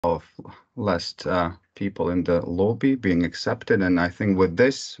of less people in the lobby being accepted. And I think with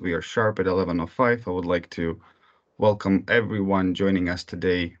this, we are sharp at 11:05. I would like to welcome everyone joining us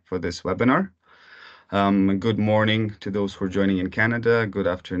today for this webinar. Good morning to those who are joining in Canada. Good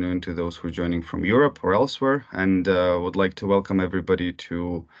afternoon to those who are joining from Europe or elsewhere. And would like to welcome everybody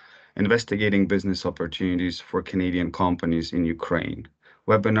to Investigating Business Opportunities for Canadian Companies in Ukraine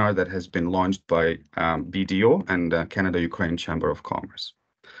webinar that has been launched by BDO and Canada-Ukraine Chamber of Commerce.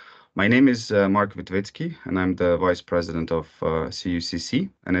 My name is Mark Vytvytskyy, and I'm the Vice President of CUCC,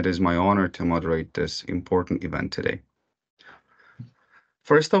 and it is my honor to moderate this important event today.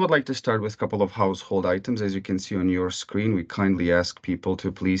 First, I would like to start with a couple of household items. As you can see on your screen, we kindly ask people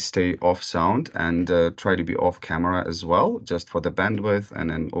to please stay off sound and try to be off camera as well, just for the bandwidth and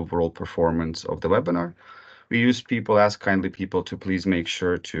an overall performance of the webinar. We ask kindly people to please make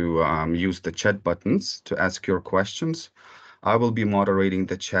sure to use the chat buttons to ask your questions. I will be moderating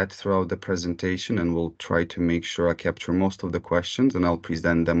the chat throughout the presentation and will try to make sure I capture most of the questions, and I'll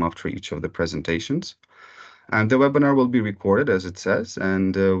present them after each of the presentations. And the webinar will be recorded, as it says,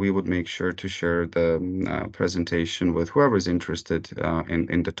 and we would make sure to share the presentation with whoever is interested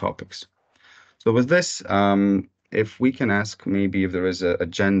in the topics. So with this, if we can ask maybe if there is an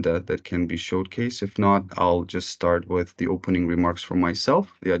agenda that can be showcased. If not, I'll just start with the opening remarks from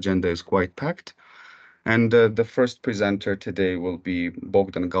myself. The agenda is quite packed. And the first presenter today will be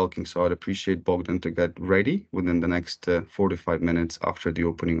Bogdan Galkin. So I'd appreciate Bogdan to get ready within the next 45 minutes after the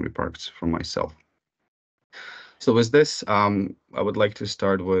opening remarks from myself. So with this, I would like to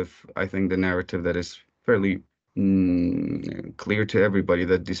start with, I think, the narrative that is fairly clear to everybody,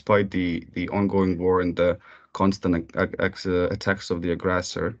 that despite the ongoing war and the constant attacks of the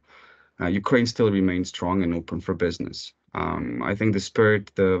aggressor, Ukraine still remains strong and open for business. I think the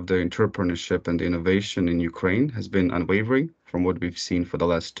spirit of the entrepreneurship and the innovation in Ukraine has been unwavering from what we've seen for the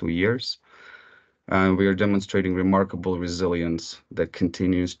last 2 years. We are demonstrating remarkable resilience that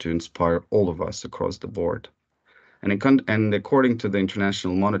continues to inspire all of us across the board. And according to the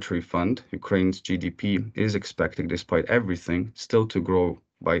International Monetary Fund, Ukraine's GDP is expected, despite everything, still to grow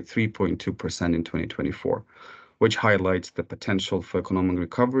by 3.2% in 2024, which highlights the potential for economic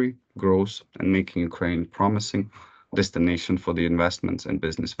recovery, growth, and making Ukraine a promising destination for the investments and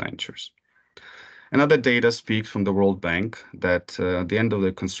business ventures. Another data speaks from the World Bank that at the end of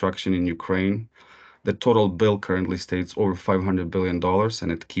the construction in Ukraine, the total bill currently states over $500 billion,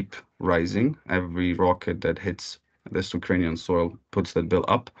 and it keeps rising. Every rocket that hits this Ukrainian soil puts that bill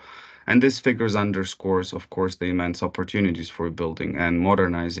up. And this figures underscores, of course, the immense opportunities for building and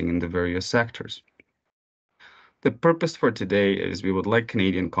modernizing in the various sectors. The purpose for today is we would like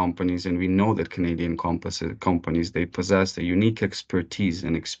Canadian companies, and we know that Canadian companies, they possess a unique expertise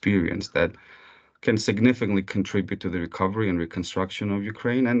and experience that can significantly contribute to the recovery and reconstruction of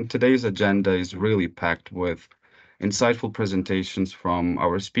Ukraine. And today's agenda is really packed with insightful presentations from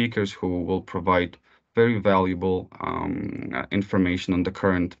our speakers who will provide very valuable information on the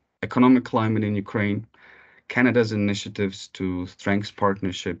current economic climate in Ukraine, Canada's initiatives to strengthen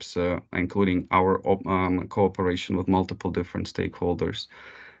partnerships, including our cooperation with multiple different stakeholders,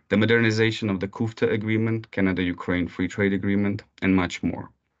 the modernization of the CUFTA agreement, Canada-Ukraine Free Trade Agreement, and much more.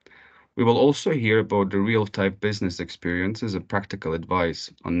 We will also hear about the real-time business experiences and practical advice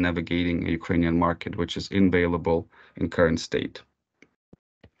on navigating a Ukrainian market, which is inavailable in current state.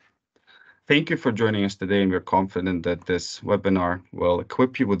 Thank you for joining us today, and we're confident that this webinar will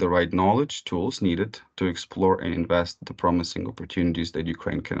equip you with the right knowledge, tools needed to explore and invest the promising opportunities that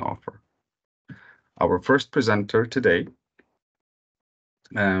Ukraine can offer. Our first presenter today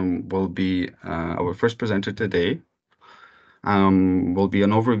will be an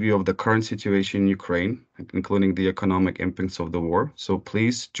overview of the current situation in Ukraine, including the economic impacts of the war. So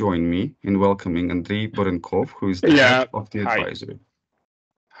please join me in welcoming Andrii Borenkov, who is the head of the advisory.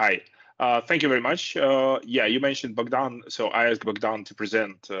 Hi. Thank you very much. You mentioned Bogdan, so I asked Bogdan to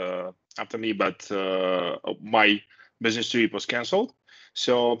present after me, but my business trip was canceled.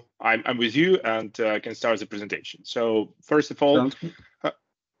 So I'm with you and can start the presentation. So first of all,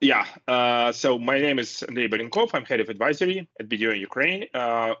 so my name is Andrii Borenkov. I'm head of advisory at BDO in Ukraine.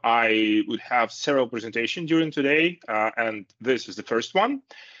 I would have several presentations during today, and this is the first one.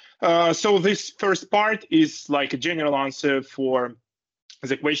 So this first part is like a general answer for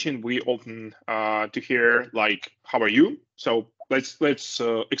the question we often to hear, like, how are you? So let's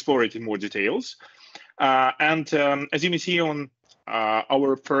explore it in more details. And as you may see on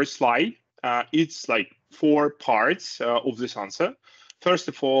our first slide, it's like 4 parts of this answer. First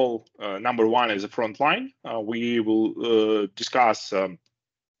of all, number 1 is a front line. We will discuss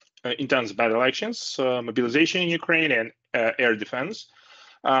intense battle actions, mobilization in Ukraine, and air defense.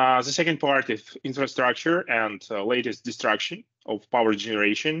 The second part is infrastructure and latest destruction of power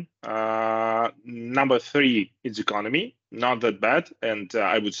generation. Number three is economy, not that bad, and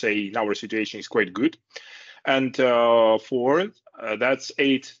I would say our situation is quite good. And fourth, that's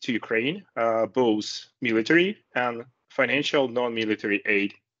aid to Ukraine, both military and financial non-military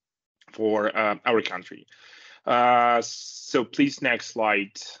aid for our country. So please, next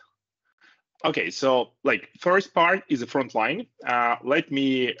slide. Okay, so like first part is the front line. Let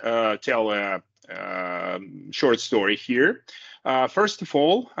me tell a short story here. First of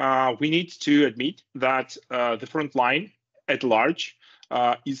all, we need to admit that the front line at large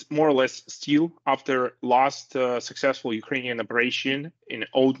is more or less still after last successful Ukrainian operation in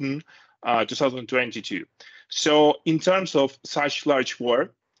autumn 2022. So in terms of such large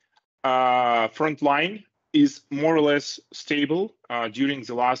war, front line is more or less stable during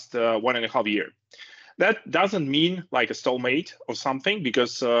the last 1.5 years. That doesn't mean like a stalemate or something,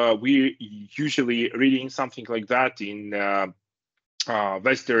 because we're usually reading something like that in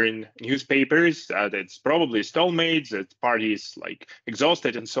Western newspapers, that it's probably a stalemate, that party is like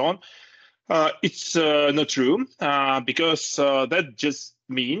exhausted and so on. It's not true, because that just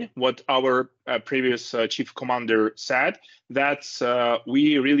mean what our previous chief commander said, that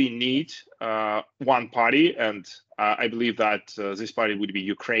we really need one party, and I believe that this party would be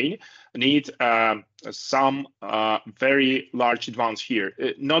Ukraine, need some very large advance here.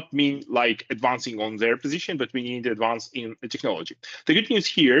 Not mean like advancing on their position, but we need to advance in technology. The good news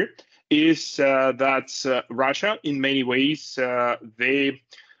here is that Russia, in many ways, they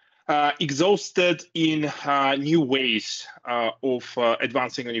exhausted in new ways of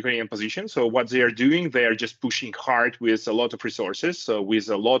advancing on Ukrainian position. So what they are doing, they are just pushing hard with a lot of resources, with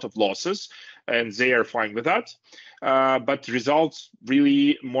a lot of losses, and they are fine with that. But results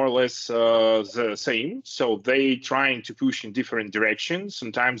really more or less the same. So they trying to push in different directions.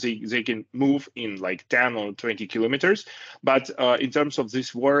 Sometimes they can move in like 10 or 20 kilometers. But in terms of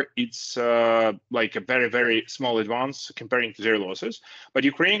this war, it's like a very, very small advance comparing to their losses. But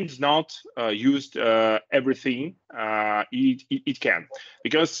Ukraine has not used everything it can,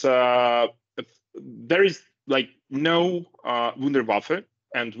 because there is like no Wunderwaffe,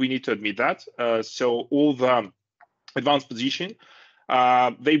 and we need to admit that. So all the advanced position,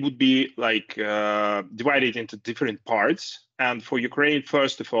 they would be like divided into different parts. And for Ukraine,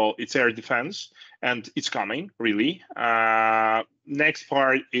 first of all, it's air defense, and it's coming really. Next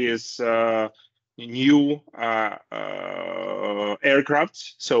part is new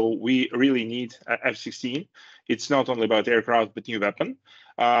aircraft. So we really need F-16. It's not only about aircraft, but new weapon.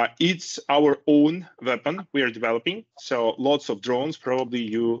 It's our own weapon we are developing. So lots of drones. Probably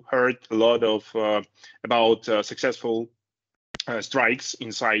you heard a lot of about successful strikes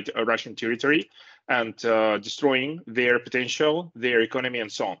inside Russian territory and destroying their potential, their economy,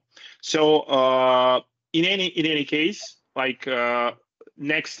 and so on. So in any case, like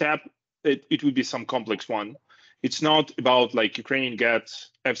next step, it would be some complex one. It's not about like Ukraine gets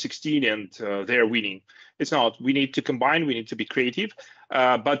F-16 and they're winning. It's not. We need to combine. We need to be creative.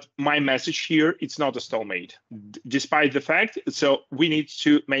 But my message here, it's not a stalemate, despite the fact. So we need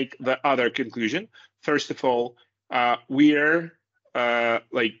to make the other conclusion. First of all, we are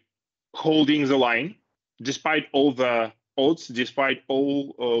like holding the line, despite all the odds, despite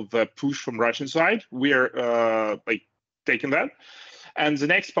all of the push from Russian side. We are like taking that. And the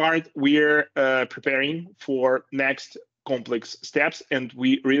next part, we're preparing for next complex steps, and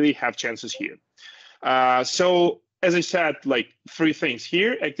we really have chances here. So as I said, like three things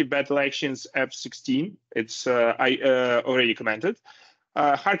here: active battle actions, F-16. It's I already commented.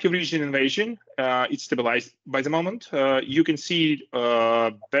 Kharkiv region invasion. It's stabilized by the moment. You can see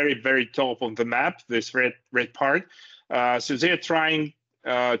very, very top on the map, this red part. So they are trying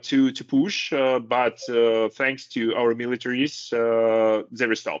to push, but thanks to our militaries, they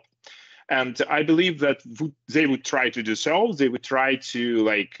were stopped. And I believe that they would try to do so. They would try to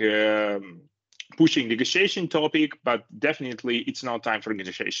like pushing negotiation topic, but definitely it's not time for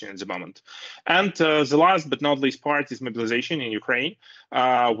negotiation at the moment. And the last but not least part is mobilization in Ukraine.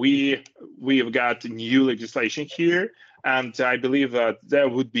 We've got new legislation here, and I believe that there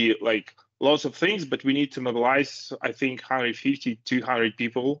would be like lots of things, but we need to mobilize, I think, 150, 200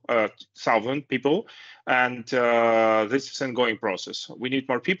 people, 1,000 people, and this is an ongoing process. We need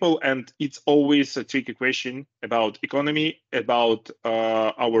more people, and it's always a tricky question about economy, about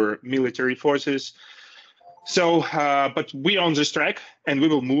our military forces. So, but we are on this track, and we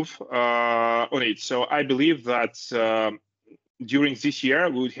will move on it. So I believe that during this year,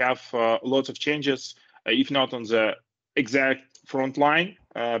 we would have lots of changes, if not on the exact front line,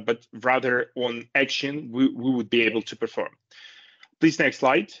 but rather on action we would be able to perform. Please, next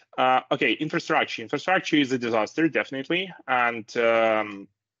slide. Okay, infrastructure. Infrastructure is a disaster, definitely. And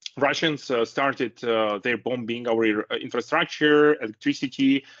Russians started their bombing our infrastructure,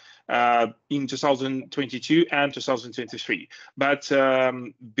 electricity, in 2022 and 2023. But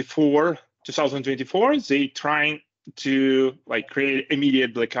before 2024, they trying to like create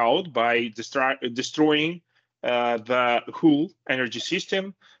immediate blackout by destroying the whole energy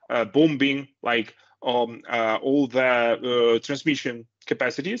system, bombing like all the transmission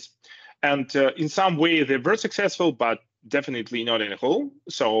capacities. And in some way they were successful, but definitely not in a whole.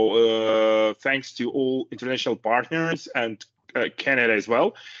 So thanks to all international partners and Canada as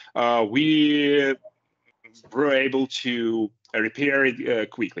well, we were able to repair it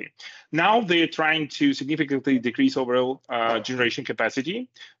quickly. Now they're trying to significantly decrease overall generation capacity.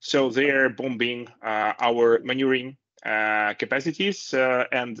 So they're bombing our manuring capacities,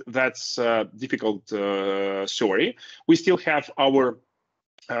 and that's a difficult story. We still have our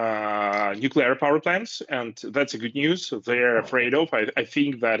nuclear power plants, and that's a good news. They're afraid of. I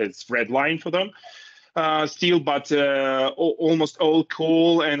think that it's red line for them still, but almost all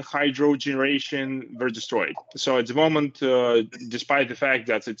coal and hydro generation were destroyed. So at the moment, despite the fact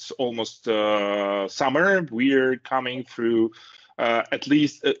that it's almost summer, we're coming through. At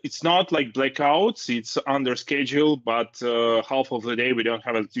least it's not like blackouts, it's under schedule, but half of the day we don't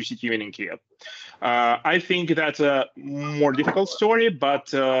have electricity even in Kiev. I think that's a more difficult story,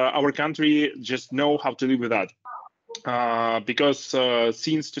 but our country just know how to live with that. Because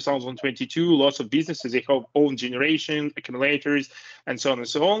since 2022, lots of businesses, they have own generation, accumulators, and so on and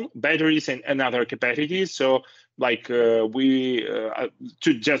so on, batteries and other capacities. So like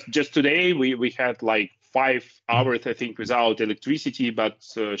just today, we had like 5 hours, I think, without electricity, but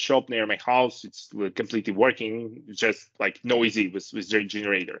shop near my house, it's completely working, just like noisy with their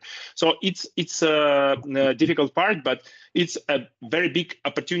generator. So it's a difficult part, but it's a very big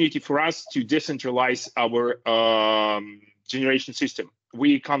opportunity for us to decentralize our generation system.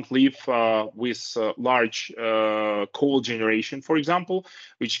 We can't live with large coal generation, for example,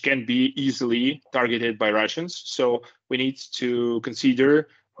 which can be easily targeted by Russians. So we need to consider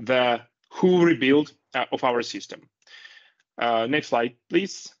the whole rebuild of our system. Next slide,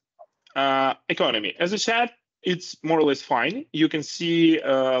 please. Economy. As I said, it's more or less fine. You can see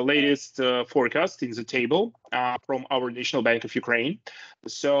latest forecast in the table from our National Bank of Ukraine.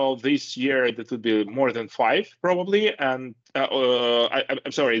 So this year that would be more than 5 probably, and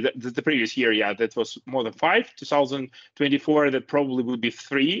I'm sorry, the previous year, yeah, that was more than 5. 2024 that probably would be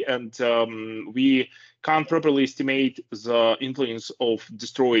 3, and we can't properly estimate the influence of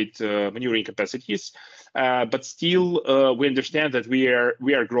destroyed manuring capacities, but still we understand that we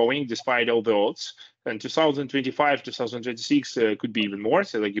are growing despite all the odds. And 2025, 2026 could be even more,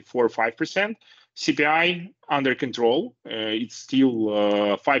 so like 4 or 5%. CPI under control. It's still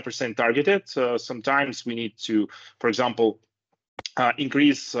 5% targeted. Sometimes we need to, for example,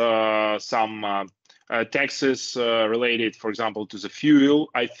 increase some taxes related, for example, to the fuel.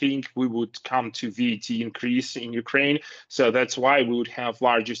 I think we would come to VAT increase in Ukraine. So that's why we would have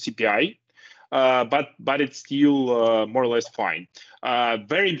larger CPI. But it's still more or less fine.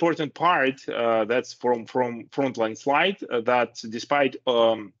 Very important part that's from frontline slide that despite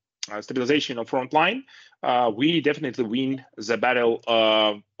stabilization of frontline, we definitely win the battle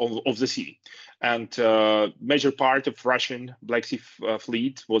of the sea. And major part of Russian Black Sea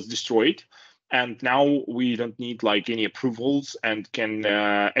fleet was destroyed. And now we don't need like any approvals and can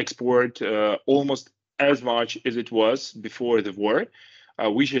export almost as much as it was before the war.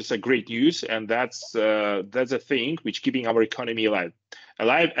 Which is a great news, and that's a thing which keeping our economy alive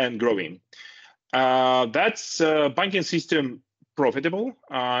and growing. That's banking system profitable.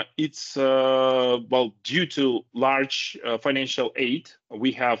 It's well, due to large financial aid,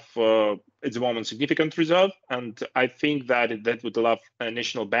 we have at the moment significant reserve, and I think that would allow a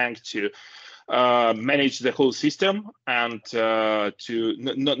national bank to manage the whole system and to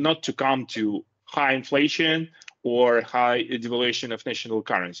not to come to high inflation or high devaluation of national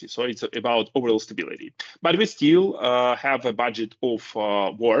currency. So it's about overall stability. But we still have a budget of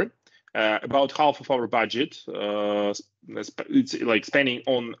war. About half of our budget, it's like spending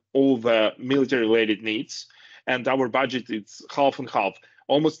on all the military-related needs. And our budget is half and half.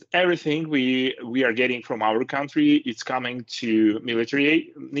 Almost everything we are getting from our country, it's coming to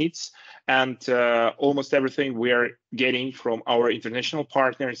military needs. And almost everything we are getting from our international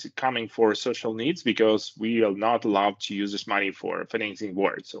partners is coming for social needs, because we are not allowed to use this money for financing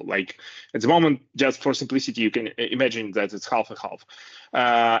war. So like at the moment, just for simplicity, you can imagine that it's half and half.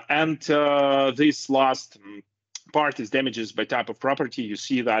 And this last part is damages by type of property. You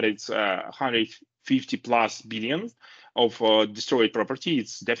see that it's 50+ billion of destroyed property.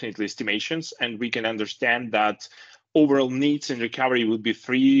 It's definitely estimations, and we can understand that overall needs and recovery would be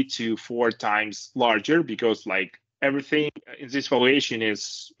 3 to 4 times larger, because like everything in this valuation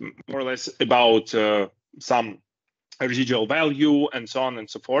is more or less about some residual value and so on and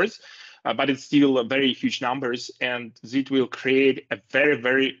so forth. But it's still very huge numbers, and it will create a very,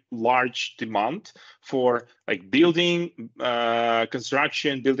 very large demand for like building,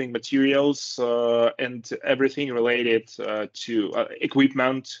 construction, building materials, and everything related to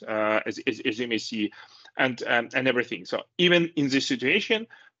equipment, as you may see, and everything. So even in this situation,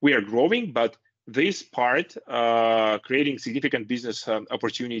 we are growing, but this part creating significant business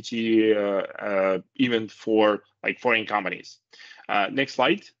opportunity even for like foreign companies. Next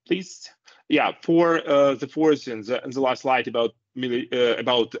slide, please. Yeah, for the fourth and the last slide about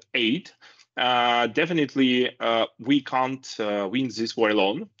aid. Definitely, we can't win this war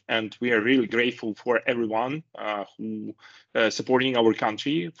alone, and we are really grateful for everyone who supporting our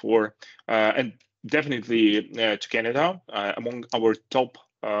country for and definitely to Canada among our top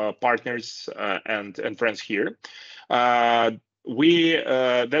partners and friends here. That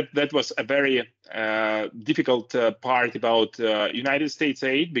was a very difficult part about United States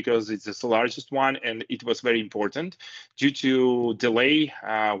aid, because it's the largest one, and it was very important. Due to delay,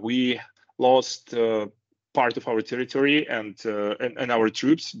 we lost part of our territory and our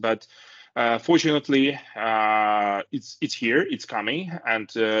troops, but fortunately, it's here, it's coming, and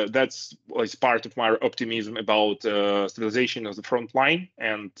that's part of my optimism about stabilization of the front line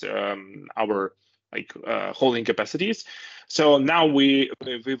and our holding capacities. So now we've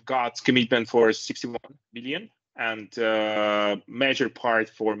got commitment for 61 billion, and major part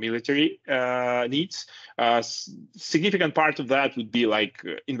for military needs. Significant part of that would be like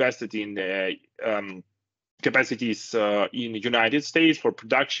invested in capacities in the United States for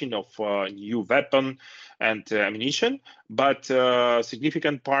production of new weapon and ammunition, but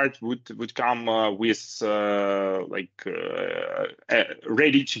significant part would come with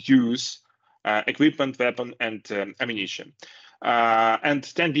ready to use equipment, weapon, and ammunition. And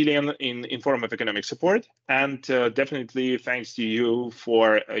 10 billion in form of economic support, and definitely thanks to you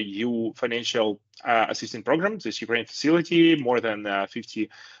for EU financial assistance program, this Ukraine facility, more than 50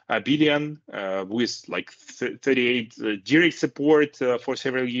 billion with like 38 direct support for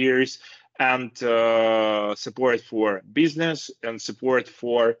several years, and support for business and support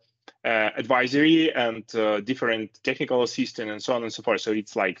for advisory and different technical assistance and so on and so forth. So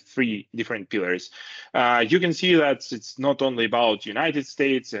it's like 3 different pillars. You can see that it's not only about United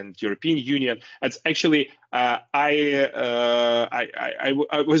States and European Union. It's actually I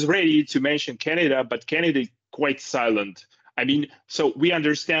was ready to mention Canada, but Canada is quite silent. I mean, so we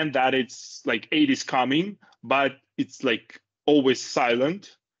understand that it's like aid is coming, but it's like always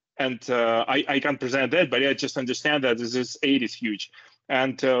silent. And I can't present that, but I just understand that this aid is huge.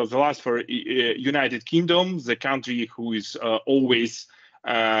 And the last for United Kingdom, the country who is always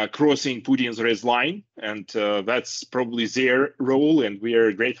crossing Putin's red line, and that's probably their role, and we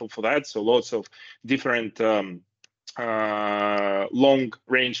are grateful for that. So lots of different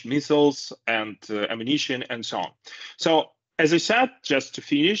long-range missiles and ammunition and so on. So as I said, just to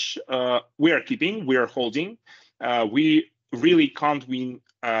finish, we are holding. We really can't win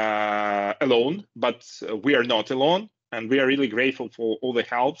alone, but we are not alone. And we are really grateful for all the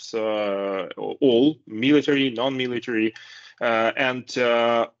helps, all military, non-military, and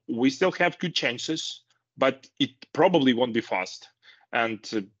we still have good chances, but it probably won't be fast.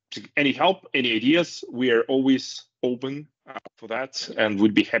 And any help, any ideas, we are always open for that, and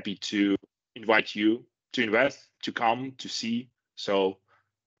would be happy to invite you to invest, to come, to see. So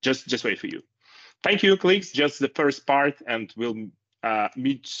just wait for you. Thank you, colleagues. Just the first part, and we'll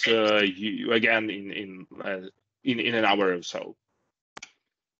meet you again in an hour or so.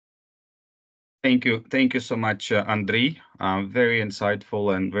 Thank you so much, Andrii. Very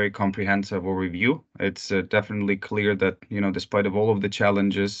insightful and very comprehensive overview. It's definitely clear that, despite of all of the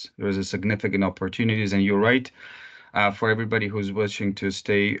challenges, there is a significant opportunities, and you're right. For everybody who's wishing to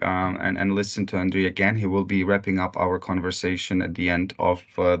stay and listen to Andrii again, he will be wrapping up our conversation at the end of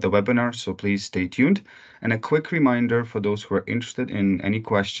the webinar, so please stay tuned. And a quick reminder for those who are interested in any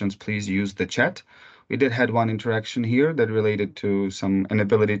questions, please use the chat. We did had one interaction here that related to some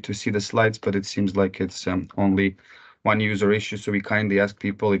inability to see the slides, but it seems like it's only one user issue. So we kindly ask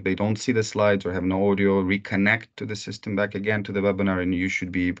people, if they don't see the slides or have no audio, reconnect to the system back again to the webinar, and you should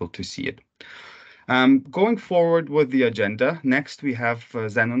be able to see it. Going forward with the agenda, next we have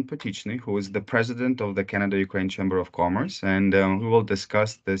Zenon Petichny, who is the president of the Canada-Ukraine Chamber of Commerce, and we will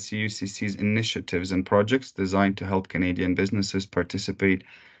discuss the CUCC's initiatives and projects designed to help Canadian businesses participate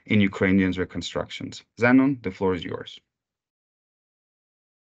in Ukrainian reconstructions. Zenon, the floor is yours.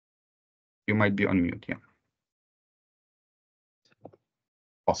 You might be on mute, yeah.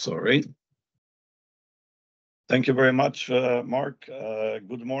 Oh, sorry. Thank you very much, Mark.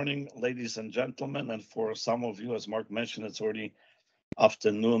 Good morning, ladies and gentlemen. And for some of you, as Mark mentioned, it's already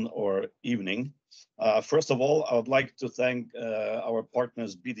afternoon or evening. First of all, I would like to thank our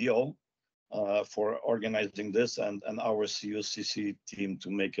partners BDO for organizing this and our CUCC team to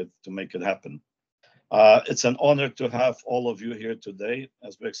make it happen. It's an honor to have all of you here today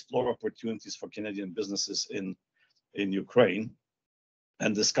as we explore opportunities for Canadian businesses in Ukraine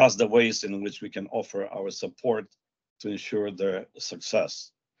and discuss the ways in which we can offer our support to ensure their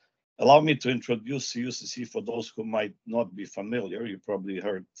success. Allow me to introduce CUCC for those who might not be familiar. You probably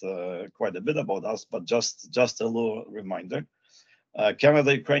heard quite a bit about us, but just a little reminder.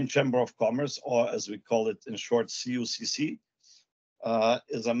 Canada-Ukraine Chamber of Commerce, or as we call it in short, CUCC,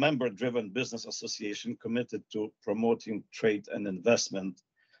 is a member-driven business association committed to promoting trade and investment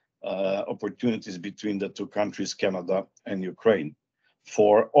opportunities between the two countries, Canada and Ukraine.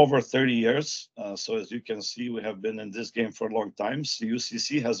 For over 30 years, so as you can see, we have been in this game for a long time.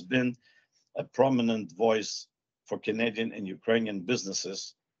 CUCC has been a prominent voice for Canadian and Ukrainian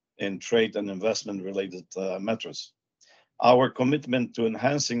businesses in trade and investment related matters. Our commitment to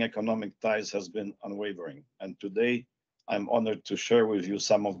enhancing economic ties has been unwavering, and today I'm honored to share with you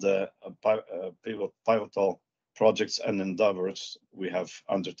some of the pivotal projects and endeavors we have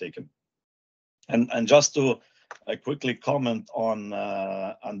undertaken. And just to quickly comment on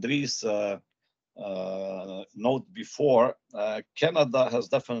Andrii's note before, Canada has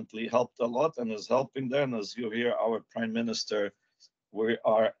definitely helped a lot and is helping there. And as you hear our Prime Minister, we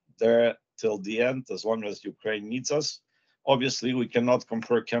are there till the end as long as Ukraine needs us. Obviously, we cannot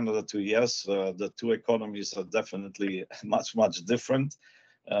compare Canada to US. The two economies are definitely much different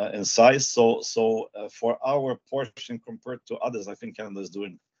in size. So for our portion compared to others, I think Canada is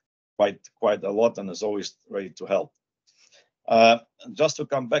doing quite a lot and is always ready to help. Just to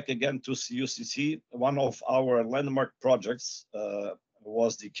come back again to CUCC, one of our landmark projects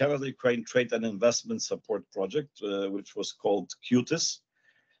was the Canada-Ukraine Trade and Investment Support Project, which was called CUTIS,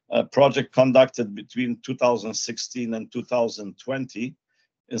 a project conducted between 2016 and 2020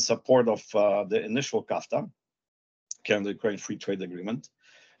 in support of the initial CAFTA, Canada-Ukraine Free Trade Agreement.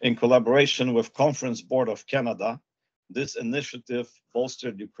 In collaboration with Conference Board of Canada, this initiative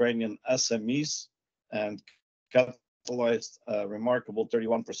bolstered Ukrainian SMEs and catalyzed a remarkable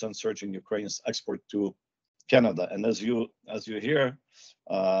 31% surge in Ukraine's export to Canada. And as you hear,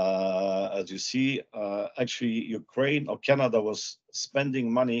 as you see, actually Ukraine or Canada was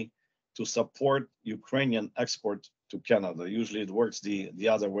spending money to support Ukrainian export to Canada. Usually it works the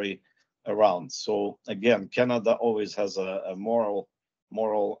other way around. So again, Canada always has a moral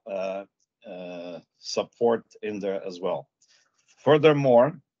support in there as well.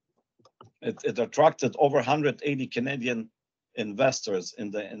 Furthermore, it attracted over 180 Canadian investors in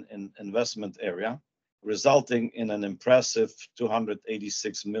the investment area, resulting in an impressive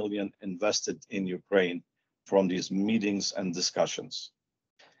 286 million invested in Ukraine from these meetings and discussions.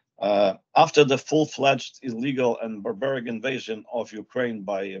 After the full-fledged illegal and barbaric invasion of Ukraine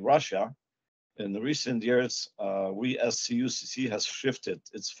by Russia, in recent years, we as CUCC has shifted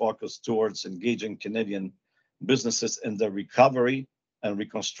its focus towards engaging Canadian businesses in the recovery and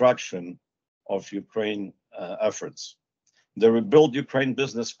reconstruction of Ukraine efforts. The Rebuild Ukraine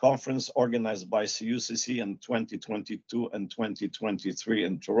Business Conference organized by CUCC in 2022 and 2023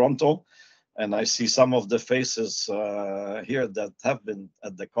 in Toronto, and I see some of the faces here that have been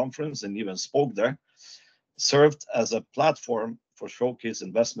at the conference and even spoke there, served as a platform for showcase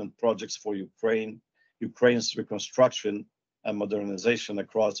investment projects for Ukraine's reconstruction and modernization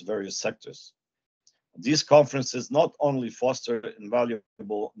across various sectors. These conferences not only foster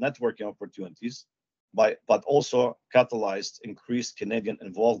invaluable networking opportunities, but also catalyzed increased Canadian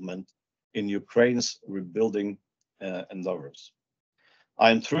involvement in Ukraine's rebuilding endeavors.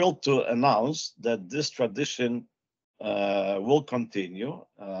 I'm thrilled to announce that this tradition will continue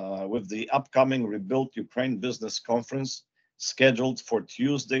with the upcoming Rebuild Ukraine Business Conference scheduled for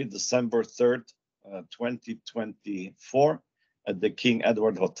Tuesday, December 3rd, 2024 at the King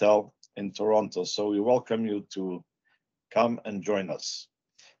Edward Hotel in Toronto. So we welcome you to come and join us.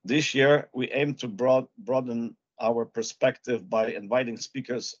 This year, we aim to broaden our perspective by inviting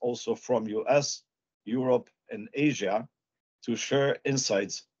speakers also from US, Europe, and Asia to share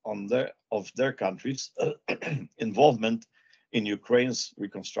insights on their countries' involvement in Ukraine's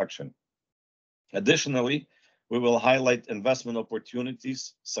reconstruction. Additionally, we will highlight investment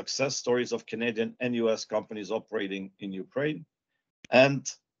opportunities, success stories of Canadian and US companies operating in Ukraine, and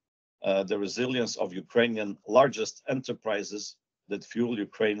the resilience of Ukrainian largest enterprises that fuel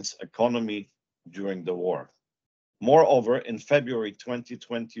Ukraine's economy during the war. Moreover, in February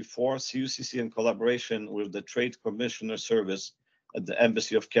 2024, CUCC, in collaboration with the Trade Commissioner Service at the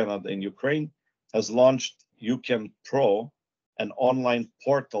Embassy of Canada in Ukraine, has launched UCAN Pro, an online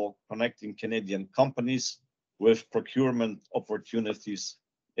portal connecting Canadian companies with procurement opportunities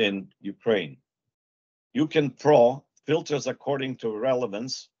in Ukraine. UCAN Pro filters according to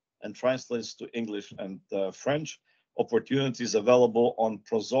relevance and translates to English and French opportunities available on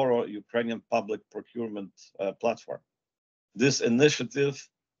Prozoro, Ukrainian public procurement platform. This initiative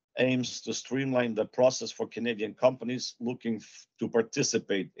aims to streamline the process for Canadian companies looking to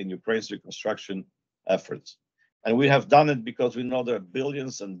participate in Ukraine's reconstruction efforts. And we have done it because we know there are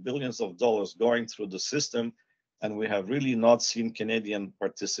billions and billions of dollars going through the system, and we have really not seen Canadian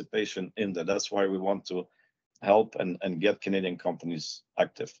participation in that. That's why we want to help and get Canadian companies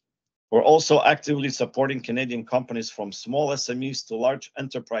active. We're also actively supporting Canadian companies from small SMEs to large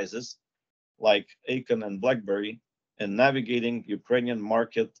enterprises like Aecon and BlackBerry in navigating Ukrainian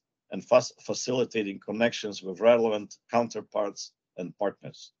market and facilitating connections with relevant counterparts and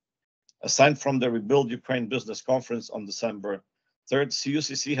partners. Aside from the Rebuild Ukraine Business Conference on December 3rd,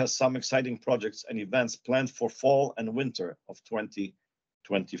 CUCC has some exciting projects and events planned for fall and winter of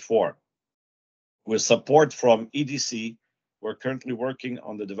 2024. With support from EDC, we're currently working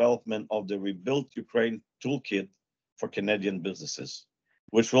on the development of the Rebuild Ukraine Toolkit for Canadian businesses,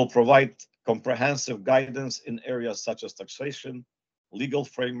 which will provide comprehensive guidance in areas such as taxation, legal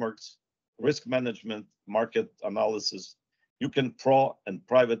frameworks, risk management, market analysis, UCAN Pro, and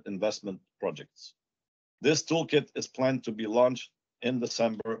private investment projects. This toolkit is planned to be launched in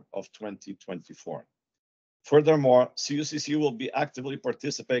December of 2024. Furthermore, CUCC will be actively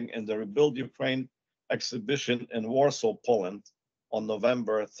participating in the Rebuild Ukraine exhibition in Warsaw, Poland on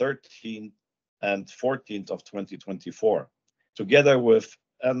November 13th and 14th of 2024. Together with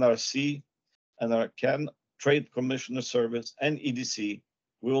NRC, NRCan, Trade Commissioner Service, and EDC,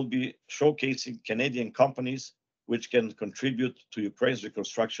 we will be showcasing Canadian companies which can contribute to Ukraine's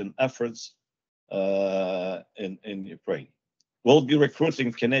reconstruction efforts in Ukraine. We'll be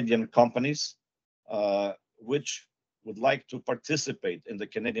recruiting Canadian companies which would like to participate in the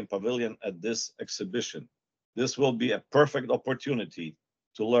Canadian Pavilion at this exhibition. This will be a perfect opportunity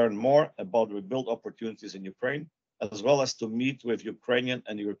to learn more about rebuild opportunities in Ukraine, as well as to meet with Ukrainian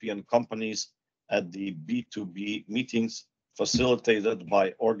and European companies at the B2B meetings facilitated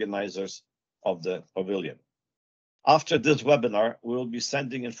by organizers of the pavilion. After this webinar, we will be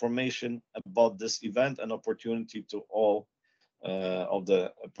sending information about this event and opportunity to all of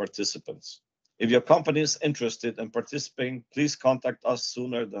the participants. If your company is interested in participating, please contact us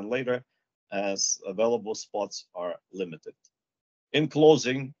sooner than later, as available spots are limited. In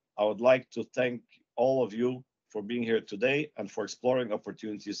closing, I would like to thank all of you for being here today and for exploring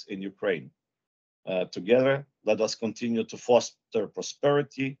opportunities in Ukraine. Together, let us continue to foster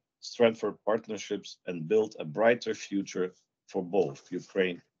prosperity, strengthen partnerships, and build a brighter future for both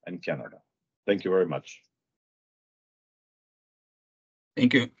Ukraine and Canada. Thank you very much.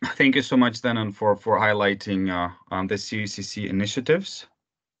 Thank you. Thank you so much, Denon, for highlighting the CUCC initiatives.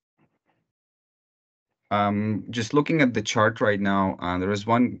 Just looking at the chart right now, there is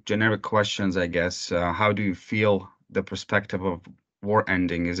one generic question, I guess. How do you feel the perspective of war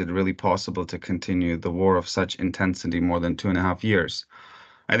ending? Is it really possible to continue the war of such intensity more than 2.5 years?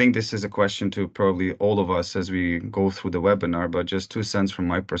 I think this is a question to probably all of us as we go through the webinar, but just 2 cents from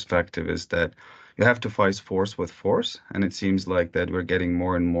my perspective is that you have to fight force with force, and it seems like that we're getting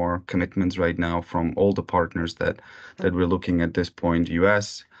more and more commitments right now from all the partners that we're looking at this point,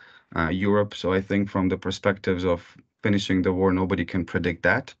 US, Europe. So I think from the perspectives of finishing the war, nobody can predict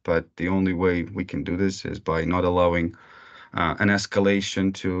that, but the only way we can do this is by not allowing an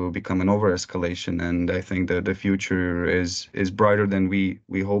escalation to become an over-escalation. And I think that the future is brighter than we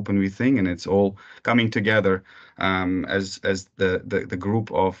hope and we think, and it's all coming together as the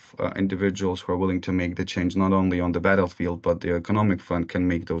group of individuals who are willing to make the change, not only on the battlefield, but the economic front can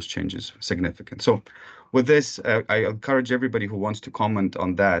make those changes significant. So with this, I encourage everybody who wants to comment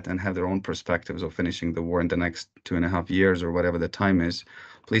on that and have their own perspectives of finishing the war in the next 2.5 years or whatever the time is,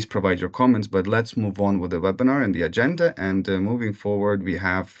 please provide your comments, but let's move on with the webinar and the agenda. And moving forward, we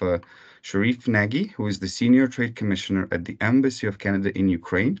have Sharif Nagy, who is the Senior Trade Commissioner at the Embassy of Canada in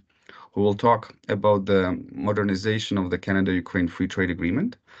Ukraine, who will talk about the modernization of the Canada-Ukraine Free Trade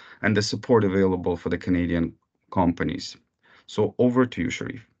Agreement and the support available for the Canadian companies. So over to you,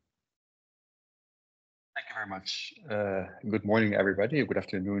 Sharif. Thank you very much. Good morning, everybody. Good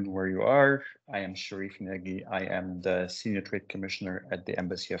afternoon, where you are. I am Sharif Nagy. I am the Senior Trade Commissioner at the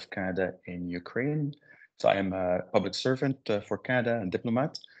Embassy of Canada in Ukraine. So I am a public servant for Canada and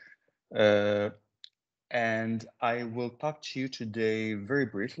diplomat. And I will talk to you today very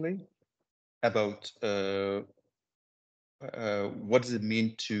briefly about what does it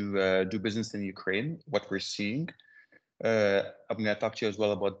mean to do business in Ukraine, what we're seeing. I'm going to talk to you as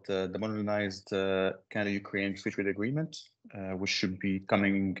well about the modernized Canada-Ukraine Free Trade Agreement, which should be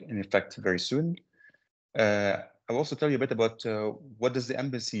coming in effect very soon. I'll also tell you a bit about what does the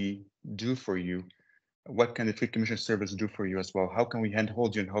embassy do for you? What can the Trade Commission Service do for you as well? How can we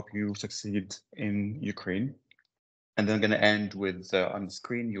handhold you and help you succeed in Ukraine? And then I'm going to end with, on the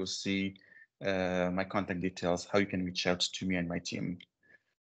screen, you'll see my contact details, how you can reach out to me and my team.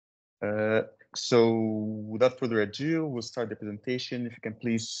 So without further ado, we'll start the presentation. If you can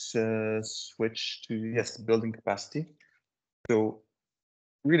please switch to, yes, building capacity. So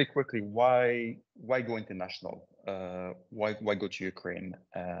really quickly, why go international? Why go to Ukraine?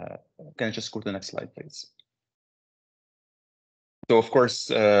 Can I just go to the next slide, please? So of course,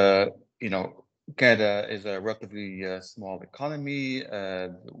 you know, Canada is a relatively small economy.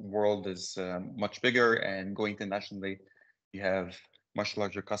 The world is much bigger, and going internationally, you have much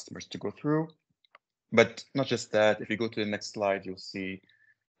larger customers to go through. But not just that. If you go to the next slide, you'll see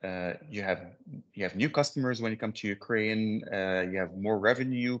you have new customers when you come to Ukraine. You have more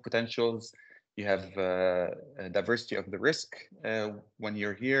revenue potentials. You have a diversity of the risk when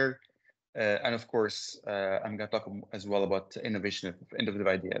you're here. And of course, I'm going to talk as well about innovation of innovative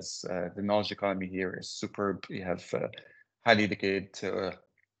ideas. The knowledge economy here is superb. You have highly educated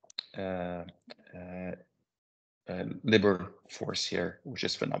labor force here, which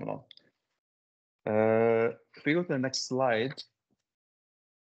is phenomenal. If we go to the next slide,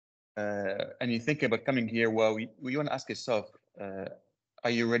 and you think about coming here, well, you want to ask yourself, are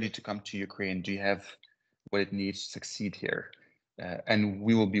you ready to come to Ukraine? Do you have what it needs to succeed here? And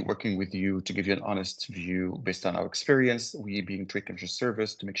we will be working with you to give you an honest view based on our experience, we being Trade Commission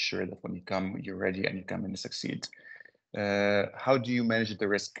Service, to make sure that when you come, you're ready and you come in to succeed. How do you manage the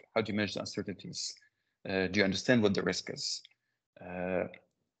risk? How do you manage the uncertainties? Do you understand what the risk is?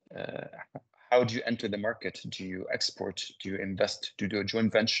 How do you enter the market? Do you export? Do you invest? Do you do a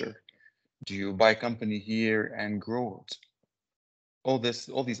joint venture? Do you buy a company here and grow it? All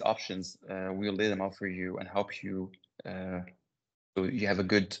these options, we'll lay them out for you and help you so you have a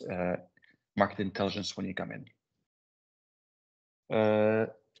good market intelligence when you come in.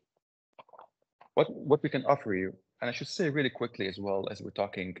 What we can offer you, and I should say really quickly as well as we're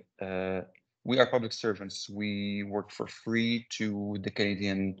talking, we are public servants. We work for free to the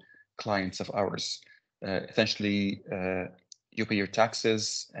Canadian clients of ours. Essentially, you pay your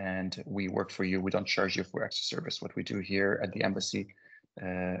taxes and we work for you. We don't charge you for extra service. What we do here at the embassy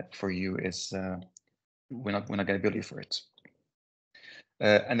for you is we're not going to bill you for it.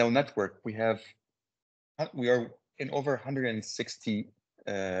 And our network, we are in over 160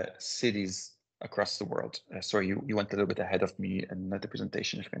 cities across the world. Sorry, you went a little bit ahead of me and not the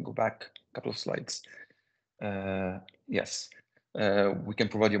presentation. If you can go back a couple of slides. Yes, we can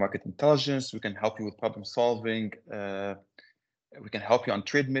provide you market intelligence. We can help you with problem solving. We can help you on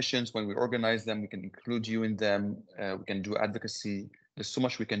trade missions when we organize them. We can include you in them. We can do advocacy. There's so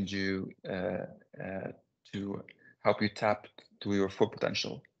much we can do to help you tap to your full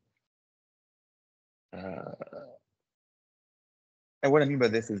potential. And what I mean by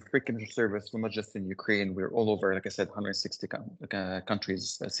this is Trade Commission Service, we're not just in Ukraine, we're all over, like I said, 160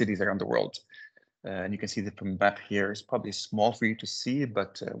 countries, cities around the world. And you can see the map here. It's probably small for you to see,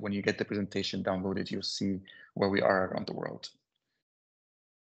 but when you get the presentation downloaded, you'll see where we are around the world.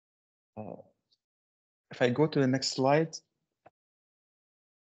 If I go to the next slide,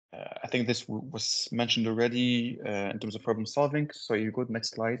 I think this was mentioned already in terms of problem solving. So you go to the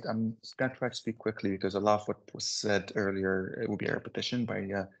next slide. I'm just going to try to speak quickly because a lot of what was said earlier, it will be a repetition by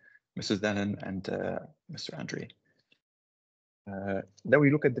Mrs. Denon and Mr. Andrii. Then we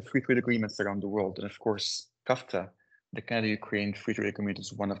look at the free trade agreements around the world. And of course, CAFTA, the Canada-Ukraine Free Trade Agreement,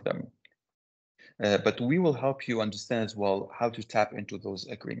 is one of them. But we will help you understand as well how to tap into those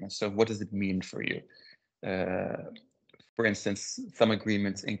agreements. So what does it mean for you? For instance, some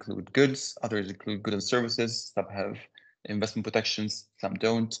agreements include goods, others include goods and services, some have investment protections, some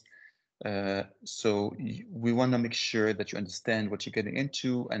don't. So we want to make sure that you understand what you're getting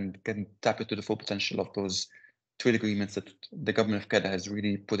into and can tap into the full potential of those trade agreements that the government of Canada has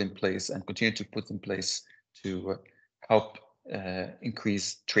really put in place and continue to put in place to help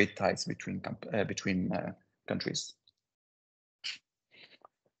increase trade ties between countries.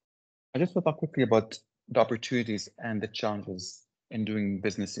 I just want to talk quickly about the opportunities and the challenges in doing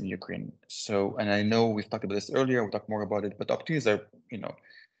business in Ukraine. So, and I know we've talked about this earlier, we'll talk more about it, but the opportunities are,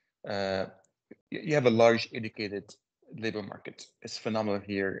 you have a large educated labor market. It's phenomenal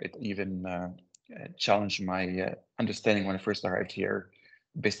here. It even challenged my understanding when I first arrived here,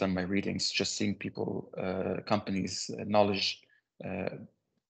 based on my readings, just seeing people, companies, knowledge,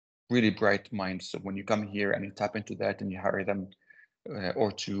 really bright minds. So when you come here and you tap into that and you hire them,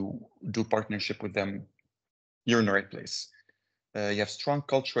 or to do partnership with them, you're in the right place. You have strong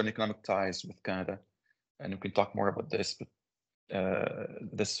cultural and economic ties with Canada, and we can talk more about this, but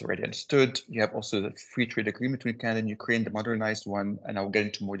this is already understood. You have also the free trade agreement between Canada and Ukraine, the modernized one, and I'll get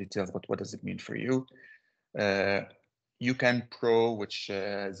into more details about what does it mean for you. UCAN Pro, which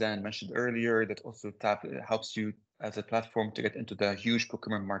Zan mentioned earlier, that also helps you as a platform to get into the huge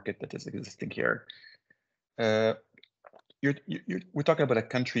procurement market that is existing here. We're talking about a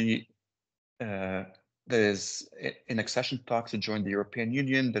country that is in accession talks to join the European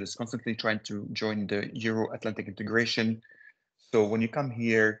Union, that is constantly trying to join the Euro-Atlantic integration. So when you come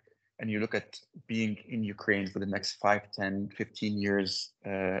here and you look at being in Ukraine for the next 5, 10, 15 years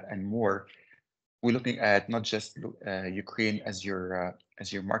and more, we're looking at not just Ukraine as your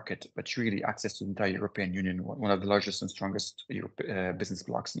market, but really access to the entire European Union, one of the largest and strongest business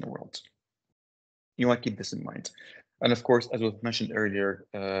blocs in the world. You want to keep this in mind. And of course, as was mentioned earlier,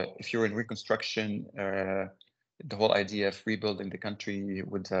 if you're in reconstruction, the whole idea of rebuilding the country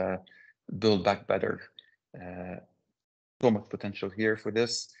would build back better. So much potential here for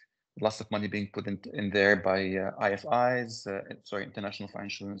this. Lots of money being put in there by IFIs, international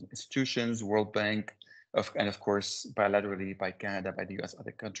financial institutions, World Bank, and of course, bilaterally by Canada, by the US,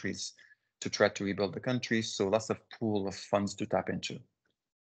 other countries to try to rebuild the country. So lots of pool of funds to tap into,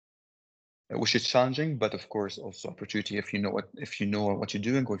 which is challenging, but of course also opportunity if you know what you're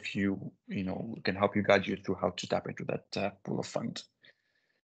doing, or if you can help you guide you through how to tap into that pool of fund.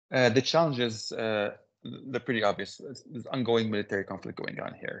 The challenges, they're pretty obvious. There's ongoing military conflict going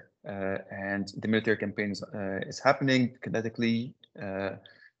on here, and the military campaign is happening kinetically.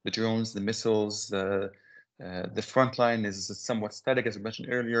 The drones, the missiles, the front line is somewhat static, as I mentioned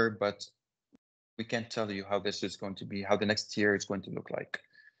earlier, but we can't tell you how this is going to be, how the next year is going to look like.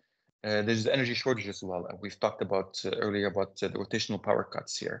 There's energy shortage as well. We've talked about earlier about the rotational power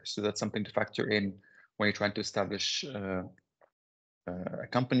cuts here. So that's something to factor in when you're trying to establish a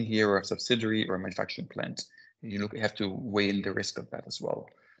company here, or a subsidiary, or a manufacturing plant. You have to weigh in the risk of that as well.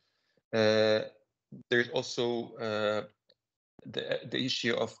 There's also the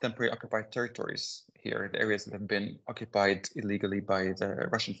issue of temporary occupied territories here, the areas that have been occupied illegally by the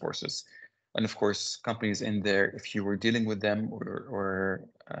Russian forces. And of course, companies in there, if you were dealing with them or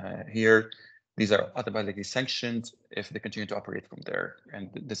here, these are automatically sanctioned if they continue to operate from there.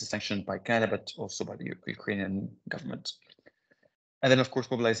 And this is sanctioned by Canada, but also by the Ukrainian government. And then, of course,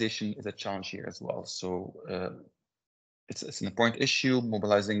 mobilization is a challenge here as well. So it's an important issue,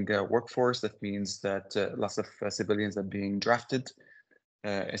 mobilizing workforce. That means that lots of civilians are being drafted.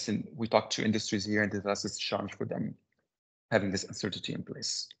 We talk to industries here, and that's a challenge for them, having this uncertainty in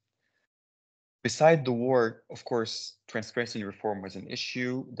place. Beside the war, of course, transparency and reform was an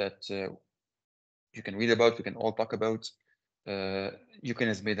issue that you can read about, we can all talk about. Ukraine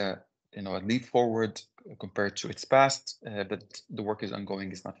has made a leap forward compared to its past, but the work is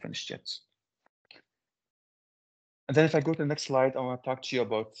ongoing, it's not finished yet. And then if I go to the next slide, I want to talk to you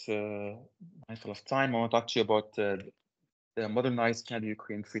about, mindful of time, I want to talk to you about the modernized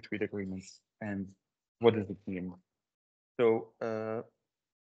Canada-Ukraine free trade agreements and what does it mean. So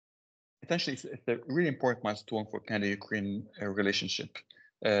essentially, it's a really important milestone for Canada-Ukraine relationship.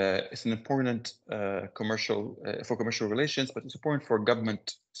 It's an important commercial relations, but it's important for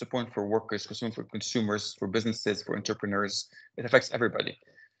government, it's important for workers, it's important for consumers, for businesses, for entrepreneurs. It affects everybody.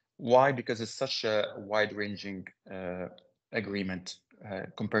 Why? Because it's such a wide-ranging agreement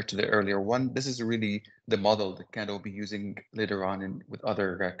compared to the earlier one. This is really the model that Canada will be using later on with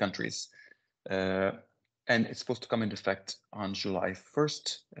other countries. And it's supposed to come into effect on July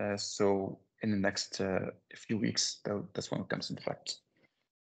 1st. So in the next few weeks, that's when it comes into effect.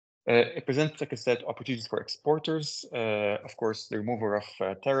 It presents, like I said, opportunities for exporters. Of course, the removal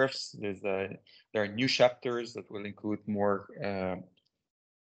of tariffs. There are new chapters that will include more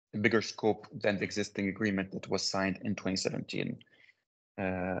a bigger scope than the existing agreement that was signed in 2017.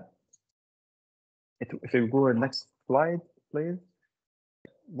 If we go to the next slide, please.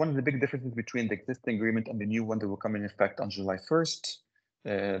 One of the big differences between the existing agreement and the new one that will come in effect on July 1st,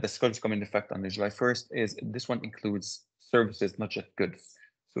 the scope is coming in effect on July 1st, is this one includes services, not just goods.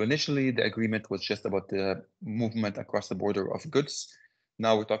 So initially, the agreement was just about the movement across the border of goods.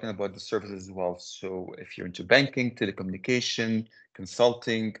 Now we're talking about the services as well. So if you're into banking, telecommunication,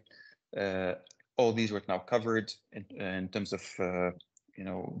 consulting, all these were now covered in terms of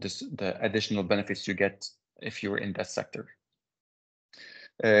the additional benefits you get if you're in that sector.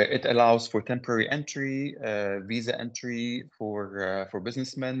 It allows for temporary entry, visa entry for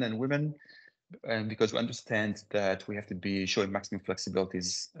businessmen and women, and because we understand that we have to be showing maximum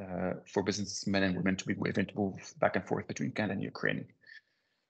flexibilities for businessmen and women to be able to move back and forth between Canada and Ukraine.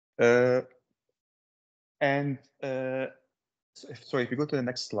 If you go to the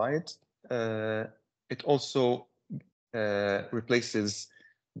next slide, it also replaces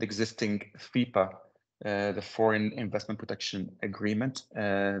the existing FIPA, the Foreign Investment Protection Agreement.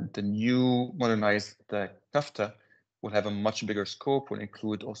 The new modernized CAFTA will have a much bigger scope, will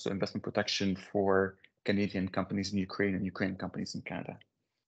include also investment protection for Canadian companies in Ukraine and Ukrainian companies in Canada.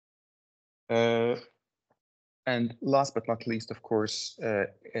 And last but not least, of course,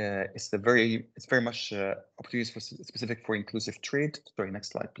 it's very much opportunities specific for inclusive trade. Sorry, next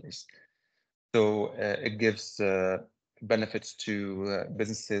slide, please. So it gives benefits to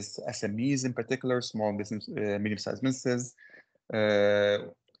businesses, SMEs in particular, small business, medium-sized businesses,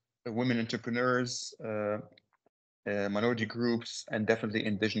 women entrepreneurs, minority groups, and definitely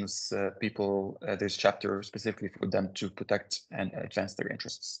indigenous people. There's a chapter specifically for them to protect and advance their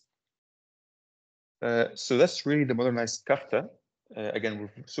interests. So that's really the modernized CAFTA. Again,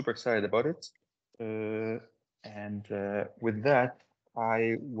 we're super excited about it. And with that,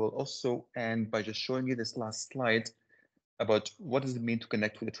 I will also end by just showing you this last slide about what does it mean to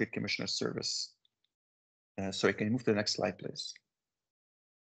connect with the Trade Commissioner Service. Sorry, can you move to the next slide, please?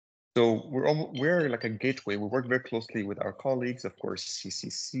 So we're like a gateway. We work very closely with our colleagues, of course,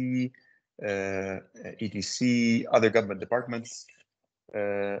 CCC, EDC, other government departments.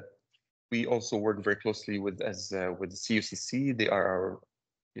 We also work very closely with the CUCC. They are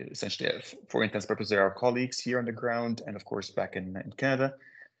essentially, for intents purposes, they are our colleagues here on the ground, and of course back in Canada.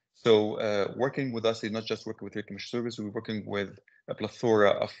 So working with us is not just working with Trade Commission Service. We're working with a plethora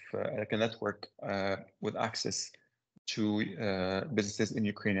of like a network with access to businesses in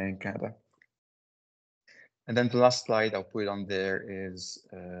Ukraine and in Canada. And then the last slide I'll put on there is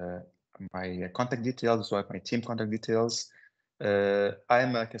my contact details, so I have my team contact details. Like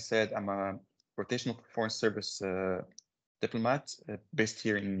I said, I'm a rotational foreign service diplomat based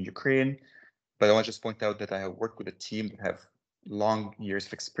here in Ukraine, but I want to just point out that I have worked with a team that have long years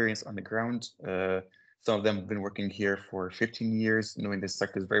of experience on the ground. Some of them have been working here for 15 years, knowing this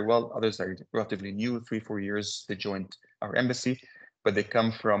sector very well. Others are relatively new, 3-4 years. They joined our embassy, but they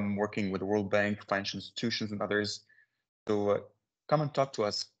come from working with the World Bank, financial institutions, and others. So come and talk to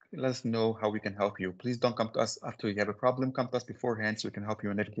us. Let us know how we can help you. Please don't come to us after you have a problem. Come to us beforehand so we can help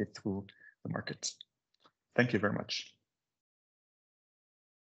you navigate through the market. Thank you very much.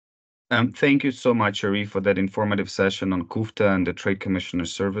 Thank you so much, Sharif, for that informative session on CUFTA and the Trade Commissioner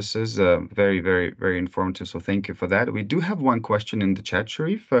Services. Very, very, very informative. So thank you for that. We do have one question in the chat,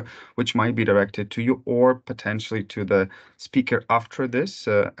 Sharif, which might be directed to you or potentially to the speaker after this.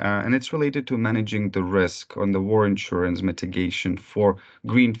 And it's related to managing the risk on the war insurance mitigation for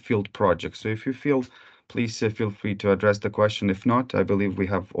greenfield projects. So if you feel, please feel free to address the question. If not, I believe we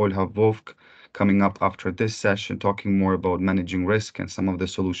have Wolf coming up after this session, talking more about managing risk and some of the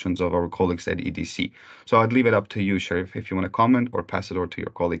solutions of our colleagues at EDC. So I'd leave it up to you, Sharif, if you want to comment or pass it over to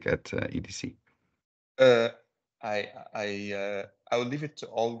your colleague at EDC. I will leave it to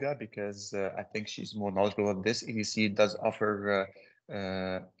Olga because I think she's more knowledgeable of this. EDC does offer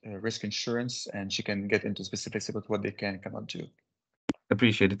risk insurance, and she can get into specifics about what they can and cannot do.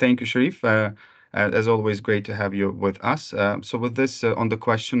 Appreciate it. Thank you, Sharif. As always, great to have you with us. So with this, on the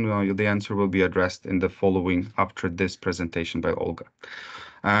question, the answer will be addressed in the following after this presentation by Olga.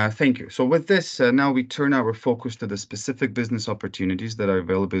 Thank you. So with this, now we turn our focus to the specific business opportunities that are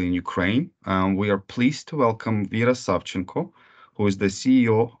available in Ukraine. We are pleased to welcome Vera Savchenko, who is the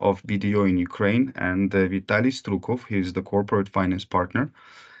CEO of BDO in Ukraine, and Vitaly Strukov, who is the corporate finance partner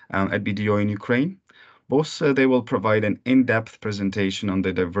at BDO in Ukraine. Both they will provide an in-depth presentation on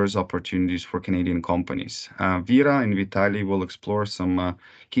the diverse opportunities for Canadian companies. Vera and Vitaly will explore some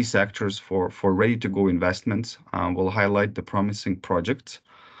key sectors for ready-to-go investments. We'll highlight the promising projects.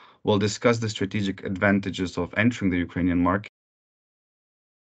 We'll discuss the strategic advantages of entering the Ukrainian market.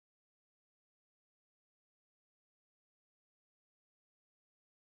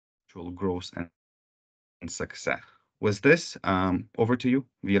 Growth and success. With this, over to you,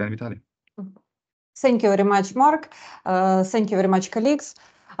 Vera and Vitaly. Thank you very much, Mark. Thank you very much, colleagues.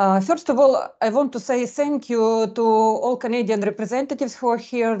 First of all, I want to say thank you to all Canadian representatives who are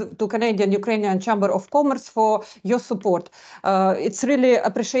here, to Canadian Ukrainian Chamber of Commerce for your support. It's really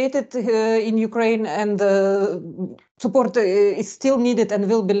appreciated in Ukraine, and support is still needed and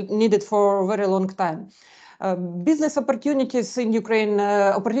will be needed for a very long time. Business opportunities in Ukraine,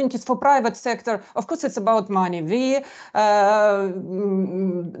 opportunities for private sector, of course, it's about money.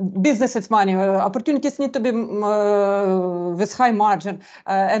 Business is money. Opportunities need to be with high margin,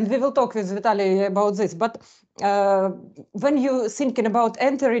 and we will talk with Vitaly about this. But when you're thinking about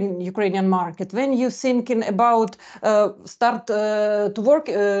entering Ukrainian market, when you're thinking about start to work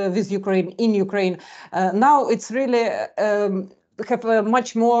with Ukraine, in Ukraine, now it's really have a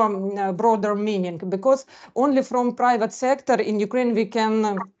much more broader meaning, because only from private sector in Ukraine we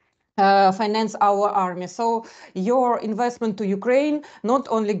can finance our army. So your investment to Ukraine not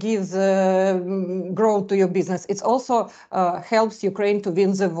only gives growth to your business, it also helps Ukraine to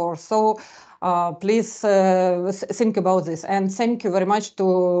win the war. So please think about this, and thank you very much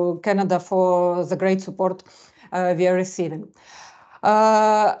to Canada for the great support we are receiving.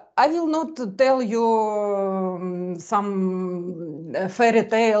 I will not tell you some fairy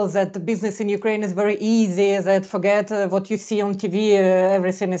tales that business in Ukraine is very easy, that forget what you see on TV,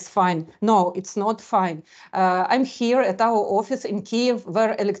 everything is fine. No, it's not fine. I'm here at our office in Kiev,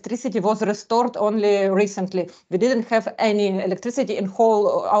 where electricity was restored only recently. We didn't have any electricity in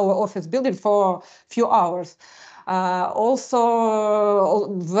whole our office building for a few hours. Also,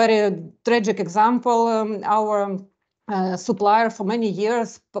 very tragic example, our supplier for many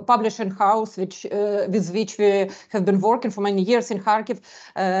years, publishing house, with which we have been working for many years in Kharkiv,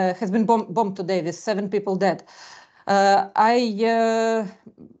 has been bombed today with 7 people dead. I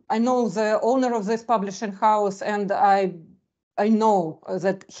know the owner of this publishing house, and I know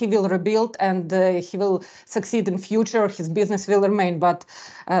that he will rebuild, and he will succeed in future. His business will remain, but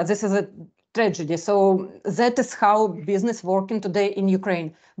this is a tragedy. So that is how business working today in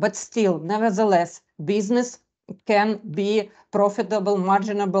Ukraine. But still, nevertheless, business can be profitable,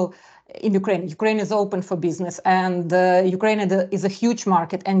 marginable in Ukraine. Ukraine is open for business, and Ukraine is a huge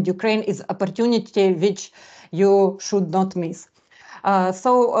market, and Ukraine is opportunity which you should not miss.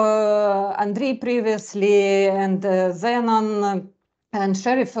 So Andrii previously, and Zenon and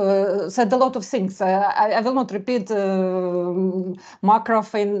Sheriff said a lot of things. I will not repeat macro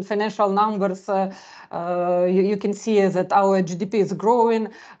financial numbers. You can see that our GDP is growing.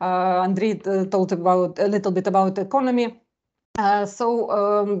 Andrii told about a little bit about the economy.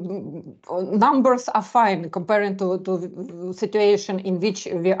 Numbers are fine comparing to the situation in which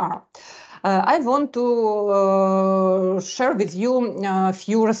we are. I want to share with you a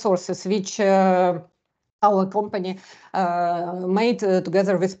few resources which our company made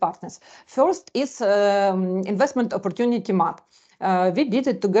together with partners. First is investment opportunity map. We did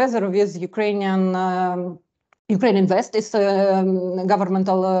it together with Ukraine Invest, is a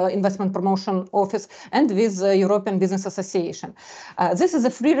governmental investment promotion office, and with European Business Association. This is a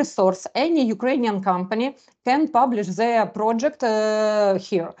free resource. Any Ukrainian company can publish their project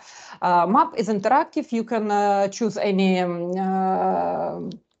here. Map is interactive. You can choose any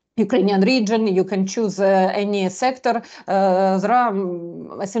Ukrainian region, you can choose any sector. There are,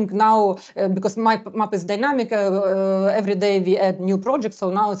 I think now, because my map is dynamic, every day we add new projects,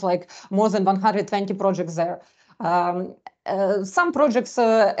 so now it's like more than 120 projects there. Some projects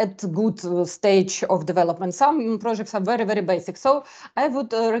at good stage of development, some projects are very, very basic. So I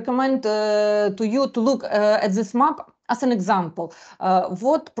would recommend to you to look at this map as an example,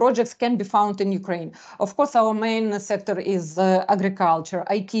 what projects can be found in Ukraine. Of course, our main sector is agriculture.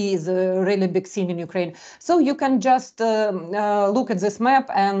 IT is a really big scene in Ukraine. So you can just look at this map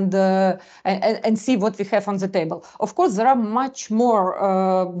and see what we have on the table. Of course, there are much more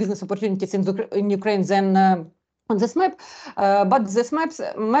business opportunities in Ukraine than on this map, but this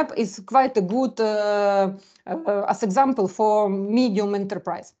map is quite a good as example for medium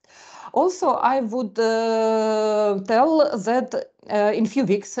enterprise. Also, I would tell that in few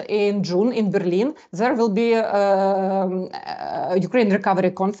weeks in June in Berlin, there will be a Ukraine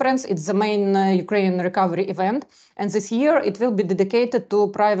Recovery Conference. It's the main Ukraine recovery event. And this year it will be dedicated to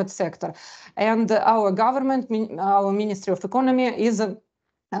private sector. And our government, our Ministry of Economy is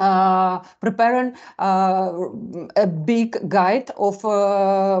preparing a big guide of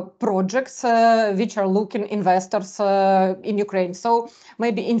projects which are looking investors in Ukraine. So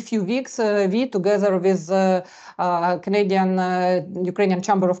maybe in few weeks, we together with Canadian Ukrainian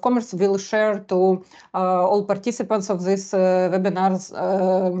Chamber of Commerce will share to all participants of this webinars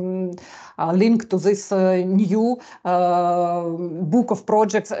link to this new book of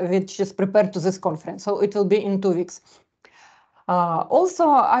projects which is prepared to this conference. So it will be in 2 weeks. Also,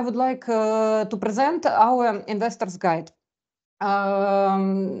 I would like to present our investors guide.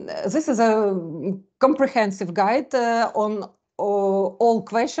 This is a comprehensive guide on all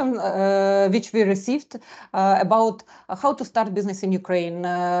questions which we received about how to start business in Ukraine,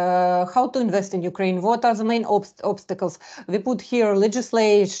 how to invest in Ukraine, what are the main obstacles. We put here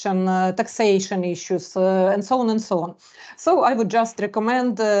legislation, taxation issues, and so on and so on. So I would just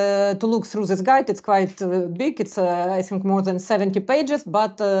recommend to look through this guide. It's quite big. It's, I think, more than 70 pages,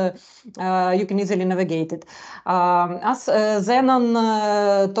 but you can easily navigate it. As Zenon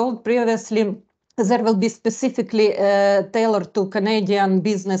told previously, there will be specifically tailored to Canadian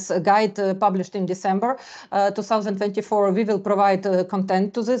business guide published in December 2024. We will provide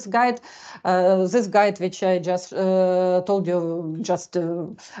content to this guide. This guide, which I just told you, just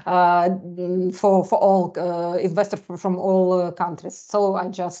for all investors from all countries. So I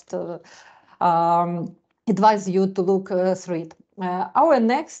just advise you to look through it. Our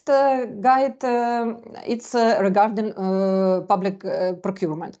next guide, it's regarding public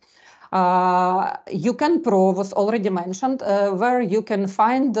procurement. UCAN Pro was already mentioned, where you can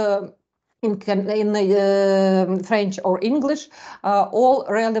find in French or English all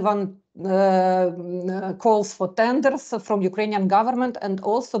relevant calls for tenders from Ukrainian government and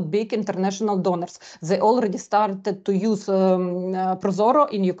also big international donors. They already started to use Prozoro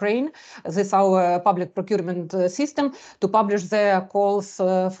in Ukraine. This is our public procurement system to publish their calls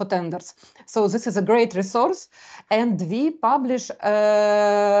for tenders. So this is a great resource, and we publish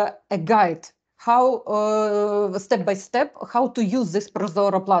a guide how step by step how to use this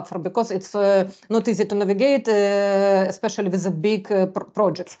Prozoro platform, because it's not easy to navigate, especially with the big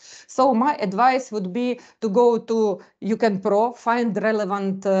projects. So my advice would be to go to UCAN Pro, find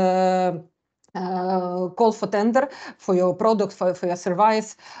relevant call for tender for your product, for your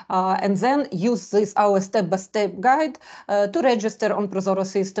service, and then use this our step-by-step guide to register on Prozoro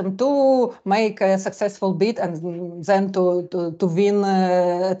system, to make a successful bid, and then to win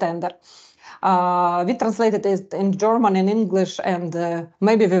a tender. We translated it in German and English, and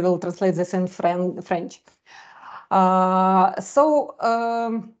maybe we will translate this in French.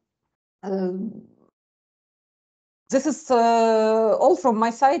 This is all from my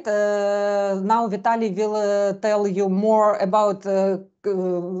side. Now Vitaly will tell you more about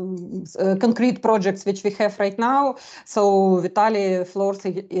concrete projects which we have right now. So Vitaly, floor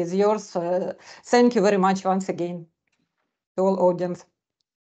is yours. Thank you very much once again to all audience.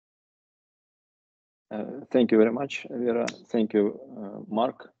 Thank you very much, Vera. Thank you,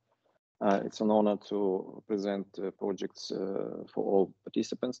 Mark. It's an honor to present projects for all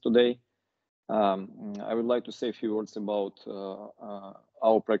participants today. I would like to say a few words about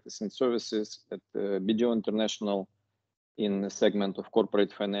our practice and services at BDO International. In the segment of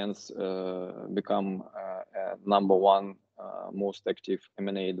corporate finance, become #1 most active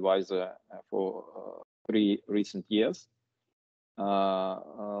M&A advisor for 3 recent years.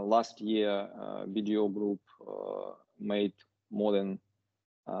 Last year, BDO Group made more than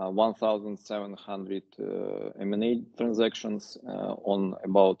 1,700 M&A transactions on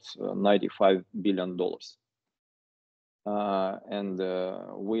about $95 billion. And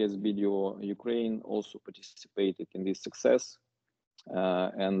we as BDO Ukraine also participated in this success.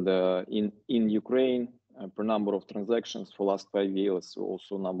 And in Ukraine, per number of transactions for last 5 years,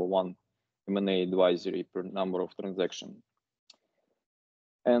 also #1 M&A advisory per number of transactions.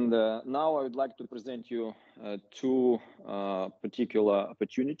 And now I would like to present you 2 particular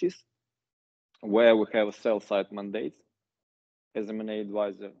opportunities where we have sell-side mandates as M&A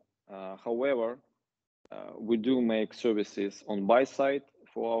advisor. However, we do make services on buy side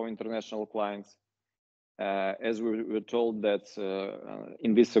for our international clients. As we were told that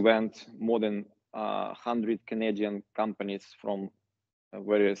in this event, more than 100 Canadian companies from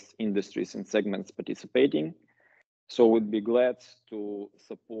various industries and segments participating. So we'd be glad to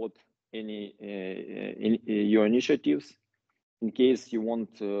support any your initiatives. In case you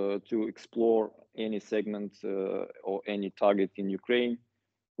want to explore any segment or any target in Ukraine,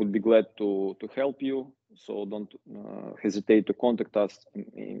 we'd be glad to help you. So don't hesitate to contact us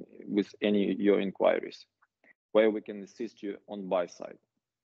with any of your inquiries, where we can assist you on buy side.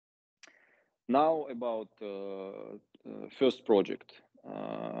 Now about first project,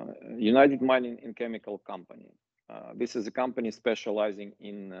 United Mining and Chemical Company. This is a company specializing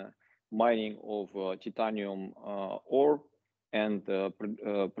in mining of titanium ore and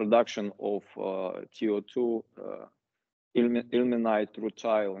production of TO2, ilmenite,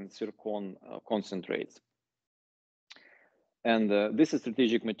 rutile, and zircon concentrates. And this is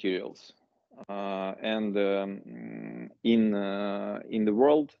strategic materials. And in the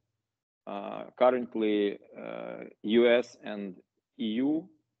world, currently US and EU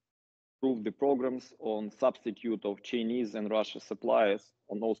approved the programs on substitute of Chinese and Russia suppliers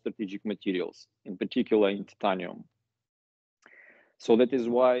on all strategic materials, in particular in titanium. So that is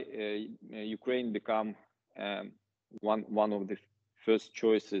why Ukraine become one of the first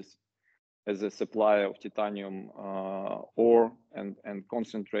choices as a supplier of titanium ore and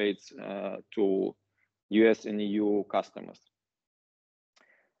concentrates to US and EU customers.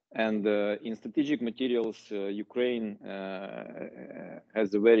 And in strategic materials, Ukraine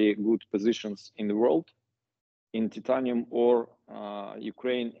has a very good positions in the world. In titanium ore,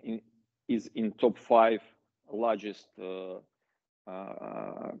 Ukraine is in top 5 largest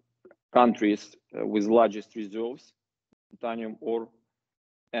countries with largest reserves, titanium ore.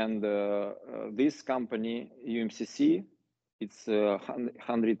 And this company, UMCC, it's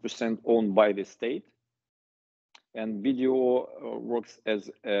 100% owned by the state. And BDO works as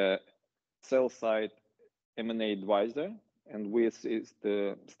a sell-side M&A advisor, and with is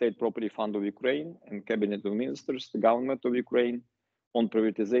the State Property Fund of Ukraine and Cabinet of Ministers, the government of Ukraine, on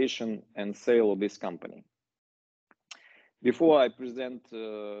privatization and sale of this company. Before I present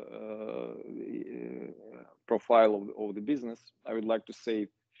profile of the business, I would like to say a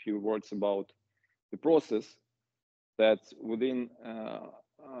few words about the process that within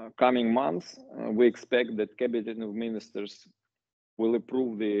coming months, we expect that Cabinet of Ministers will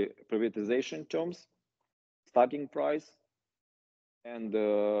approve the privatization terms, starting price, and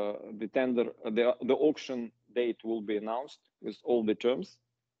the tender, the auction date will be announced with all the terms.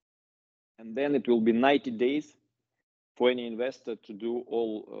 And then it will be 90 days for any investor to do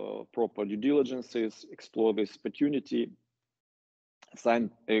all proper due diligences, explore this opportunity, sign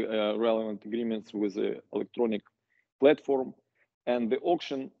relevant agreements with the electronic platform. And the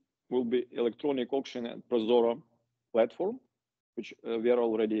auction will be electronic auction at ProZorro platform, which we are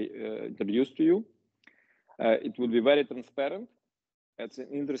already introduced to you. It will be very transparent. It's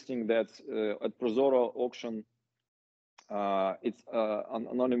interesting that at ProZorro auction, it's on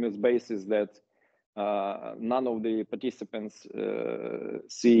anonymous basis that none of the participants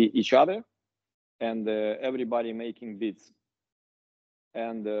see each other, and everybody making bids.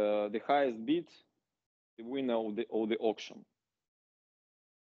 And the highest bid, the winner of the auction.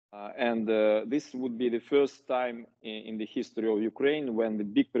 And this would be the first time in the history of Ukraine when the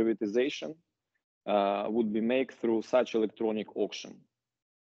big privatization would be made through such electronic auction.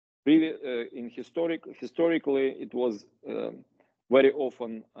 Really, historically, it was very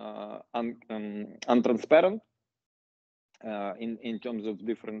often untransparent in terms of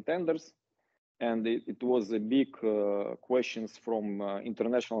different tenders, and it was a big questions from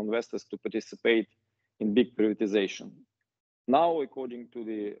international investors to participate in big privatization. Now, according to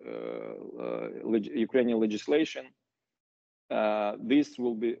the Ukrainian legislation, this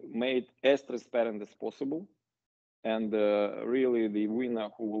will be made as transparent as possible, and really the winner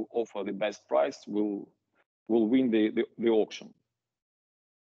who will offer the best price will win the auction.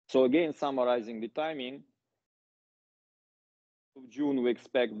 So again, summarizing the timing, of June we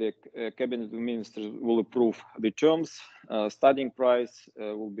expect the Cabinet of Ministers will approve the terms. Starting price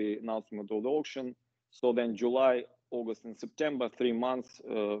will be announcement of the auction. So then July, August, and September, 3 months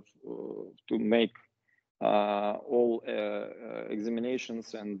to make all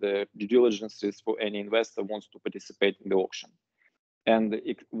examinations and due diligences for any investor wants to participate in the auction. And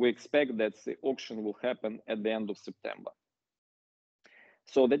we expect that the auction will happen at the end of September.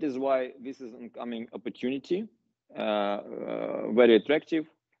 So that is why this is an incoming opportunity, very attractive.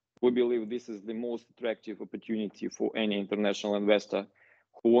 We believe this is the most attractive opportunity for any international investor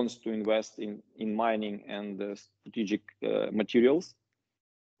who wants to invest in mining and strategic materials,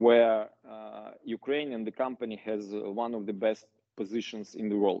 where Ukraine and the company has one of the best positions in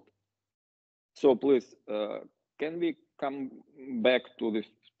the world. So please, can we come back to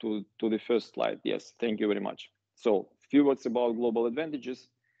the first slide? Yes, thank you very much. So a few words about global advantages.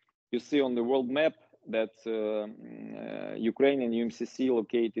 You see on the world map that Ukraine and UMCC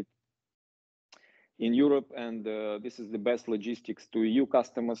located in Europe, and this is the best logistics to EU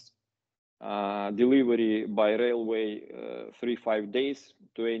customers. Delivery by railway 3-5 days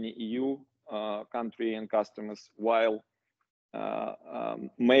to any EU country and customers, while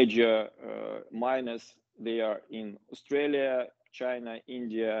major miners, they are in Australia, China,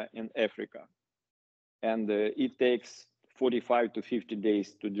 India, and Africa. And it takes 45 to 50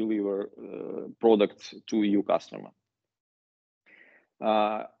 days to deliver products to EU customer.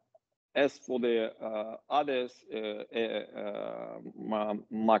 As for the others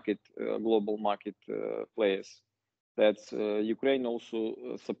global market players, that Ukraine also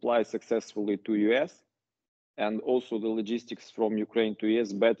supplies successfully to US, and also the logistics from Ukraine to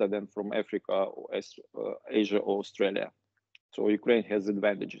US better than from Africa or Asia or Australia. So Ukraine has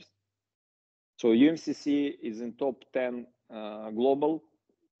advantages. So UMCC is in top 10 global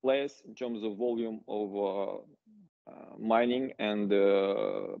players in terms of volume of mining and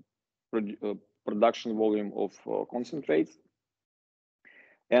production volume of concentrates,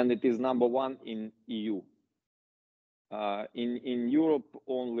 and it is #1 in EU. In Europe,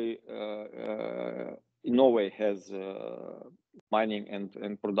 only Norway has mining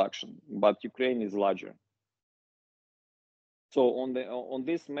and production, but Ukraine is larger. So on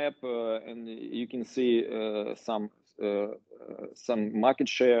this map, and you can see some market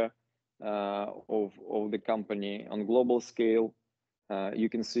share of the company on global scale. You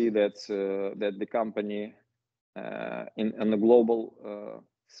can see that that the company on a global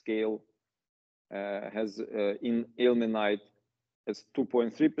scale has in ilmenite has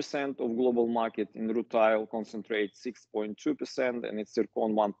 2.3% of global market, in rutile concentrate 6.2%, and in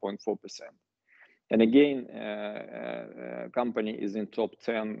zircon 1.4%. And again, company is in top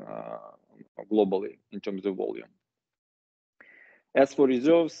 10 globally in terms of volume. As for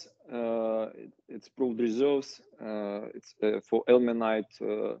reserves, it's proved reserves. It's for ilmenite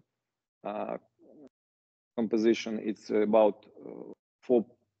composition. It's about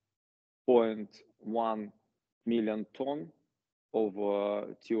 4.1 million ton of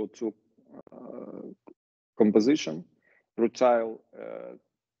TO2 composition. Rutile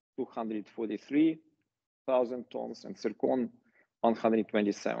 243,000 tons, and zircon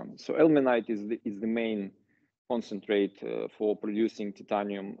 127. So ilmenite is the main concentrate for producing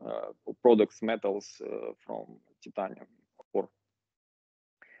titanium products, metals from titanium ore.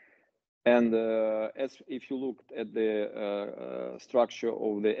 And as if you looked at the structure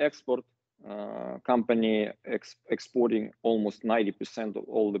of the export, company exporting almost 90% of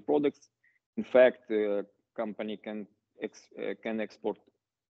all the products. In fact, the company can export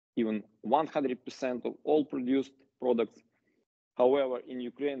even 100% of all produced products. However, in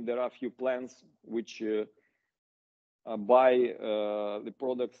Ukraine, there are a few plants which buy the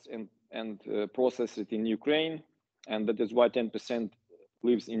products and process it in Ukraine, and that is why 10%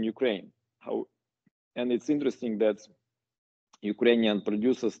 lives in Ukraine. And it's interesting that Ukrainian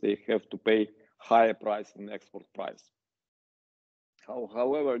producers, they have to pay higher price than export price.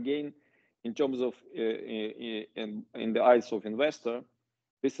 However, again, in terms of in the eyes of investor,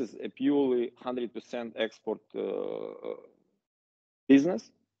 this is a purely 100% export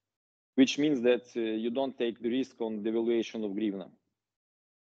business, which means that you don't take the risk on devaluation of hryvnia.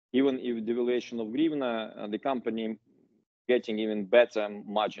 Even if devaluation of hryvnia, the company getting even better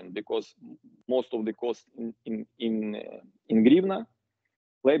margin, because most of the cost in hryvnia,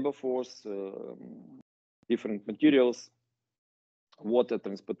 labor force, different materials, water,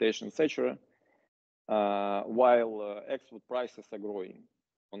 transportation, etc. While export prices are growing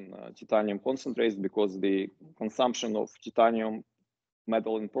on titanium concentrates, because the consumption of titanium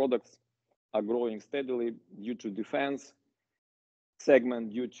metal and products are growing steadily due to defense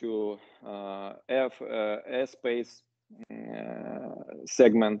segment, due to airspace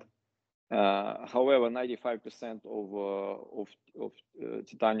segment. However, 95% of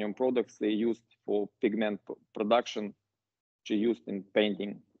titanium products, they used for pigment production, which are used in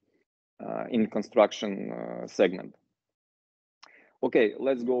painting, in construction segment. Okay,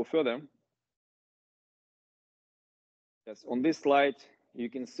 let's go further. Yes, on this slide, you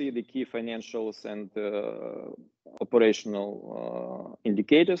can see the key financials and operational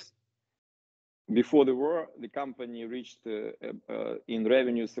indicators. Before the war, the company reached in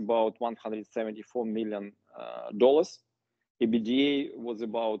revenues about $174 million. EBITDA was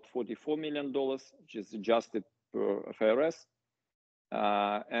about $44 million, which is adjusted per FRS.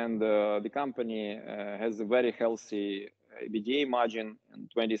 And the company has a very healthy EBITDA margin,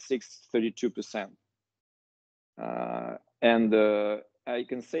 26-32%. And I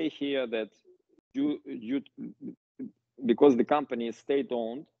can say here that because the company is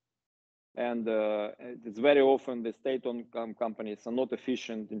state-owned, and it's very often the state-owned companies are not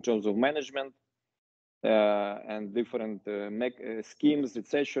efficient in terms of management and different schemes,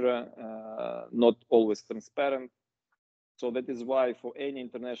 etc., not always transparent. So that is why for any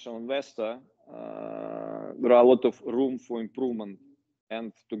international investor, there are a lot of room for improvement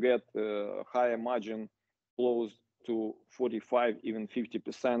and to get higher margin close to 45, even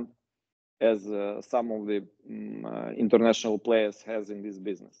 50%, as some of the international players has in this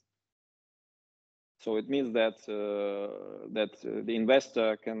business. So it means that the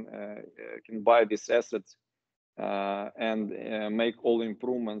investor can buy these assets and make all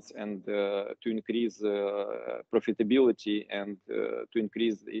improvements and to increase profitability and to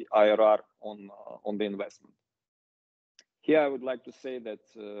increase the IRR on the investment. Here, I would like to say that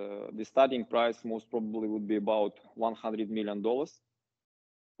the starting price most probably would be about $100 million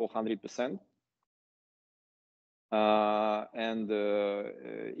for 100%. And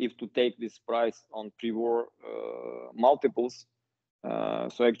if to take this price on pre-war multiples,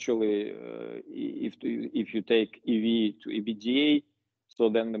 so actually, if you take EV to EBITDA, so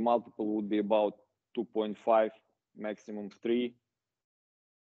then the multiple would be about 2.5, maximum 3. Of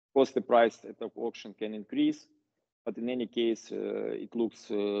course, the price at the auction can increase, but in any case, it looks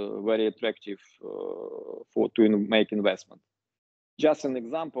very attractive to make investment. Just an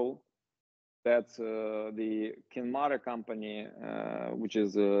example that the Kinmara company, which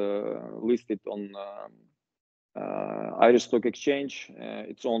is listed on Irish Stock Exchange,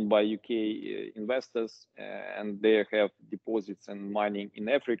 it's owned by UK investors, and they have deposits and mining in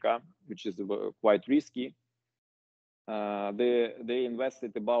Africa, which is quite risky. They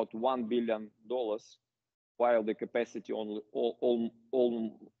invested about $1 billion, while the capacity only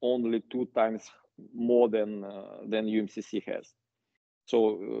 2 times more than UMCC has.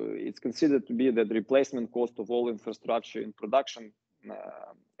 So it's considered to be that the replacement cost of all infrastructure in production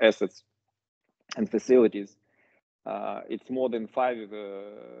assets and facilities, it's more than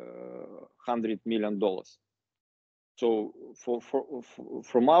 $500 million. So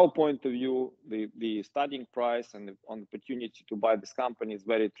from our point of view, the starting price and the opportunity to buy this company is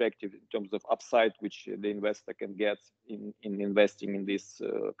very attractive in terms of upside, which the investor can get in investing in this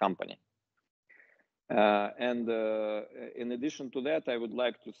company. And in addition to that, I would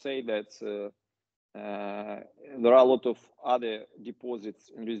like to say that there are a lot of other deposits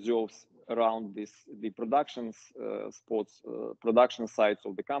and reserves around the production production sites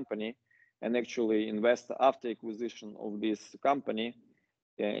of the company. And actually, investor after acquisition of this company,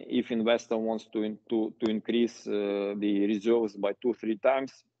 if investor wants to increase the reserves by 2-3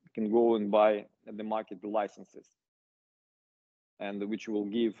 times, can go and buy at the market the licenses, and which will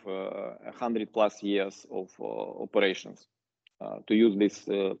give 100+ years of operations to use this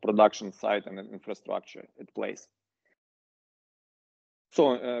production site and infrastructure at place.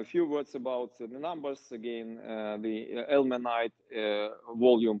 So a few words about the numbers. Again, the ilmenite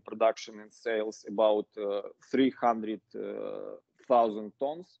volume production and sales about 300,000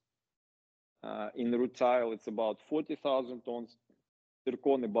 tons. In rutile, it's about 40,000 tons.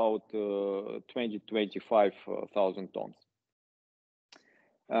 Zircon about 20-25,000 tons.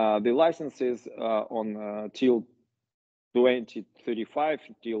 The licenses on till 2035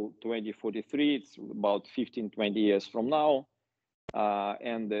 till 2043. It's about 15-20 years from now.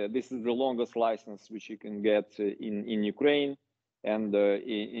 And this is the longest license which you can get in Ukraine. And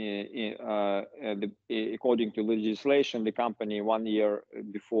according to legislation, the company 1 year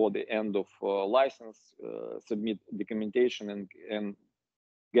before the end of license submit documentation and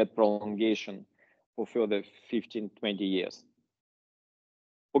get prolongation for further 15-20 years.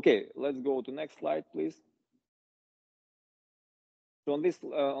 Okay, let's go to next slide, please. So on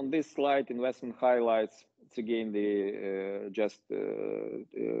this slide, investment highlights. It's again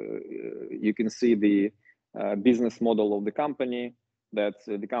you can see the business model of the company. That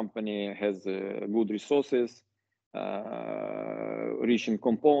the company has good resources, rich in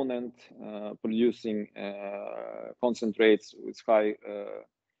component, producing concentrates with high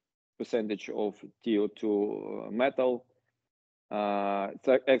percentage of TiO2 metal. It's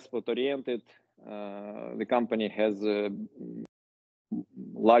export oriented. The company has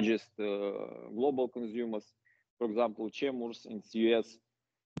largest global consumers, for example, Chemours in the US,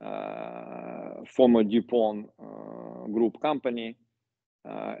 former DuPont group company,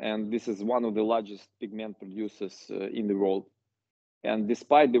 and this is one of the largest pigment producers in the world. And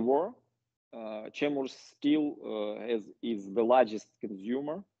despite the war, Chemours still is the largest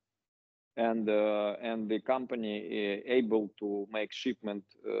consumer, and the company able to make shipment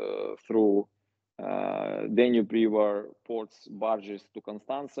through Danube River ports, barges to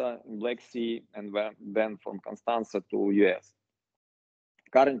Constanța in Black Sea, and then from Constanța to US.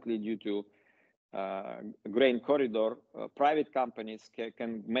 Currently, due to grain corridor, private companies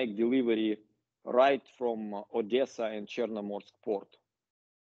can make delivery right from Odessa and Chernomorsk port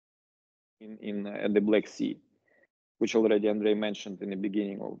at the Black Sea, which already Andrei mentioned in the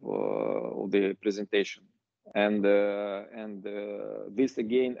beginning of the presentation. And this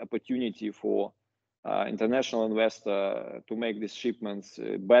again opportunity for international investor to make these shipments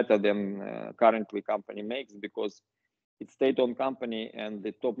better than currently company makes, because it's state-owned company and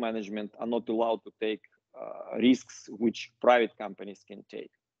the top management are not allowed to take risks which private companies can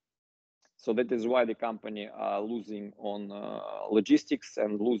take. So that is why the company are losing on logistics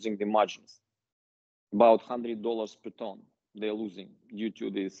and losing the margins. About $100 per ton they're losing due to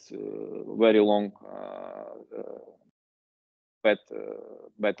this very long bad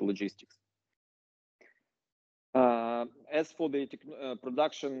logistics. As for the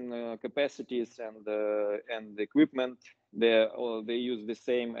production capacities and the equipment, they use the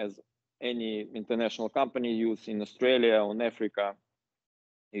same as any international company use in Australia or in Africa.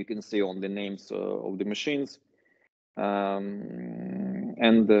 You can see on the names of the machines,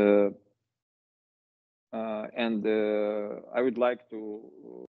 and I would like to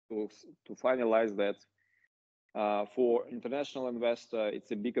finalize that for international investor,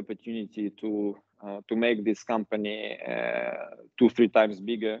 it's a big opportunity to make this company 2-3 times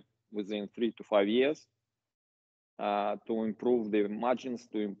bigger within 3 to 5 years, to improve the margins,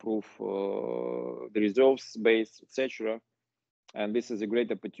 to improve the reserves base, etc. And this is a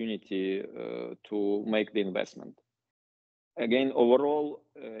great opportunity to make the investment. Again, overall,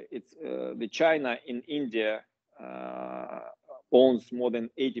 it's the China in India owns more than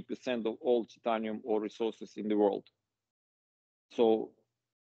 80% of all titanium ore resources in the world. So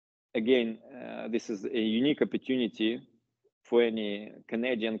again, this is a unique opportunity for any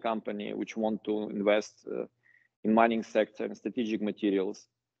Canadian company which want to invest in mining sector and strategic materials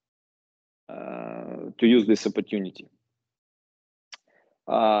to use this opportunity.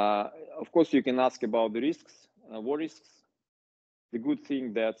 Of course, you can ask about the risks, war risks. The good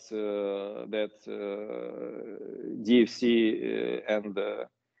thing that DFC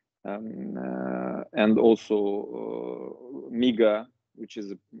and also MIGA, which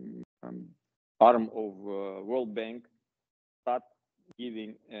is an arm of World Bank, start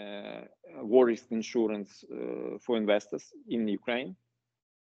giving war risk insurance for investors in Ukraine.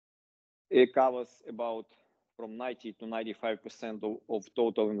 It covers about from 90 to 95% of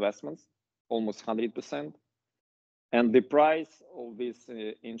total investments, almost 100%. And the price of this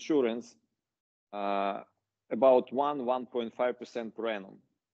insurance, about 1.5% per annum.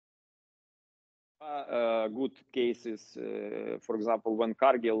 Good cases, for example, when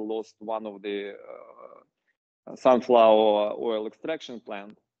Cargill lost one of the sunflower oil extraction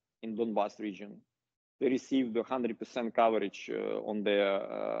plant in Donbas region, they received 100% coverage on their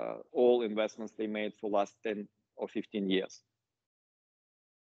all investments they made for last 10 or 15 years.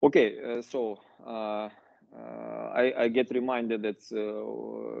 Okay, so I get reminded that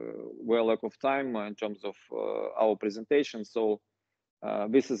we're lack of time in terms of our presentation. So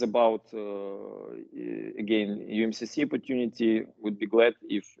this is about, again, UMCC opportunity. Would be glad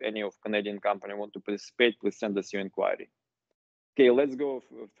if any of Canadian company want to participate, please send us your inquiry. Okay, let's go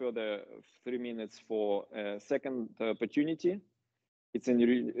further 3 minutes for second opportunity. It's in,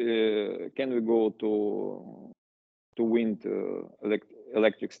 can we go to wind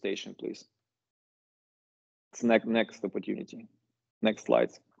electric station, please? It's next opportunity. Next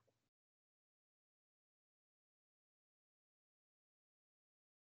slides.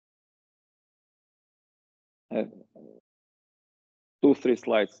 2-3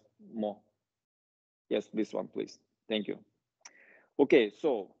 slides more. Yes, this one, please. Thank you. Okay,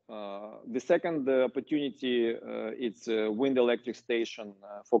 so the second opportunity, it's a wind electric station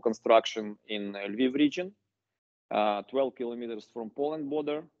for construction in Lviv region, 12 kilometers from Poland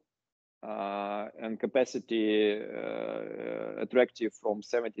border, and capacity attractive from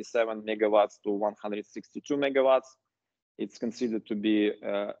 77 megawatts to 162 megawatts. It's considered to be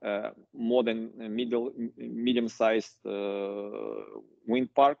more than a medium-sized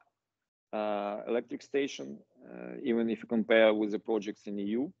wind park electric station, even if you compare with the projects in the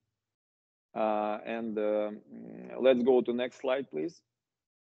EU. And let's go to next slide, please.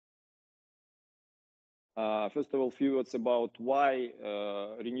 First of all, few words about why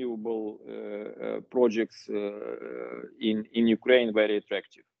renewable projects in Ukraine very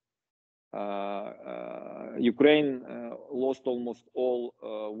attractive. Ukraine lost almost all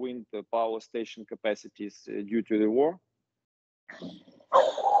wind power station capacities due to the war.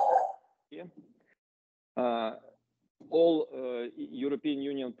 Yeah. All European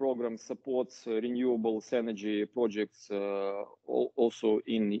Union programs supports renewable energy projects also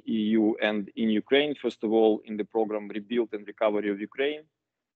in EU and in Ukraine. First of all, in the program Rebuild and Recovery of Ukraine,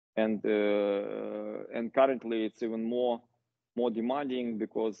 and currently it's even more demanding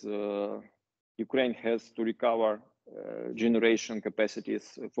because Ukraine has to recover generation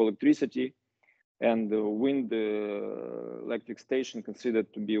capacities for electricity, and the wind electric station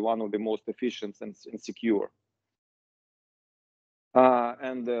considered to be one of the most efficient and secure.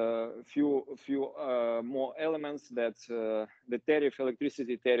 And few more elements that the tariff,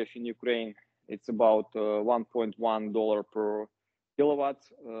 electricity tariff in Ukraine, it's about $1.1 per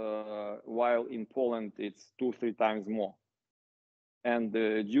kilowatts, while in Poland it's 2-3 times more. And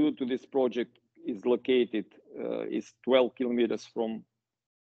due to this project is located is 12 kilometers from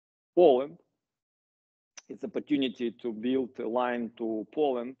Poland, it's opportunity to build a line to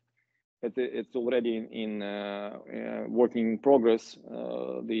Poland. It's already in working in progress.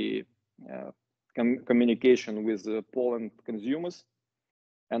 The communication with Poland consumers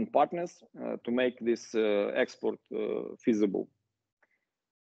and partners to make this export feasible.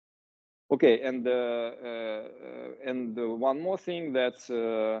 Okay, and one more thing,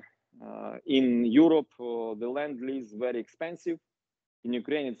 that in Europe the land lease very expensive. In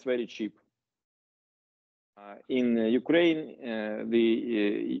Ukraine it's very cheap. In Ukraine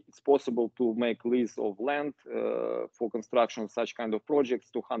it's possible to make lease of land for construction of such kind of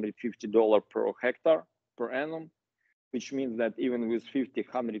projects, $250 per hectare per annum, which means that even with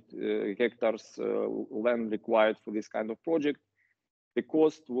 100 hectares land required for this kind of project, the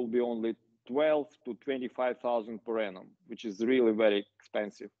cost will be only 12,000 to 25,000 per annum, which is really very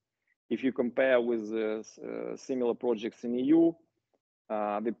expensive. If you compare with similar projects in EU,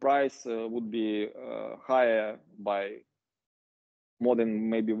 the price would be higher by more than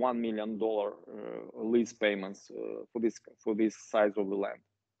maybe $1 million lease payments for this size of the land.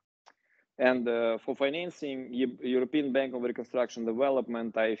 And for financing, European Bank of Reconstruction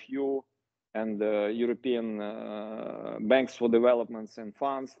Development, IFU, and European banks for developments and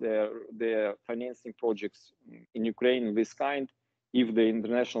funds, they're financing projects in Ukraine of this kind if the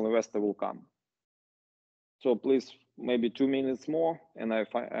international investor will come. So please, maybe 2 minutes more, and I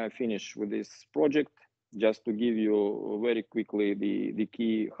finish with this project, just to give you very quickly the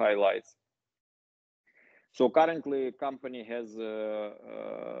key highlights. So currently, company has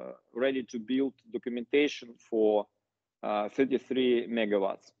ready to build documentation for 33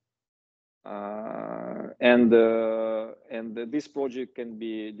 megawatts. And this project can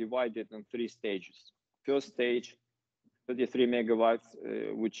be divided in 3 stages. First stage, 33 megawatts,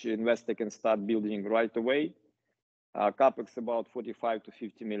 which investor can start building right away. Capex about $45 to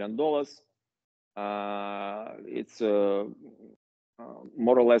 $50 million. It's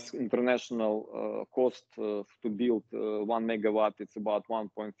more or less international cost to build 1 megawatt. It's about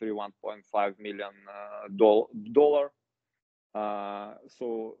 $1.3 to $1.5 million.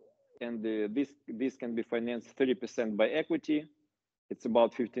 So, and this can be financed 30% by equity. It's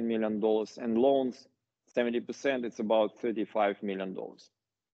about $15 million, and loans 70%. It's about $35 million.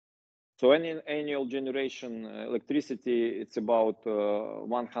 So any annual generation electricity, it's about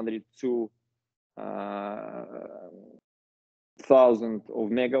 102,000 of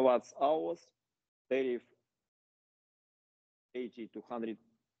megawatts hours. Tariff $80 to $100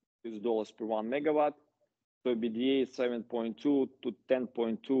 per 1 megawatt. So EBITDA is $7.2 to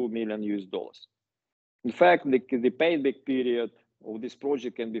 $10.2 million. In fact, the payback period of this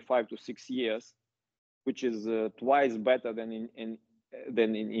project can be 5 to 6 years, which is twice better than in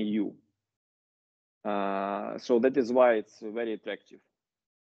EU. So that is why it's very attractive.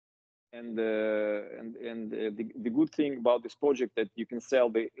 And the good thing about this project, that you can sell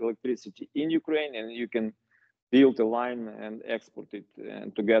the electricity in Ukraine, and you can build a line and export it,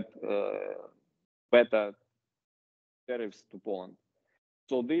 and to get better tariffs to Poland.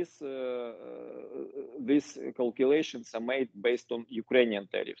 So these calculations are made based on Ukrainian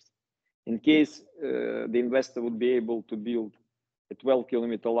tariffs. In case the investor would be able to build a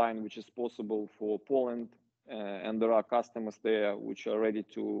 12-kilometer line, which is possible for Poland, and there are customers there which are ready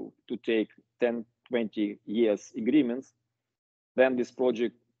to take 10-20 years agreements, then this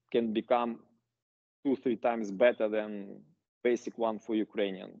project can become 2-3 times better than basic one for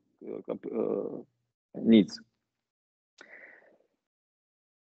Ukrainian needs.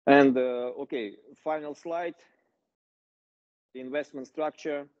 And okay, final slide. The investment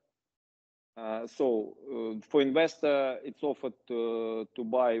structure. For investor, it's offered to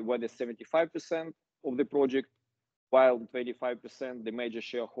buy whether 75% of the project, while 25% the major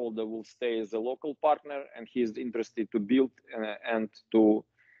shareholder will stay as a local partner, and he is interested to build and to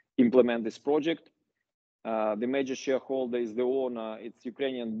implement this project. The major shareholder is the owner. It's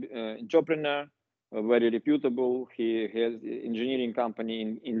Ukrainian entrepreneur, very reputable. He has engineering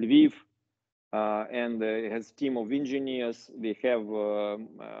company in Lviv. And has team of engineers. They have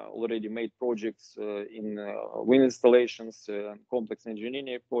already made projects in wind installations, complex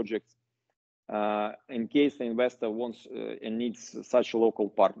engineering projects. In case the investor wants and needs such a local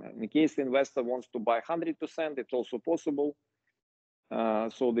partner. In case the investor wants to buy 100%, it's also possible.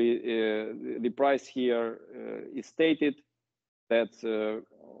 So the price here is stated that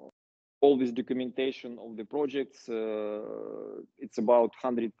all this documentation of the projects, it's about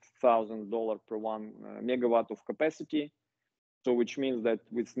 $100,000 per 1 megawatt of capacity. So which means that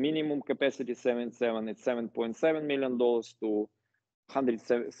with minimum capacity 7.7, it's $7.7 million to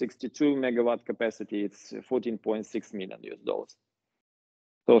 162 megawatt capacity, it's $14.6 million US.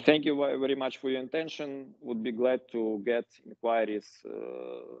 So thank you very much for your attention. Would be glad to get inquiries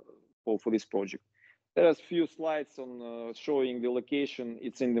for this project. There are a few slides on showing the location.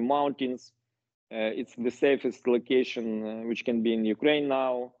 It's in the mountains. It's the safest location which can be in Ukraine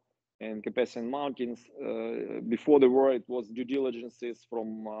now, and Carpathian Mountains. Before the war, it was due diligences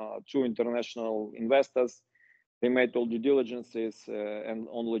from 2 international investors. They made all due diligences and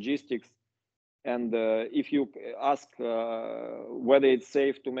on logistics. And if you ask whether it's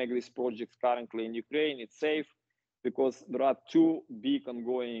safe to make these projects currently in Ukraine, it's safe because there are 2 big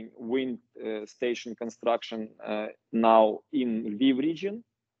ongoing wind station construction now in Lviv region.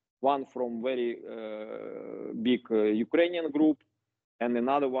 One from very big Ukrainian group and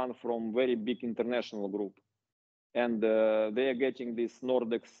another one from very big international group. And they are getting these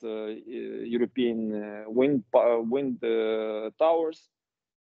Nordex European wind towers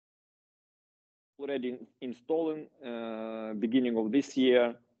already installing beginning of this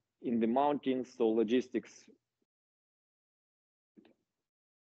year in the mountains. So logistics.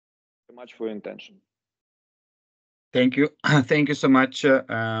 Thank you much for your attention. Thank you. Thank you so much, Vera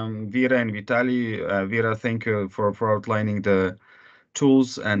and Vitaly. Vera, thank you for outlining the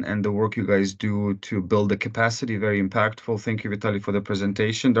tools and the work you guys do to build the capacity. Very impactful. Thank you, Vitaly, for the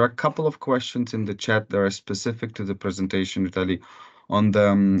presentation. There are a couple of questions in the chat that are specific to the presentation, Vitaly, on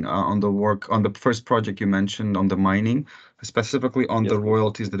the work on the first project you mentioned on the mining, specifically on the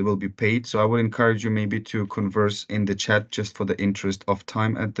royalties that will be paid. So I would encourage you maybe to converse in the chat just for the interest of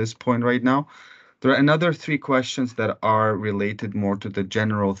time at this point right now. There are another 3 questions that are related more to the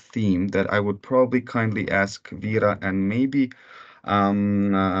general theme that I would probably kindly ask Vera and maybe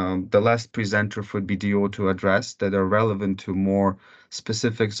the last presenter for BDO to address, that are relevant to more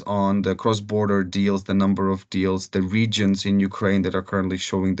specifics on the cross-border deals, the number of deals, the regions in Ukraine that are currently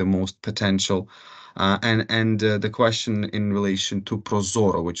showing the most potential, and the question in relation to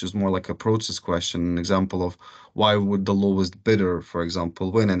Prozoro, which is more like a process question, an example of why would the lowest bidder, for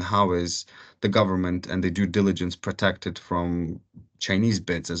example, win, and how is the government and the due diligence protected from Chinese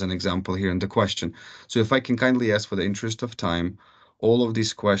bids, as an example here in the question. So if I can kindly ask, for the interest of time, all of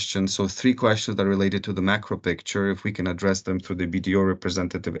these questions, so 3 questions that are related to the macro picture, if we can address them through the BDO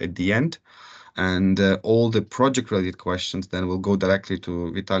representative at the end, and all the project-related questions, then we'll go directly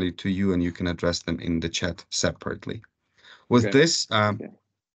to Vitaly, to you, and you can address them in the chat separately. With this,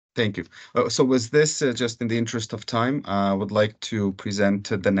 thank you. So with this, just in the interest of time, I would like to present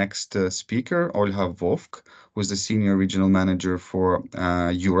the next speaker, Olha Vovk, who is the Senior Regional Manager for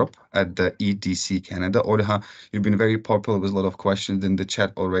Europe at the EDC Canada. Olha, you've been very popular with a lot of questions in the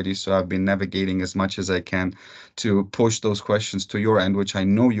chat already, so I've been navigating as much as I can to push those questions to your end, which I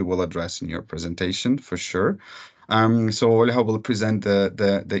know you will address in your presentation for sure. So Olha will present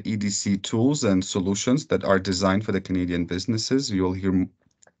the EDC tools and solutions that are designed for the Canadian businesses. You'll hear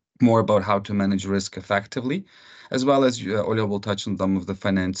more about how to manage risk effectively, as well as Olha will touch on some of the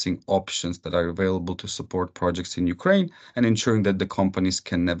financing options that are available to support projects in Ukraine and ensuring that the companies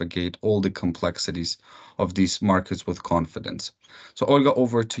can navigate all the complexities of these markets with confidence. So Olga,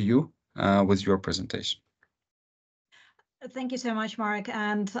 over to you with your presentation. Thank you so much, Mark,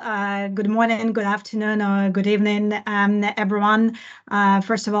 and good morning, good afternoon, or good evening, everyone.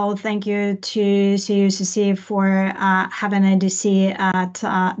 First of all, thank you to CUCC for having EDC at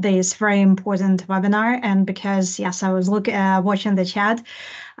this very important webinar. And because, yes, I was watching the chat,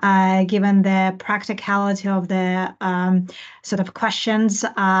 given the practicality of the sort of questions,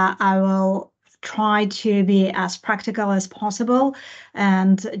 I will try to be as practical as possible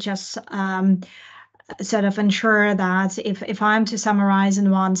and just sort of ensure that if I'm to summarize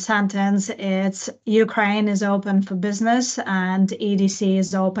in one sentence, it's Ukraine is open for business and EDC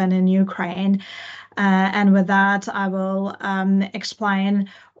is open in Ukraine. And with that, I will explain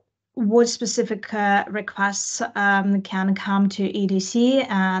what specific requests can come to EDC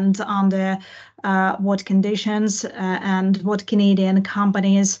and under what conditions and what Canadian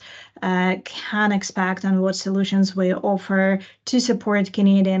companies can expect and what solutions we offer to support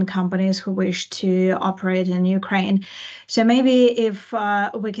Canadian companies who wish to operate in Ukraine. So maybe if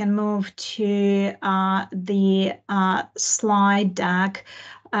we can move to the slide deck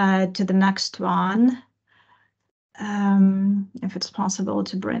to the next one. If it's possible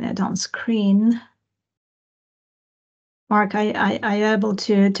to bring it on screen. Mark, are you able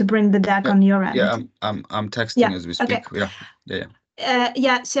to bring the deck on your end? Yeah, I'm texting as we speak. Okay.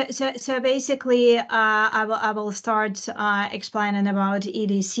 So basically, I will start explaining about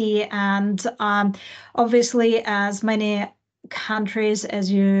EDC, and obviously, as many countries,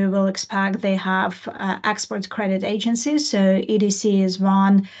 as you will expect, they have export credit agencies. So EDC is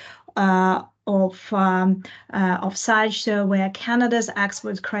one of such. So we're Canada's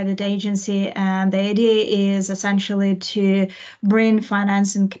export credit agency, and the idea is essentially to bring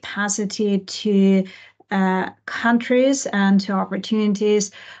financing capacity to countries and to opportunities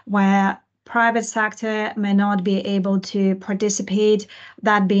where private sector may not be able to participate.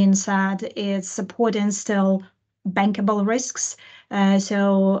 That being said, it's supporting still bankable risks.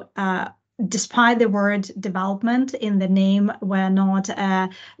 Despite the word development in the name, we're not a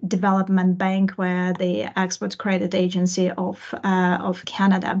development bank, we're the export credit agency of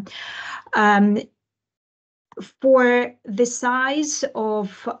Canada. For the size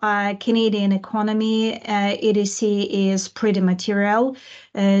of Canadian economy, EDC is pretty material.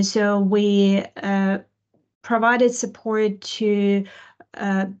 So we provided support to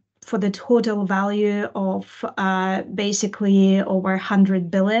for the total value of basically over 100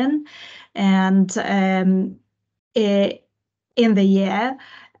 billion, and in the year.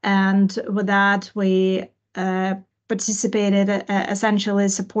 And with that, we participated, essentially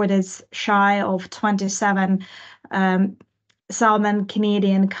supported shy of 27,000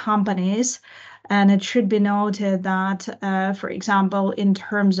 Canadian companies. And it should be noted that, for example, in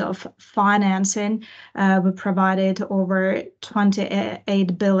terms of financing, we provided over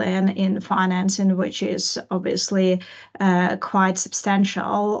 28 billion in financing, which is obviously quite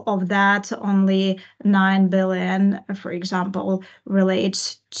substantial. Of that, only 9 billion, for example,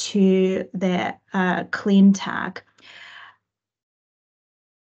 relates to the clean tech.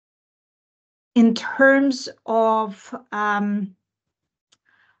 In terms of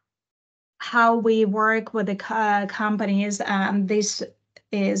how we work with the companies, and this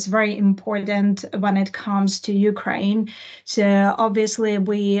is very important when it comes to Ukraine. So obviously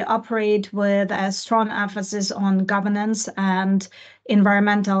we operate with a strong emphasis on governance and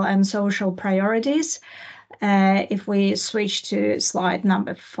environmental and social priorities. If we switch to slide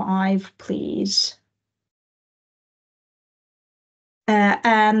number 5, please.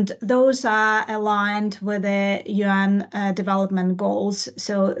 And those are aligned with the UN development goals.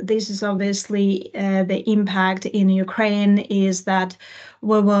 So this is obviously the impact in Ukraine is that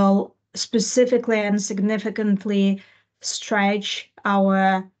we will specifically and significantly stretch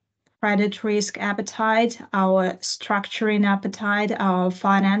our credit risk appetite, our structuring appetite, our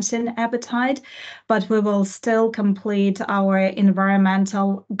financing appetite, but we will still complete our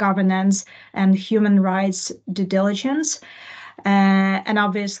environmental governance and human rights due diligence. And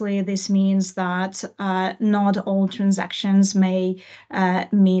obviously, this means that not all transactions may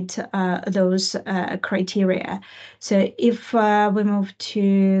meet those criteria. So if we move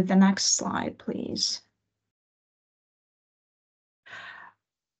to the next slide, please.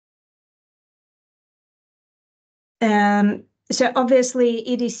 So obviously,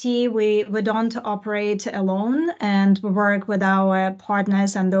 EDC, we don't operate alone, and we work with our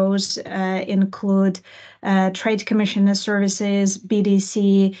partners, and those include Trade Commissioner Services,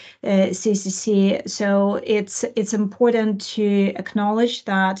 BDC, CCC. So it's important to acknowledge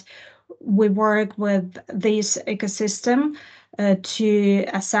that we work with this ecosystem to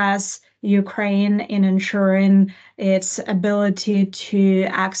assess Ukraine in ensuring its ability to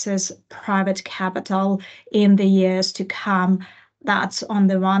access private capital in the years to come. That's on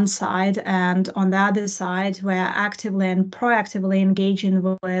the one side. And on the other side, we're actively and proactively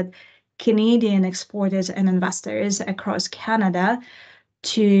engaging with Canadian exporters and investors across Canada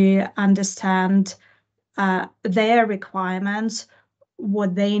to understand their requirements,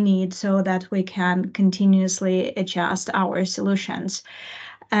 what they need, so that we can continuously adjust our solutions.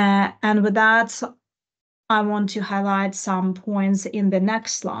 And with that, I want to highlight some points in the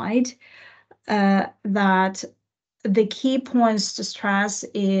next slide, that the key points to stress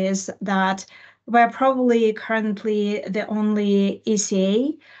is that we're probably currently the only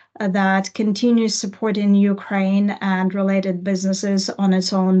ECA that continues supporting Ukraine and related businesses on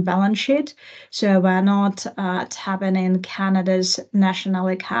its own balance sheet. So we're not tapping in Canada's national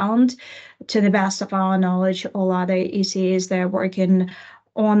account. To the best of our knowledge, all other ECAs, they're working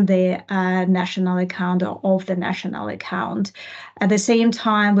on the national account or of the national account. At the same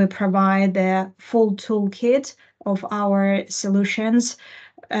time, we provide the full toolkit of our solutions,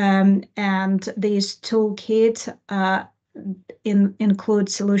 and this toolkit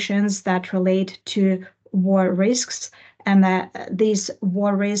includes solutions that relate to war risks, and these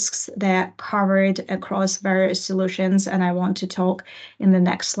war risks, they're covered across various solutions, and I want to talk in the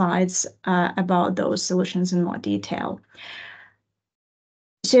next slides about those solutions in more detail.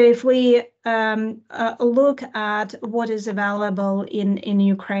 So if we look at what is available in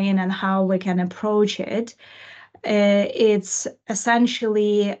Ukraine and how we can approach it, It's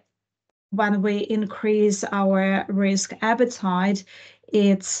essentially when we increase our risk appetite,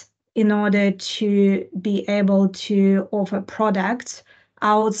 it's in order to be able to offer products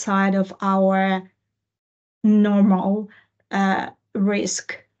outside of our normal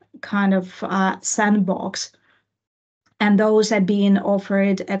risk kind of sandbox. And those are being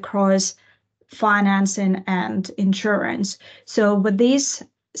offered across financing and insurance. So with these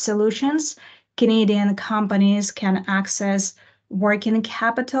solutions, Canadian companies can access working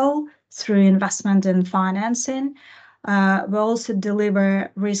capital through investment and financing. We also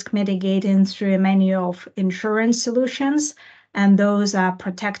deliver risk mitigating through a menu of insurance solutions, and those are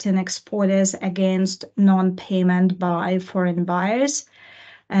protecting exporters against non-payment by foreign buyers.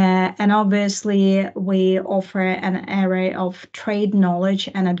 And obviously, we offer an array of trade knowledge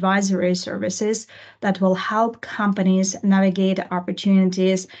and advisory services that will help companies navigate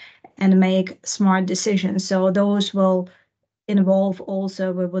opportunities and make smart decisions. So those will involve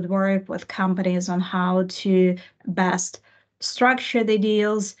also, we would work with companies on how to best structure the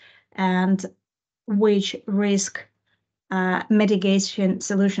deals and which risk mitigation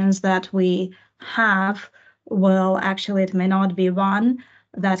solutions that we have will actually, it may not be one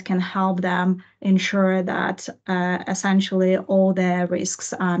that can help them ensure that essentially all their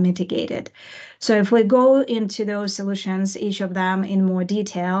risks are mitigated. So if we go into those solutions, each of them in more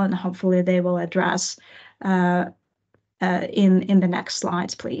detail, and hopefully they will address in the next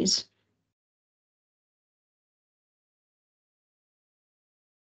slides, please.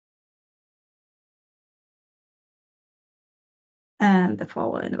 And the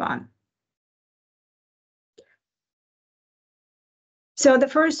following one. So the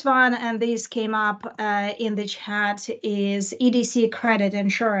first one, and these came up in the chat, is EDC credit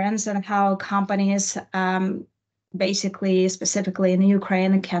insurance and how companies basically, specifically in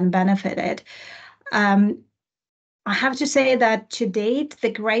Ukraine, can benefit it. I have to say that to date,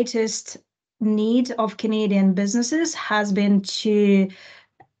 the greatest need of Canadian businesses has been to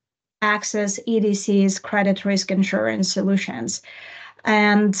access EDC's credit risk insurance solutions.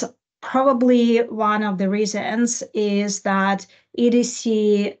 And probably one of the reasons is that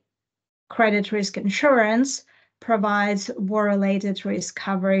EDC credit risk insurance provides war-related risk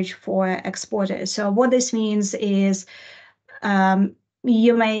coverage for exporters. So what this means is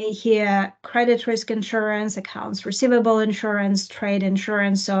you may hear credit risk insurance, accounts receivable insurance, trade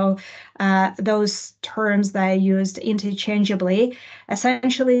insurance. So those terms that are used interchangeably.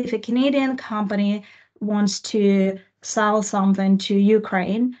 Essentially, if a Canadian company wants to sell something to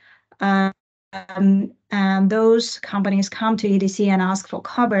Ukraine, and those companies come to EDC and ask for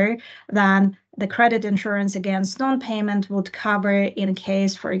cover, then the credit insurance against non-payment would cover in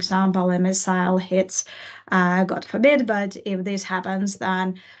case, for example, a missile hits, God forbid, but if this happens,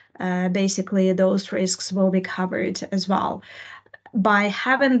 then basically those risks will be covered as well. By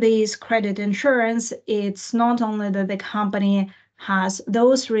having these credit insurance, it's not only that the company has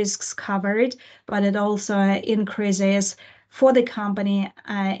those risks covered, but it also increases for the company,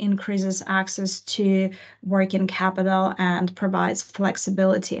 increases access to working capital and provides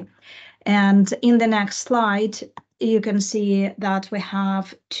flexibility. And in the next slide, you can see that we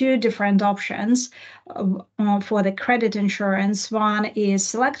have two different options for the credit insurance. One is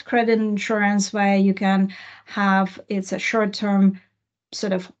select credit insurance, where you can have, it's a short-term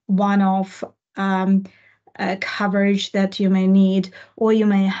sort of one-off coverage that you may need, or you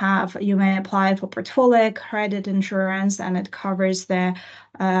may apply for portfolio credit insurance, and it covers the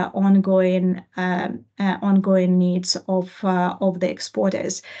ongoing needs of the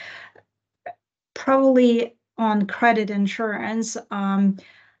exporters. Probably on credit insurance,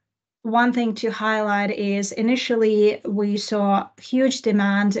 one thing to highlight is initially we saw huge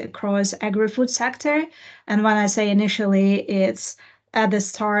demand across agri-food sector, and when I say initially, it's at the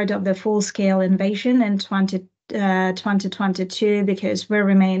start of the full-scale invasion in 2022, because we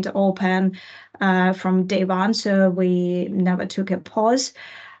remained open from day one, so we never took a pause.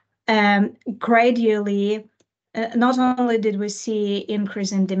 Gradually, not only did we see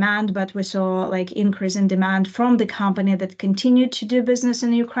increase in demand, but we saw like increase in demand from the company that continued to do business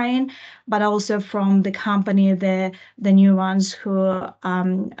in Ukraine, but also from the company, the new ones who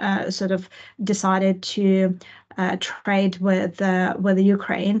sort of decided to trade with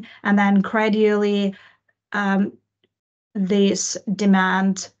Ukraine, and then gradually this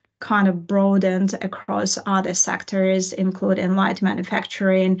demand kind of broadened across other sectors, including light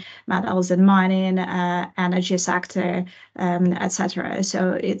manufacturing, metals and mining, energy sector, etc.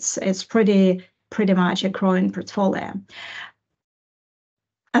 So it's pretty much a growing portfolio.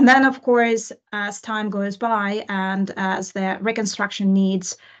 And then, of course, as time goes by and as the reconstruction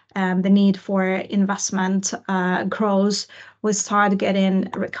needs and the need for investment grows, we start getting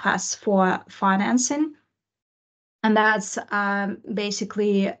requests for financing. And that's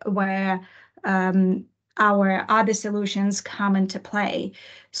basically where our other solutions come into play.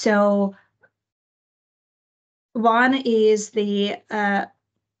 So one is the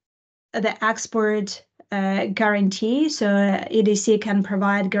export guarantee. So EDC can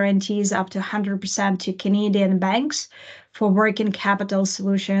provide guarantees up to 100% to Canadian banks for working capital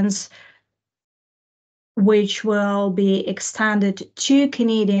solutions, which will be extended to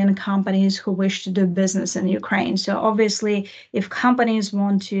Canadian companies who wish to do business in Ukraine. So obviously, if companies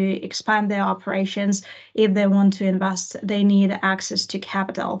want to expand their operations, if they want to invest, they need access to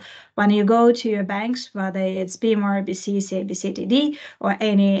capital. When you go to your banks, whether it's BMO, BCC, BCTD, or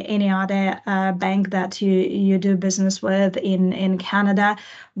any other bank that you do business with in Canada,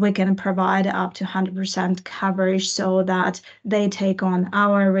 we can provide up to 100% coverage so that they take on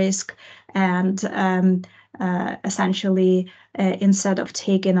our risk and essentially instead of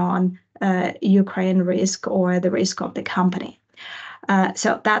taking on Ukraine risk or the risk of the company.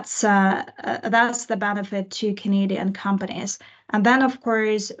 So that's the benefit to Canadian companies. And then, of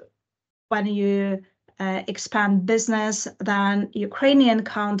course, when you expand business, then Ukrainian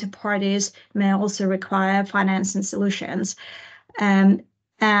counterparties may also require financing solutions. And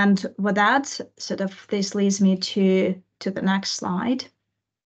with that, this leads me to the next slide.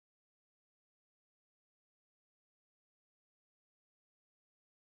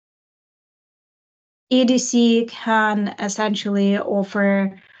 EDC can essentially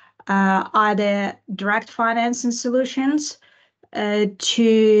offer either direct financing solutions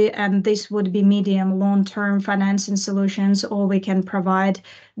and this would be medium long-term financing solutions, or we can provide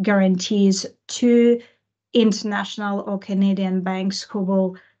guarantees to international or Canadian banks who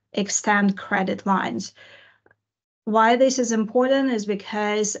will extend credit lines. Why this is important is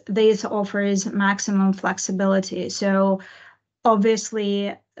because this offers maximum flexibility. So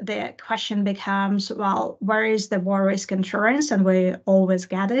obviously, the question becomes, well, where is the war risk insurance? And we always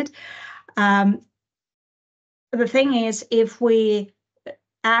get it. The thing is, if we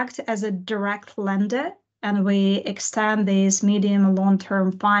act as a direct lender and we extend this medium and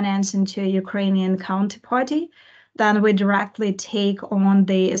long-term finance into a Ukrainian counterparty, then we directly take on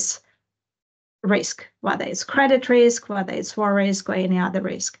this risk, whether it's credit risk, whether it's war risk, or any other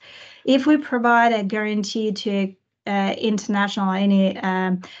risk. If we provide a guarantee to international, any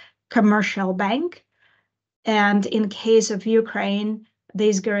commercial bank, and in case of Ukraine,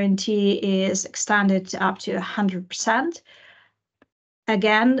 this guarantee is extended up to 100%,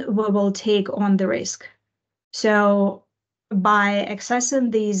 again, we will take on the risk. So by accessing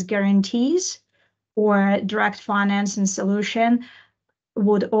these guarantees or direct financing solution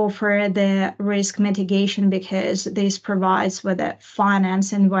would offer the risk mitigation because this provides with a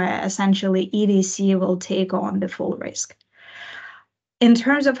financing where essentially EDC will take on the full risk. In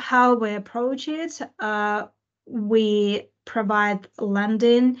terms of how we approach it, we provide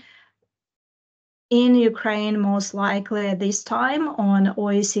lending in Ukraine, most likely at this time on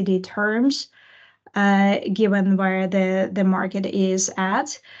OECD terms, given where the market is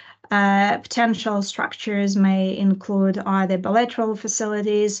at. Potential structures may include either bilateral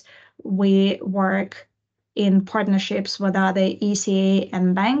facilities. We work in partnerships with other ECA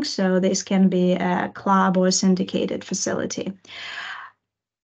and banks, so this can be a club or syndicated facility.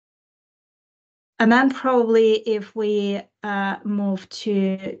 And then probably if we move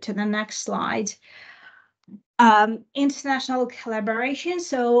to the next slide, international collaboration.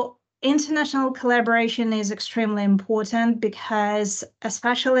 So international collaboration is extremely important because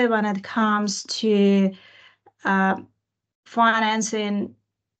especially when it comes to financing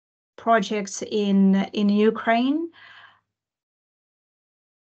projects in Ukraine,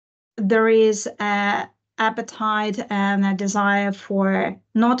 there is an appetite and a desire for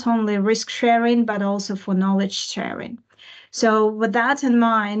not only risk sharing, but also for knowledge sharing. So with that in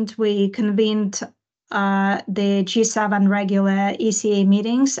mind, we convened the G7 regular ECA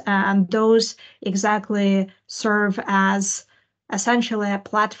meetings, and those exactly serve as essentially a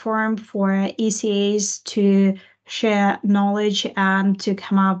platform for ECAs to share knowledge and to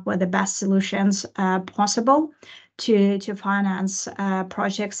come up with the best solutions possible to finance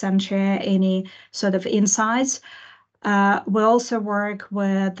projects and share any sort of insights. We also work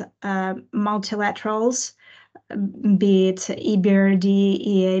with multilaterals, be it EBRD,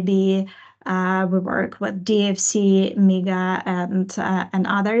 EAB. We work with DFC, MIGA, and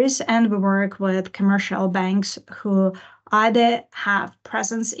others, and we work with commercial banks who either have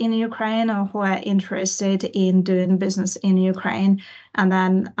presence in Ukraine or who are interested in doing business in Ukraine, and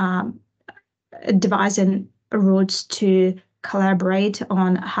then devising routes to collaborate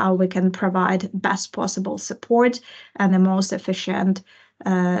on how we can provide best possible support and the most efficient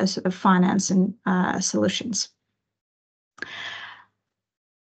sort of financing solutions.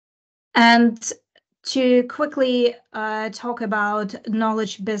 And to quickly talk about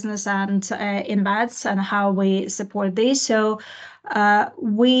knowledge business and invets and how we support these. So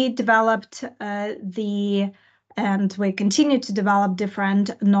we developed and we continue to develop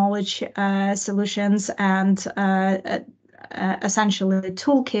different knowledge solutions and essentially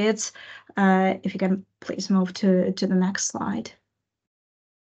toolkits. If you can please move to the next slide.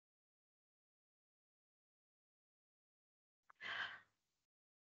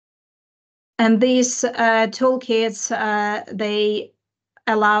 And these toolkits, they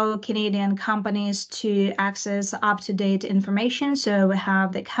allow Canadian companies to access up-to-date information. So we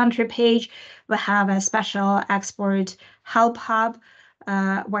have the country page, we have a special export help hub,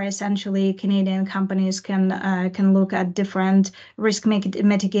 where essentially Canadian companies can look at different risk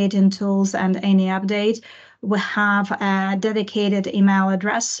mitigating tools and any update. We have a dedicated email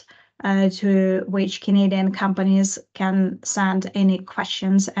address to which Canadian companies can send any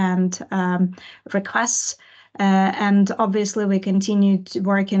questions and requests. And obviously, we continue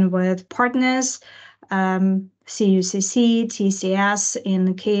working with partners, CUCC, TCS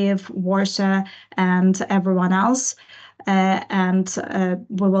in Kyiv, Warsaw, and everyone else. And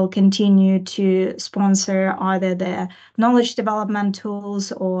we will continue to sponsor either the knowledge development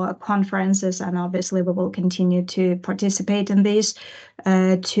tools or conferences, and obviously we will continue to participate in these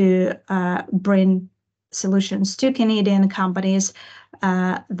to bring solutions to Canadian companies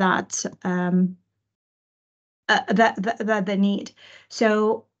that they need.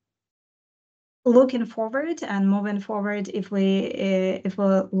 So looking forward and moving forward, if we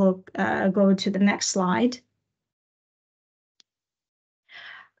look go to the next slide.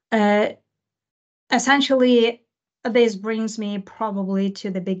 Essentially, this brings me probably to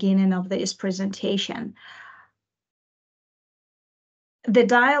the beginning of this presentation. The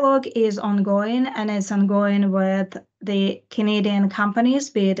dialogue is ongoing, and it's ongoing with the Canadian companies,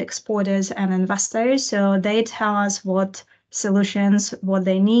 be it exporters and investors. So they tell us what solutions, what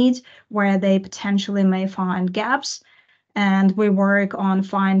they need, where they potentially may find gaps. And we work on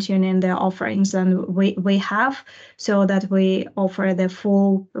fine-tuning the offerings and we have, so that we offer the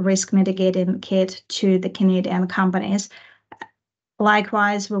full risk mitigating kit to the Canadian companies.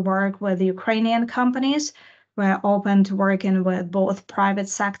 Likewise, we work with Ukrainian companies. We're open to working with both private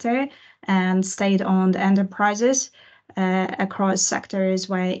sector and state-owned enterprises across sectors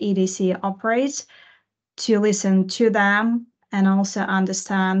where EDC operates, to listen to them and also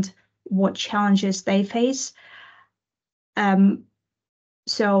understand what challenges they face.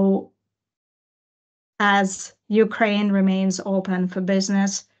 So as Ukraine remains open for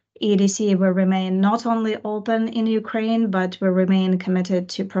business, EDC will remain not only open in Ukraine, but will remain committed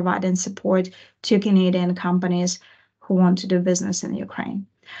to providing support to Canadian companies who want to do business in Ukraine.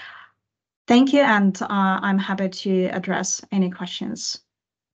 Thank you, and I'm happy to address any questions.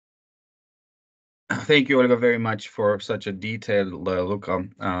 Thank you, Olga, very much for such a detailed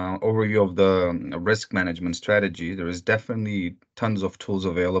overview of the risk management strategy. There is definitely tons of tools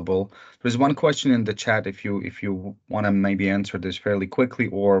available. There's one question in the chat, if you want to maybe answer this fairly quickly,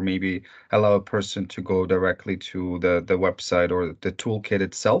 or maybe allow a person to go directly to the website or the toolkit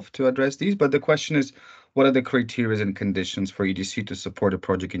itself to address these. But the question is, what are the criteria and conditions for EDC to support a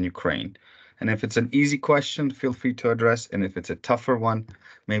project in Ukraine? And if it's an easy question, feel free to address. And if it's a tougher one,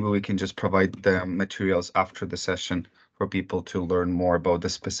 maybe we can just provide the materials after the session for people to learn more about the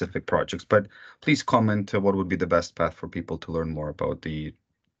specific projects. But please comment what would be the best path for people to learn more about the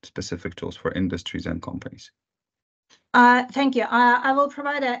specific tools for industries and companies. Thank you. I will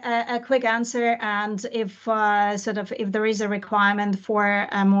provide a quick answer, and if there is a requirement for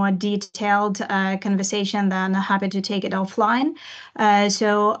a more detailed conversation, then I'm happy to take it offline.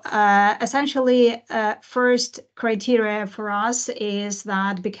 So essentially, first criteria for us is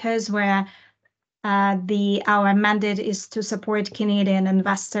that because our mandate is to support Canadian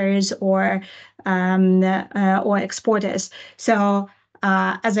investors or exporters. So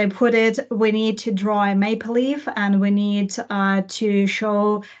as I put it, we need to draw a maple leaf, and we need to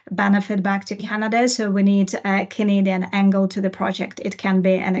show benefit back to Canada. So we need a Canadian angle to the project. It can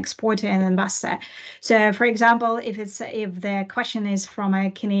be an exporter and investor. So, for example, if the question is from a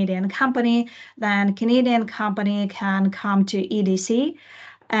Canadian company, then Canadian company can come to EDC,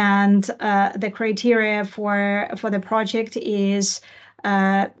 and the criteria for the project is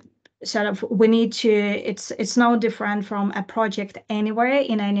we need to, it's no different from a project anywhere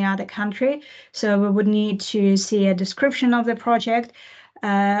in any other country. So we would need to see a description of the project.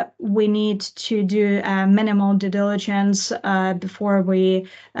 we need to do minimal due diligence before we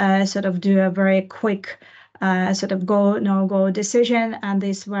sort of do a very quick sort of go, no-go decision. And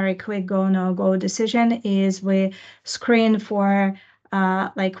this very quick go, no-go decision is we screen for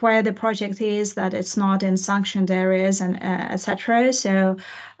like where the project is, that it's not in sanctioned areas, and etc. So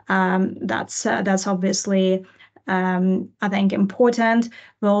that's obviously I think important.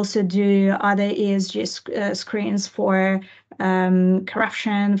 We also do other ESG screens for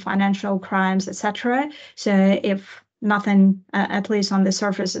corruption, financial crimes, etc. So if nothing, at least on the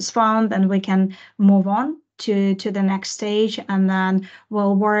surface, is found, then we can move on to the next stage, and then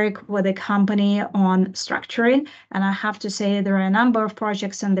we'll work with the company on structuring. And I have to say there are a number of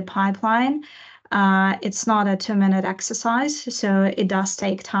projects in the pipeline. It's not a 2-minute exercise, so it does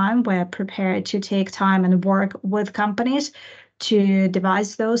take time. We're prepared to take time and work with companies to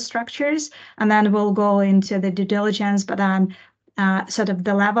devise those structures, and then we'll go into the due diligence, but then sort of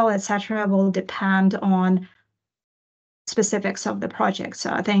the level, etc., will depend on specifics of the project.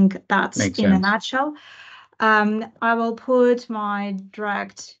 So I think that's in a nutshell. I will put my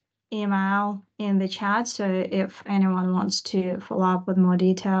direct email in the chat, so if anyone wants to follow up with more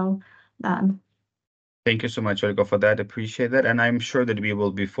detail, then. Thank you so much, Olga, for that. Appreciate that. And I'm sure that we will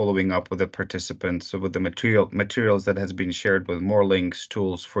be following up with the participants, so with the materials that has been shared, with more links,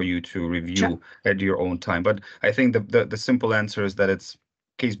 tools for you to review at your own time. But I think the simple answer is that it's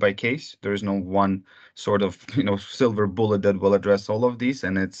case by case. There is no one sort of silver bullet that will address all of these,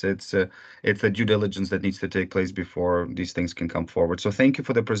 and it's the due diligence that needs to take place before these things can come forward. So thank you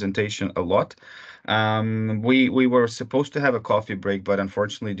for the presentation a lot. We were supposed to have a coffee break, but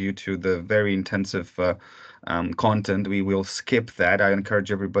unfortunately, due to the very intensive content, we will skip that. I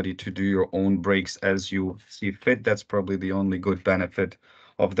encourage everybody to do your own breaks as you see fit. That's probably the only good benefit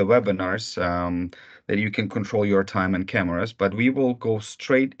of the webinars, that you can control your time and cameras. But we will go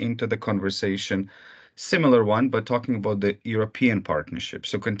straight into the conversation, similar one, but talking about the European partnership.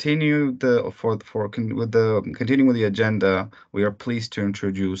 So continuing with the agenda, we are pleased to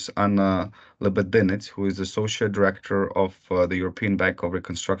introduce Anna Lebedinets, who is Associate Director of the European Bank of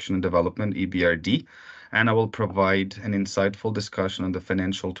Reconstruction and Development, EBRD. Anna will provide an insightful discussion on the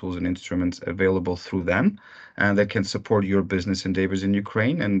financial tools and instruments available through them, and that can support your business endeavors in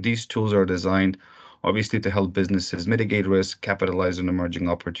Ukraine. And these tools are designed, obviously, to help businesses mitigate risk, capitalize on emerging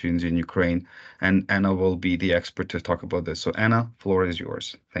opportunities in Ukraine. And Anna will be the expert to talk about this. So Anna, floor is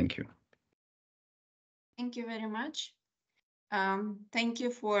yours. Thank you. Thank you very much. Thank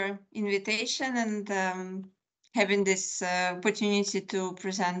you for invitation and having this opportunity to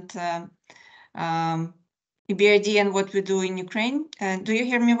present EBRD and what we do in Ukraine. Do you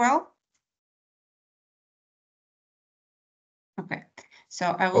hear me well? Okay,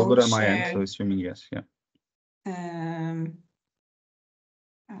 so I will all good on share. my end, so assuming yes, yeah. I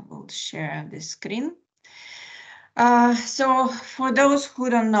will share the screen. So for those who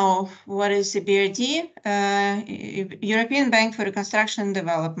don't know what is EBRD, European Bank for Reconstruction and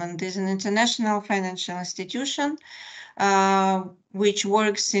Development is an international financial institution which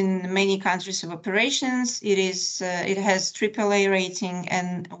works in many countries of operations. It has AAA rating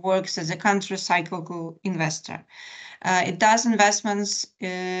and works as a counter-cyclical investor. It does investments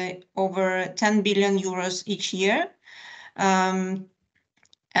over 10 billion euros each year, and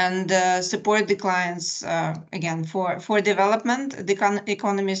support the clients again for development, the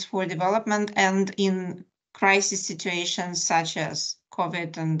economies for development, and in crisis situations such as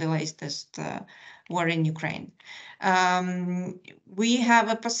COVID and the latest war in Ukraine. We have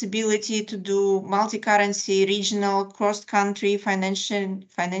a possibility to do multi-currency, regional, cross-country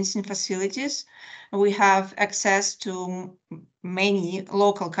financing facilities. We have access to many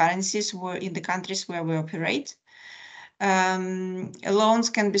local currencies in the countries where we operate. Loans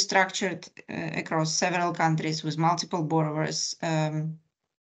can be structured across several countries with multiple borrowers to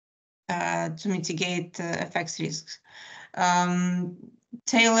mitigate FX risks.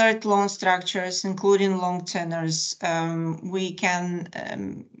 Tailored loan structures, including long tenors. We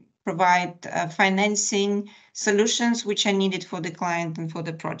can provide financing solutions which are needed for the client and for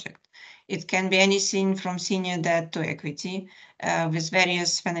the project. It can be anything from senior debt to equity, with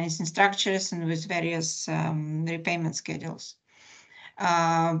various financing structures and with various repayment schedules.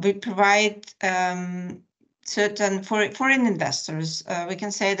 We provide certain, for foreign investors, we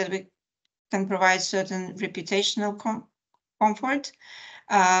can say that we can provide certain reputational comfort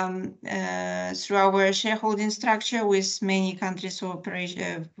through our shareholding structure with many countries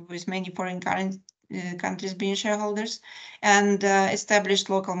with many foreign countries being shareholders, and established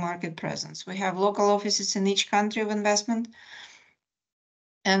local market presence. We have local offices in each country of investment,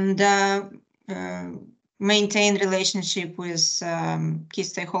 and maintain relationship with key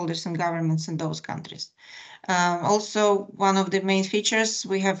stakeholders and governments in those countries. Also, one of the main features,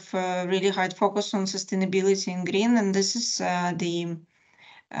 we have really hard focus on sustainability and green, and this is the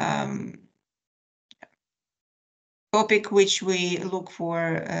topic which we look for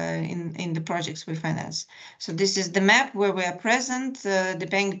in the projects we finance. So this is the map where we are present. The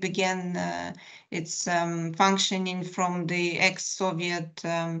bank began its functioning from the ex-Soviet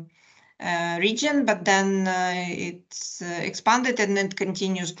region, but then it's expanded and it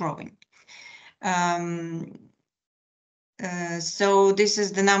continues growing. So this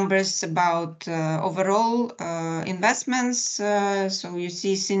is the numbers about overall investments. So you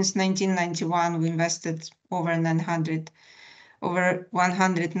see, since 1991, we invested over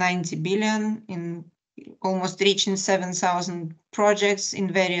 190 billion in almost reaching 7,000 projects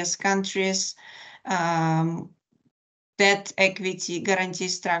in various countries. Debt, equity, guarantee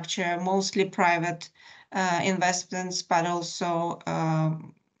structure, mostly private investments, but also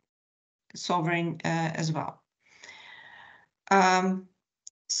sovereign as well.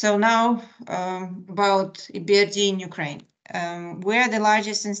 So now about EBRD in Ukraine. We are the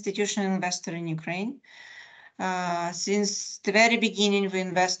largest institutional investor in Ukraine. Since the very beginning, we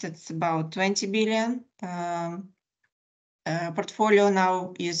invested about 20 billion. Portfolio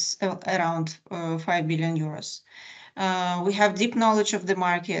now is around 5 billion euros. We have deep knowledge of the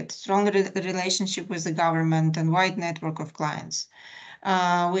market, strong relationship with the government, and wide network of clients.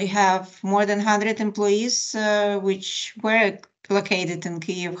 We have more than 100 employees, which were located in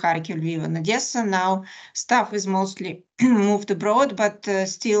Kyiv, Kharkiv, Lviv, and Odessa. Now staff is mostly moved abroad, but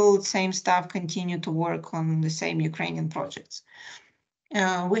still same staff continue to work on the same Ukrainian projects.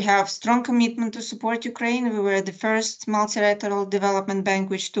 We have strong commitment to support Ukraine. We were the first multilateral development bank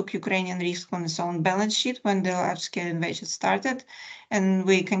which took Ukrainian risk on its own balance sheet when the large-scale invasion started, and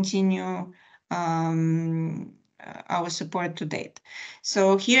we continue our support to date.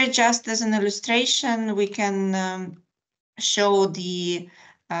 So here, just as an illustration, we can show the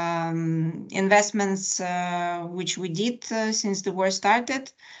investments which we did since the war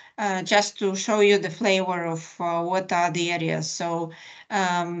started, just to show you the flavor of what are the areas. So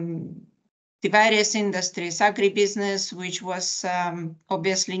the various industries, agribusiness, which was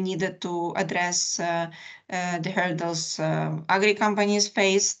obviously needed to address the hurdles agri companies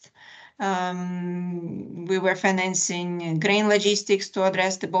faced. We were financing grain logistics to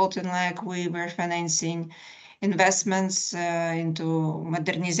address the bottleneck. We were financing investments into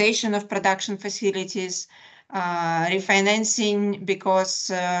modernization of production facilities, refinancing because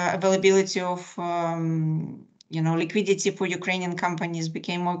availability of liquidity for Ukrainian companies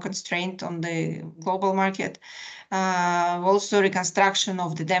became more constrained on the global market. Also reconstruction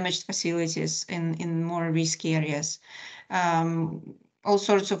of the damaged facilities in more risky areas. All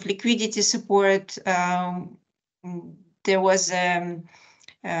sorts of liquidity support. There was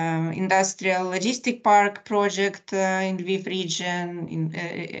industrial logistic park project in Lviv region, in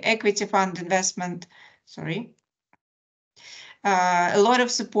equity fund investment. Sorry. A lot of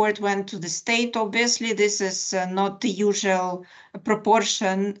support went to the state. Obviously, this is not the usual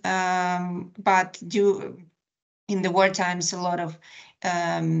proportion, but in the war times, a lot of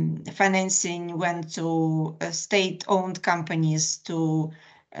financing went to state-owned companies to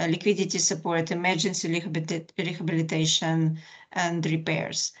liquidity support, emergency rehabilitation, and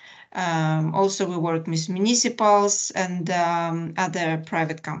repairs. Also, we work with municipals and other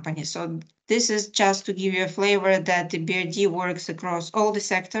private companies. So this is just to give you a flavor that the BRD works across all the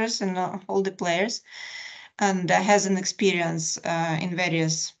sectors and all the players, and has an experience in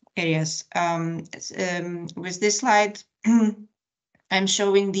various areas. With this slide, I'm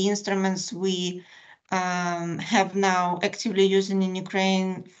showing the instruments we have now actively using in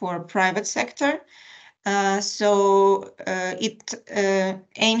Ukraine for private sector. So it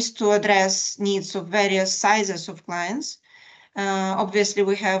aims to address needs of various sizes of clients. Obviously,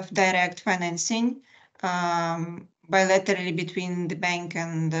 we have direct financing bilaterally between the bank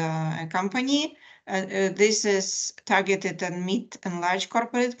and a company. This is targeted at mid and large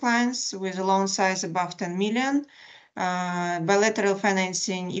corporate clients with a loan size above 10 million. Bilateral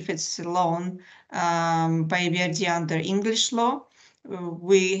financing, if it's a loan by BRD under English law.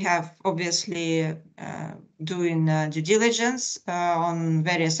 We have obviously doing due diligence on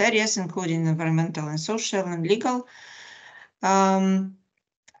various areas, including environmental and social and legal,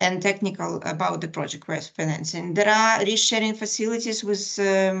 and technical about the project we're financing. There are risk-sharing facilities with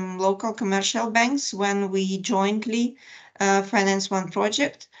local commercial banks when we jointly finance one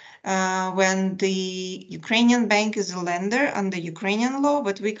project. When the Ukrainian bank is a lender under Ukrainian law,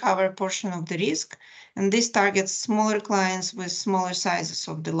 but we cover a portion of the risk, and this targets smaller clients with smaller sizes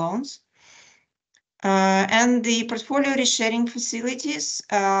of the loans. And the portfolio resharing facilities,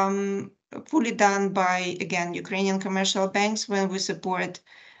 fully done by, again, Ukrainian commercial banks when we support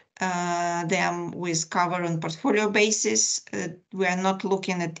them with cover on portfolio basis. We are not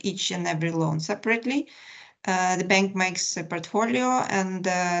looking at each and every loan separately. The bank makes a portfolio and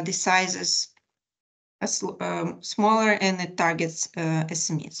the sizes are smaller and it targets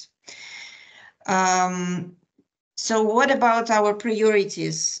SMEs. So what about our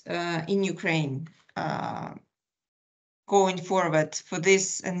priorities in Ukraine going forward for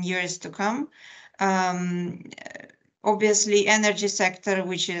this and years to come? Obviously, energy sector,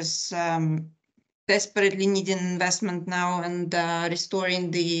 which is desperately needing investment now and restoring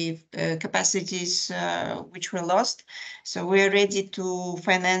the capacities which were lost. So we are ready to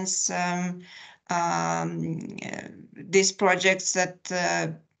finance these projects at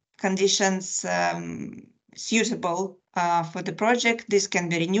conditions suitable for the project. This can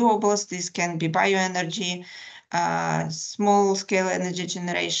be renewables, this can be bioenergy, small-scale energy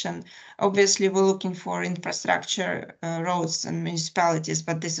generation. Obviously, we're looking for infrastructure, roads and municipalities,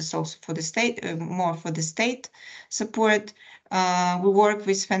 but this is also for the state, more for the state support. We work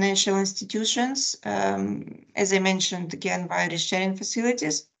with financial institutions, as I mentioned, again, via risk-sharing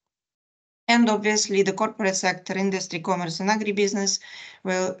facilities. And obviously, the corporate sector, industry, commerce, and agribusiness,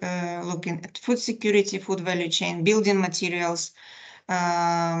 we're looking at food security, food value chain, building materials,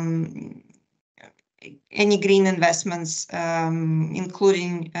 any green investments,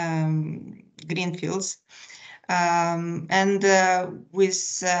 including greenfields. And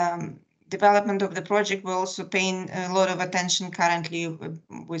with development of the project, we're also paying a lot of attention currently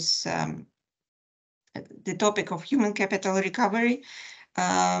with the topic of human capital recovery.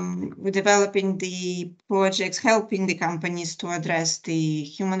 We're developing the projects, helping the companies to address the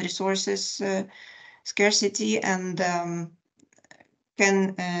human resources scarcity and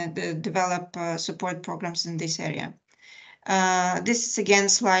can develop support programs in this area. This is again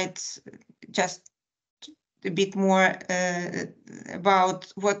slide just a bit more about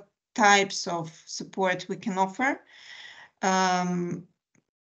what types of support we can offer.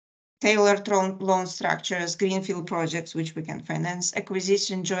 Tailored loan structures, greenfield projects which we can finance,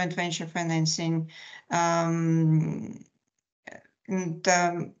 acquisition, joint venture financing, and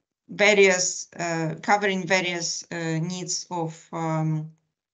various covering various needs of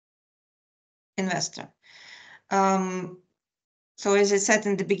investor. So as I said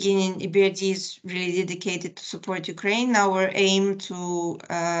in the beginning, EBRD is really dedicated to support Ukraine. Our aim to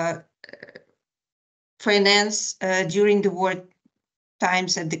finance during the war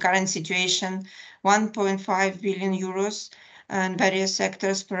times at the current situation, 1.5 billion euros in various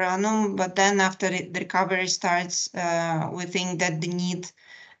sectors per annum. But then after the recovery starts, we think that the need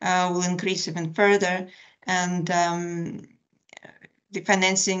will increase even further, and the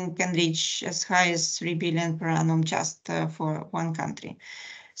financing can reach as high as 3 billion per annum just for one country.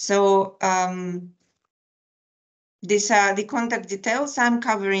 So these are the contact details. I'm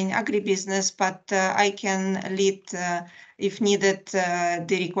covering agribusiness, but I can lead, if needed,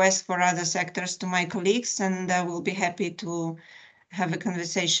 the request for other sectors to my colleagues, and I will be happy to have a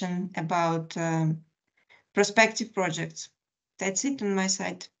conversation about prospective projects. That's it on my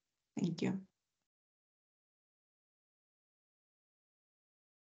side. Thank you.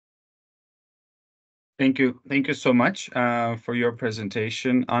 Thank you. Thank you so much for your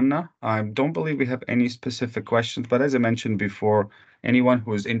presentation, Anna. I don't believe we have any specific questions, but as I mentioned before, anyone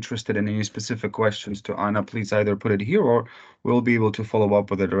who is interested in any specific questions to Anna, please either put it here or we'll be able to follow up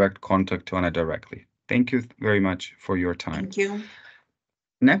with a direct contact to Anna directly. Thank you very much for your time. Thank you.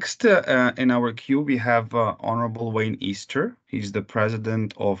 Next in our queue, we have Honorable Wayne Easter. He's the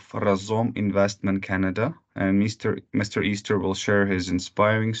president of Razom Investment Canada. And Mr. Easter will share his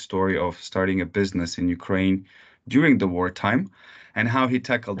inspiring story of starting a business in Ukraine during the wartime and how he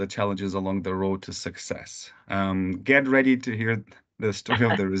tackled the challenges along the road to success. Get ready to hear the story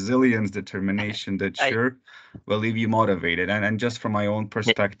of the resilience, determination that sure will leave you motivated. And just from my own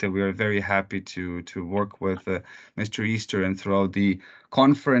perspective, we are very happy to work with Mr. Easter, and throughout the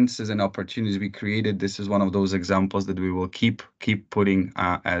conferences and opportunities we created, this is one of those examples that we will keep putting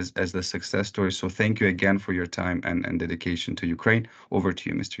as the success story. So thank you again for your time and dedication to Ukraine. Over to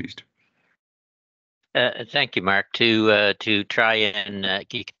you, Mr. Easter. Thank you, Mark. To try and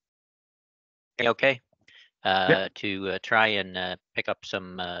okay. To try and pick up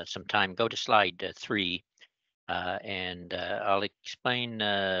some time, go to slide 3, and I'll explain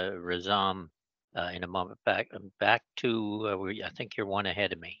Razom in a moment. Back to I think you're one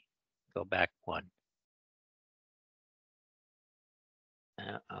ahead of me. Go back one.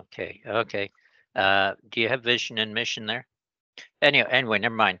 Okay. Do you have vision and mission there? Anyway,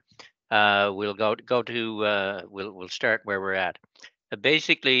 never mind. We'll start where we're at.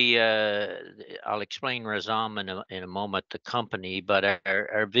 Basically, I'll explain Razom in a moment, the company, but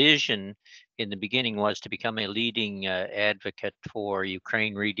our vision in the beginning was to become a leading advocate for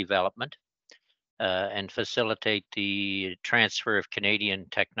Ukraine redevelopment and facilitate the transfer of Canadian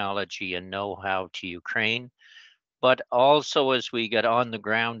technology and know-how to Ukraine. But also, as we got on the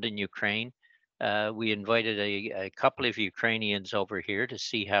ground in Ukraine, we invited a couple of Ukrainians over here to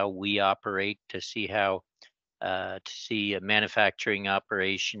see how we operate, to see manufacturing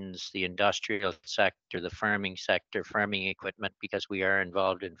operations, the industrial sector, the farming sector, farming equipment, because we are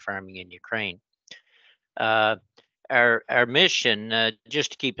involved in farming in Ukraine. Our mission,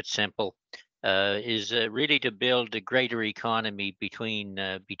 just to keep it simple, is really to build a greater economy between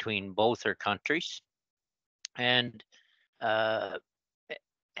both our countries, and I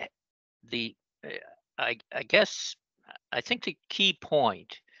think the key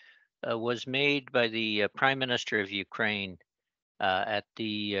point was made by the Prime Minister of Ukraine at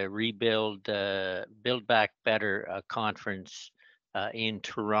the Build Back Better conference in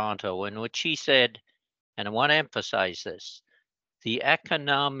Toronto, in which he said, and I want to emphasize this, the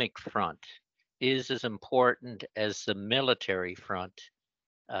economic front is as important as the military front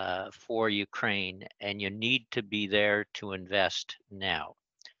for Ukraine, and you need to be there to invest now.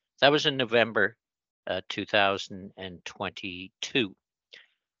 That was in November 2022.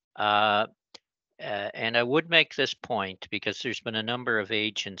 And I would make this point because there's been a number of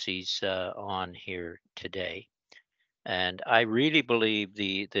agencies on here today, and I really believe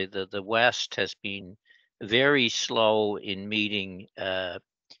the West has been very slow in meeting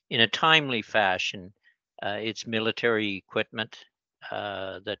in a timely fashion its military equipment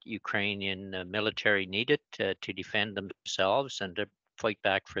that Ukrainian military needed to defend themselves and to fight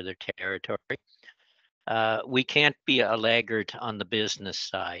back for their territory. We can't be a laggard on the business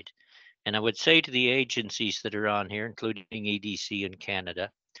side. And I would say to the agencies that are on here, including EDC in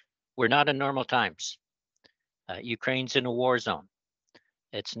Canada, we're not in normal times. Ukraine's in a war zone.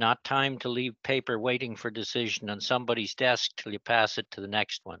 It's not time to leave paper waiting for decision on somebody's desk till you pass it to the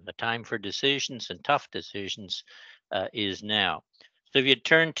next one. The time for decisions and tough decisions is now. So if you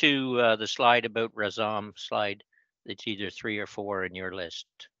turn to the slide about Razom slide, it's either 3 or 4 in your list.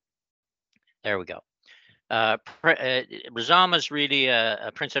 There we go. Razom is really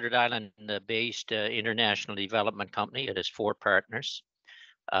a Prince Edward Island-based international development company. It has 4 partners,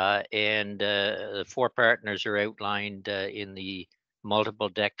 and the 4 partners are outlined in the multiple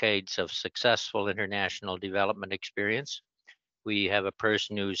decades of successful international development experience. We have a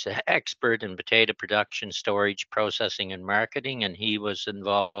person who's an expert in potato production, storage, processing, and marketing, and he was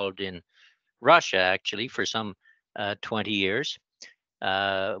involved in Russia actually for some 20 years.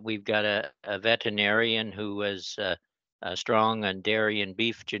 We've got a veterinarian who is strong on dairy and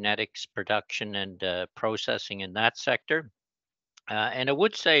beef genetics production and processing in that sector. And I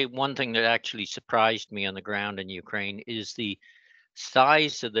would say one thing that actually surprised me on the ground in Ukraine is the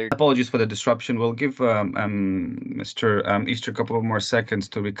size of their... Apologies for the disruption. We'll give Mr. Easter a couple of more seconds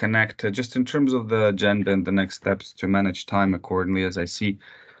to reconnect. Just in terms of the agenda and the next steps to manage time accordingly, as I see,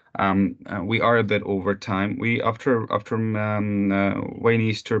 we are a bit over time. After Wayne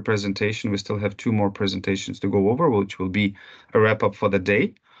Easter presentation, we still have 2 more presentations to go over, which will be a wrap up for the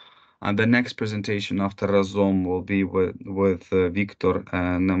day. And the next presentation after Razom will be with Viktor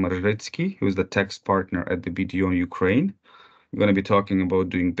Moderator, who is the text partner at the BDO in Ukraine. We're going to be talking about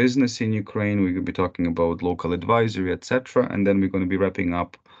doing business in Ukraine. We're going to be talking about local advisory, etc. And then we're going to be wrapping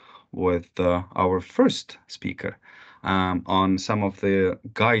up with our first speaker on some of the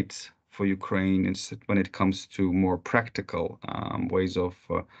guides for Ukraine when it comes to more practical ways of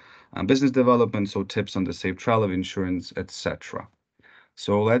business development, so tips on the safe travel insurance, etc.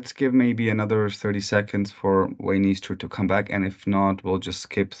 So let's give maybe another 30 seconds for Wayne Easter to come back, and if not, we'll just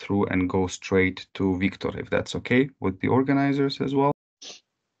skip through and go straight to Viktor, if that's okay with the organizers as well.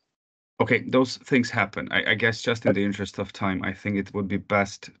 Okay, those things happen. I guess just in the interest of time, I think it would be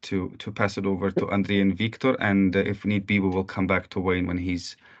best to pass it over to Andrii and Viktor, and if need be, we will come back to Wayne when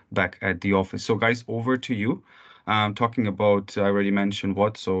he's back at the office. So guys, over to you. Talking about, I already mentioned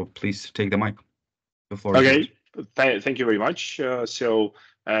what, so please take the mic. The floor is yours. Thank you very much.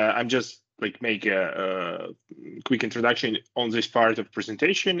 I'm just make a quick introduction on this part of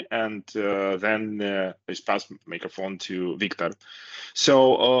presentation, and then I pass the microphone to Viktor.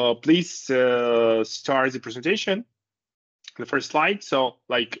 So please start the presentation. The first slide. So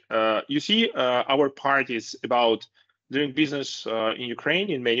you see, our part is about doing business in Ukraine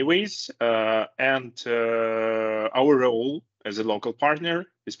in many ways, and our role as a local partner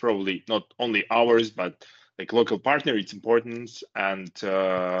is probably not only ours, but like local partner, its importance and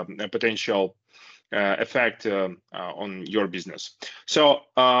a potential effect on your business. So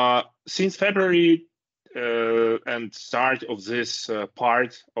since February and start of this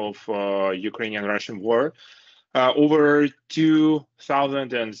part of Ukrainian-Russian war, over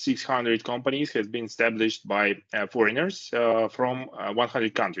 2,600 companies has been established by foreigners from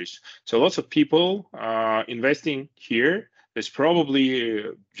 100 countries. So lots of people investing here. There's probably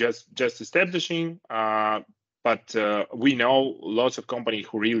just establishing, but we know lots of companies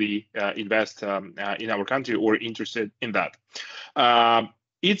who really invest in our country or interested in that.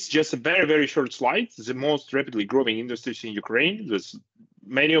 It's just a very, very short slide. The most rapidly growing industries in Ukraine. There's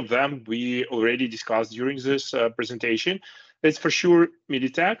many of them we already discussed during this presentation. It's for sure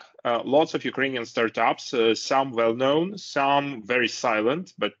Meditech. Lots of Ukrainian startups, some well-known, some very silent,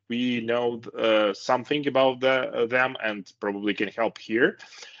 but we know something about them and probably can help here.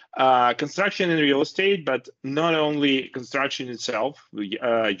 Construction and real estate, but not only construction itself.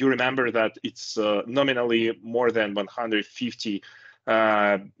 You remember that it's nominally more than 150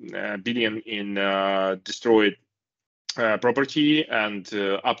 billion in destroyed property and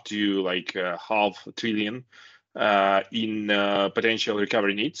up to like $500 billion in potential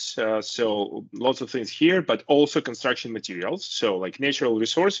recovery needs. So lots of things here, but also construction materials. So like natural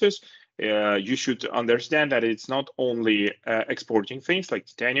resources, you should understand that it's not only exporting things like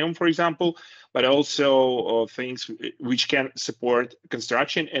titanium, for example, but also things which can support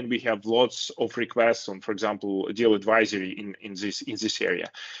construction. And we have lots of requests on, for example, deal advisory in this area.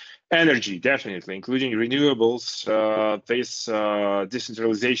 Energy, definitely, including renewables. This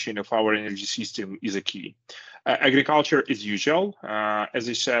decentralization of our energy system is a key. Agriculture, as usual. As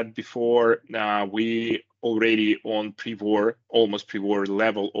I said before, we already on pre-war, almost pre-war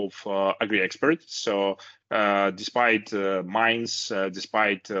level of agri-expert. So despite mines,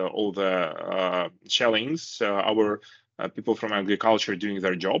 despite all the shellings, our people from agriculture doing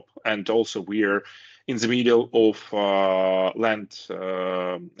their job. And also we are in the middle of land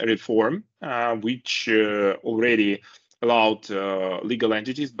reform, which already allowed legal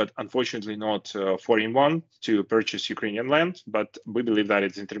entities, but unfortunately not foreign one, to purchase Ukrainian land. But we believe that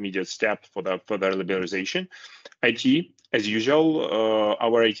it's an intermediate step for the further liberalization. IT, as usual,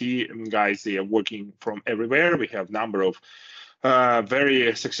 our IT guys, they are working from everywhere. We have a number of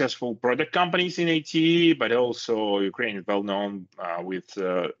very successful product companies in IT, but also Ukraine is well known with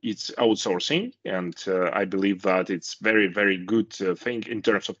its outsourcing. And I believe that it's very, very good thing in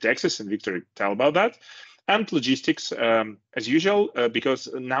terms of taxes, and Victor tell about that. And logistics, as usual, because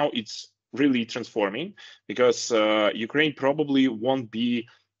now it's really transforming, because Ukraine probably won't be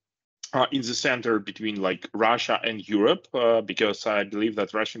in the center between like Russia and Europe, because I believe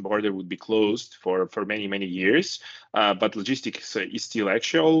that Russian border would be closed for many, many years. But logistics is still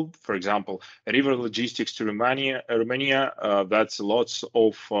actual. For example, river logistics to Romania, that's lots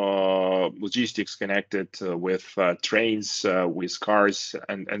of logistics connected with trains, with cars,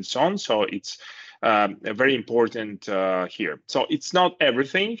 and so on. So it's very important here. So it's not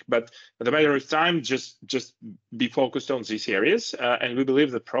everything, but at a matter of time, just be focused on these areas. And we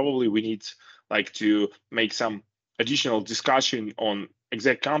believe that probably we need like to make some additional discussion on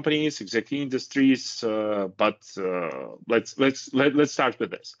exact companies, exact industries. But let's start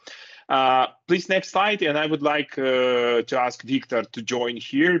with this. Please, next slide. And I would like to ask Victor to join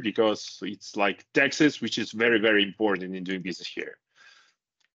here, because it's like taxes, which is very, very important in doing business here.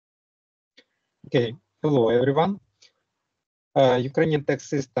 Okay, hello everyone. Ukrainian tax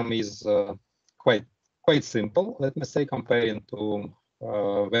system is quite simple, let me say, comparing to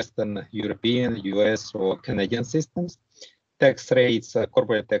Western European, US or Canadian systems. Tax rates,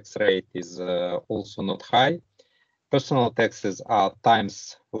 corporate tax rate is also not high. Personal taxes are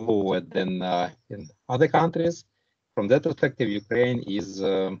times lower than in other countries. From that perspective, Ukraine is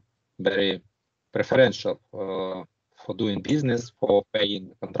very preferential for doing business, for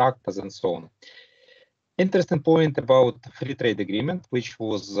paying contractors and so on. Interesting point about free trade agreement, which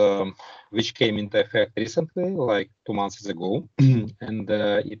came into effect recently, like 2 months ago, and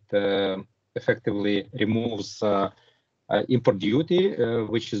it effectively removes import duty,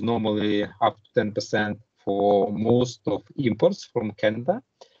 which is normally up to 10% for most of imports from Canada,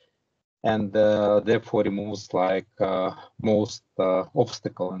 and therefore removes like most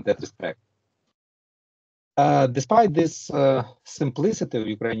obstacle in that respect. Despite this simplicity of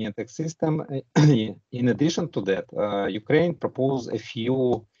Ukrainian tax system, in addition to that, Ukraine proposed a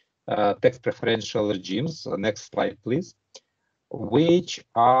few tax preferential regimes. Next slide, please, which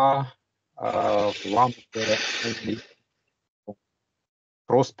are one of the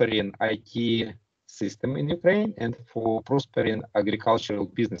prospering IT system in Ukraine and for prospering agricultural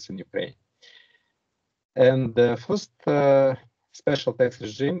business in Ukraine. And the first special tax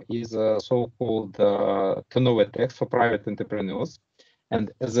regime is so-called turnover tax for private entrepreneurs. And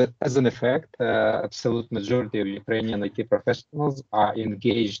as an effect, absolute majority of Ukrainian IT professionals are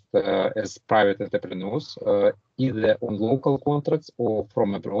engaged as private entrepreneurs, either on local contracts or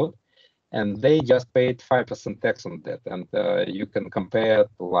from abroad. And they just paid 5% tax on that. And you can compare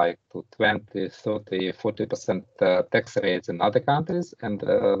to 20, 30, 40% tax rates in other countries. And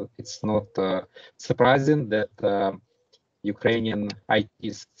it's not surprising that Ukrainian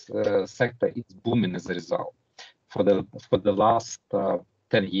IT sector is booming as a result for the last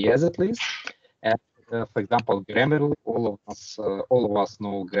 10 years at least. And for example, Grammarly, all of us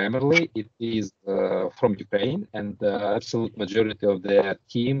know Grammarly. It is from Ukraine, and the absolute majority of their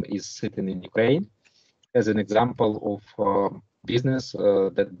team is sitting in Ukraine. As an example of business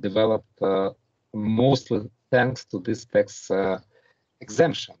that developed mostly thanks to this tax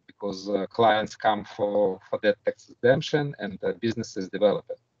exemption, because clients come for that tax exemption and businesses develop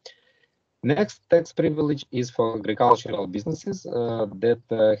it. Next tax privilege is for agricultural businesses that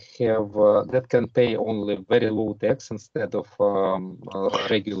can pay only very low tax instead of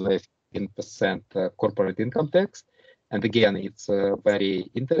regular 15% corporate income tax. And again, it's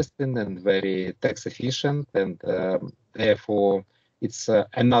very interesting and very tax efficient, and therefore it's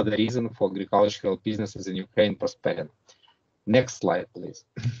another reason for agricultural businesses in Ukraine prospering. Next slide, please.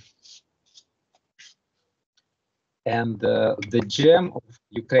 And the gem of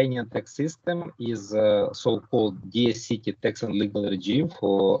Ukrainian tax system is so-called DSCT tax and legal regime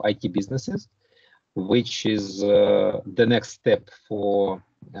for IT businesses, which is the next step for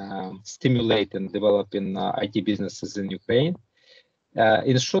stimulating and developing IT businesses in Ukraine.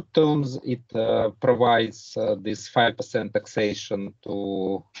 In short terms, it provides this 5% taxation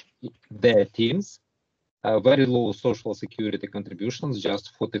to their teams, very low social security contributions, just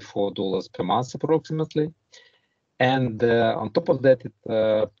 $44 per month approximately. And on top of that, it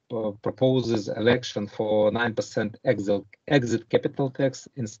proposes election for 9% exit capital tax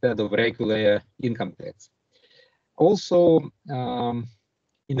instead of regular income tax. Also,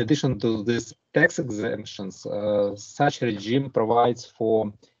 in addition to these tax exemptions, such regime provides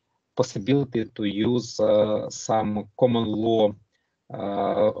for possibility to use some common law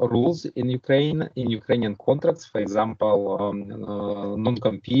rules in Ukrainian contracts, for example,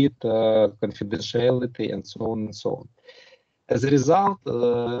 non-compete, confidentiality, and so on and so on. As a result,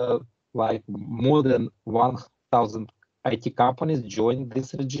 more than 1,000 IT companies joined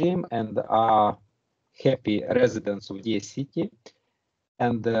this regime and are happy residents of DSCT.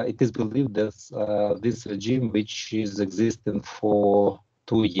 And it is believed that this regime, which is existing for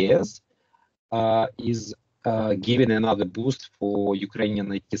 2 years, is giving another boost for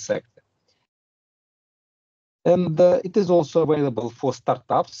Ukrainian IT sector. And it is also available for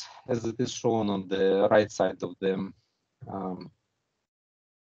startups, as it is shown on the right side of the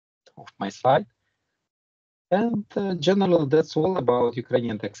of my slide. And generally, that's all about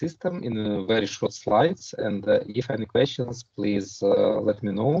Ukrainian tax system in very short slides. And if any questions, please let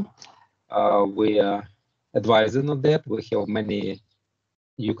me know. We are advising on that. We have many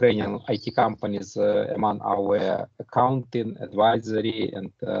Ukrainian IT companies among our accounting, advisory,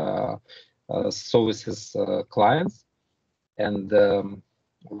 and services clients, and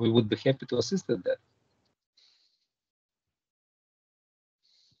we would be happy to assist in that.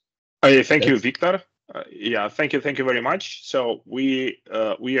 Thank you, Victor. Yeah, thank you very much. So we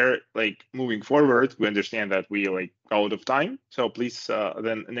are moving forward. We understand that we are out of time. So please,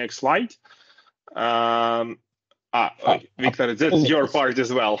 then next slide. Victor, that's your part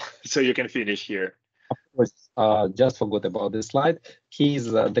as well, so you can finish here. Of course, just forgot about this slide. Here's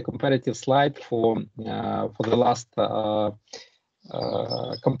the comparative slide for the last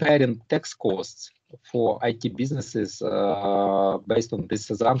comparing tax costs for IT businesses based on these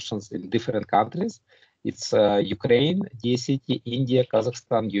assumptions in different countries. It's Ukraine, DSCT, India,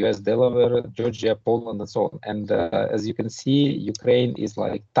 Kazakhstan, US, Delaware, Georgia, Poland, and so on. And as you can see, Ukraine is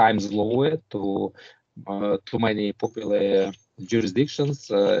times lower to too many popular jurisdictions,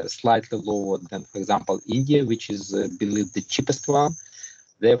 slightly lower than, for example, India, which is believed the cheapest one.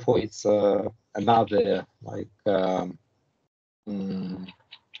 Therefore, it's another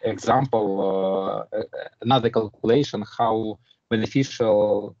example, another calculation how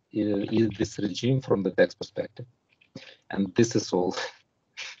beneficial is this regime from the tax perspective. And this is all.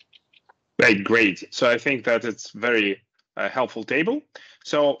 Right, great. So I think that it's very helpful table.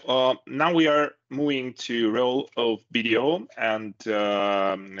 So now we are moving to role of BDO and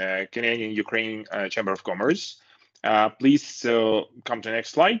Canadian-Ukraine Chamber of Commerce. Please come to the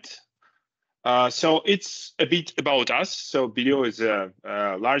next slide. So it's a bit about us. So BDO is a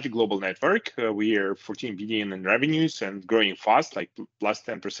large global network. We are 14 billion in revenues and growing fast, like plus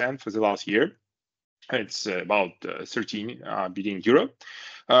 10% for the last year. It's about 13 billion euro.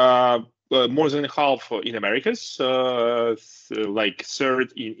 More than half in Americas, like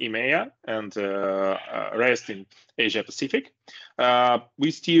third in EMEA and rest in Asia Pacific.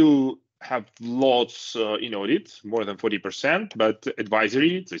 We still have lots in audit, more than 40%, but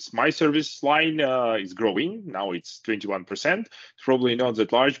advisory, this my service line is growing. Now it's 21%. It's probably not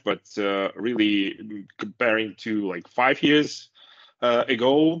that large, but really comparing to like 5 years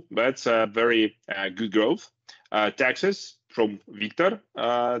ago, that's a very good growth. Taxes from Victor,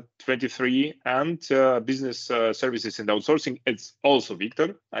 23, and business services and outsourcing, it's also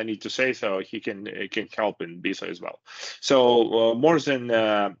Victor, I need to say, so he can help in BISA as well. So more than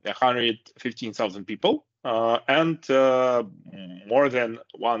 115,000 people and more than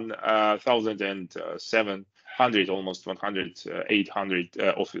 1,700, almost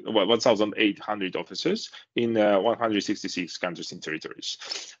 1,800 offices in 166 countries and territories.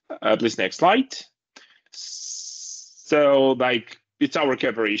 Please, next slide. So, like, it's our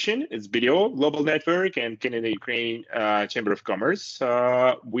cooperation. It's BDO Global Network and Canada-Ukraine Chamber of Commerce.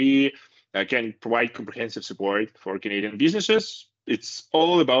 We can provide comprehensive support for Canadian businesses. It's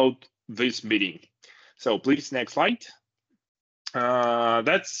all about this meeting. So, please, next slide.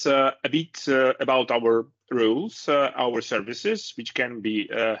 That's a bit about our rules, our services, which can be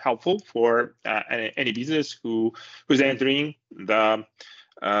helpful for any business who's entering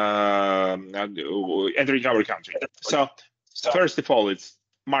entering our country. So first of all, it's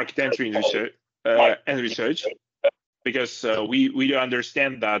market entry and research, because we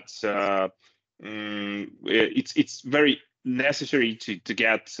understand that it's very necessary to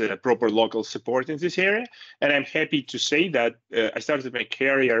get proper local support in this area. And I'm happy to say that I started my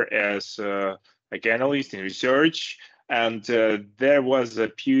career as like analyst in research. And there was a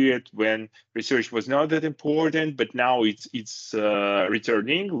period when research was not that important, but now it's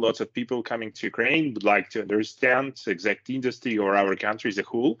returning. Lots of people coming to Ukraine would like to understand the exact industry or our country as a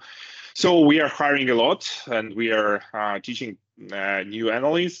whole. So we are hiring a lot, and we are teaching new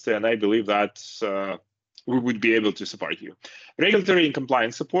analysts, and I believe that we would be able to support you. Regulatory and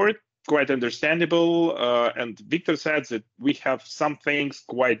compliance support, quite understandable. And Victor said that we have some things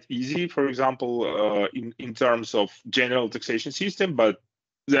quite easy, for example, in terms of general taxation system, but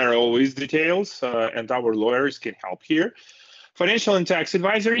there are always details, and our lawyers can help here. Financial and tax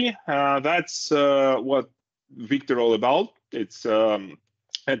advisory, that's what Victor all about. It's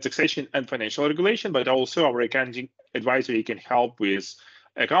taxation and financial regulation, but also our accounting advisory can help with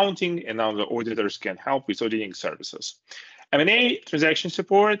accounting, and our auditors can help with auditing services. M&A transaction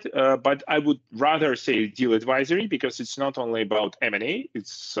support, but I would rather say deal advisory, because it's not only about M&A,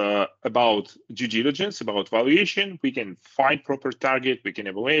 it's about due diligence, about valuation. We can find proper target, we can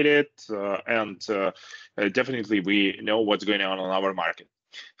evaluate it, and definitely we know what's going on our market.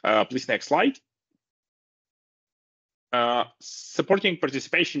 Please, next slide. Supporting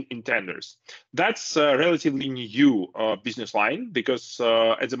participation in tenders. That's a relatively new business line, because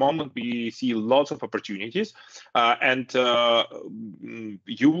at the moment we see lots of opportunities, and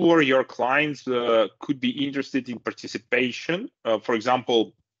you or your clients could be interested in participation. For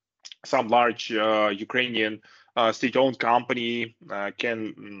example, some large Ukrainian state-owned company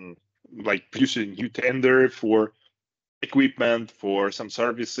can like produce a new tender for equipment, for some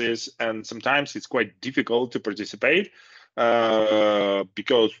services, and sometimes it's quite difficult to participate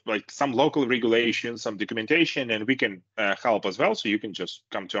because like some local regulations, some documentation, and we can help as well. So you can just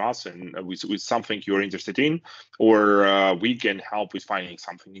come to us and with something you're interested in, or we can help with finding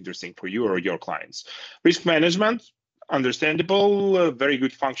something interesting for you or your clients. Risk management, understandable, very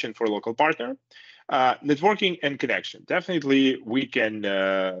good function for a local partner. Networking and connection, definitely we can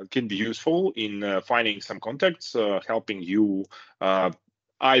be useful in finding some contacts, helping you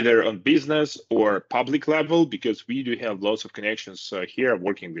either on business or public level, because we do have lots of connections here,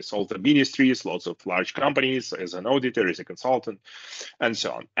 working with all the ministries, lots of large companies as an auditor, as a consultant, and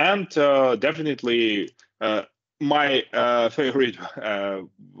so on. And definitely my favorite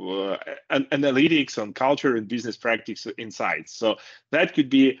analytics on culture and business practice insights. So that could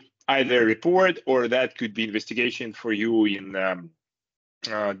be either report, or that could be investigation for you in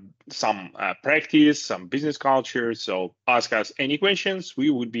some practice, some business culture. So ask us any questions,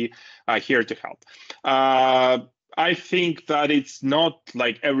 we would be here to help. I think that it's not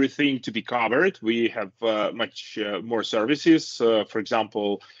like everything to be covered. We have much more services. For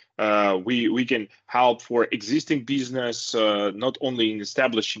example, We can help for existing business, not only in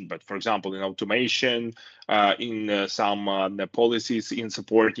establishing, but for example, in automation, in some policies, in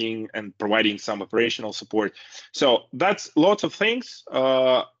supporting and providing some operational support. So that's lots of things.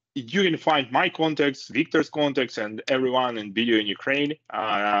 You can find my contacts, Victor's contacts, and everyone in Video in Ukraine,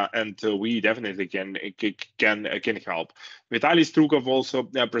 and we definitely can help. Vitaly Strukov also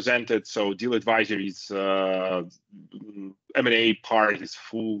presented, so deal advisory's M&A part is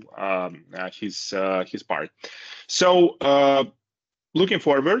full, his part. So looking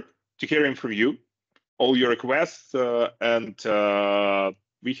forward to hearing from you, all your requests, and we're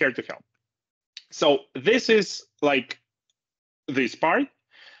here to help. So this is like this part.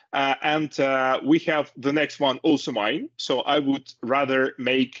 And we have the next one also mine. So I would rather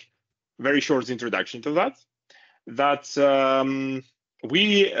make very short introduction to that.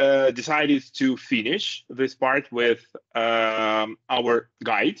 We decided to finish this part with our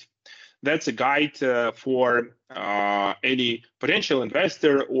guide. That's a guide for any potential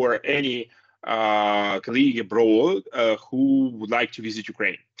investor or any colleague abroad who would like to visit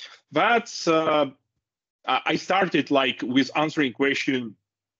Ukraine. But I started like with answering question,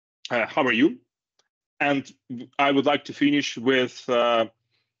 how are you? And I would like to finish with the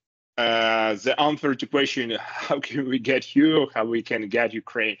answer to question, how can we get you? How we can get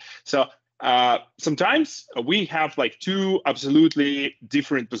Ukraine? So sometimes we have like two absolutely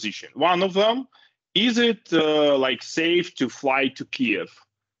different positions. One of them, is it like safe to fly to Kiev?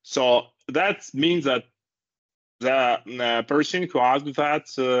 So that means that the person who asked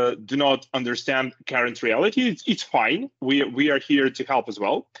that do not understand current reality. It's fine. We are here to help as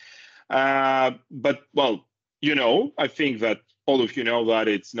well. But well, you know, I think that all of you know that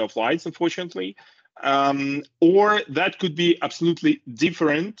it's no flights, unfortunately. Or that could be absolutely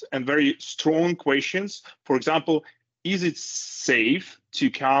different and very strong questions. For example, is it safe to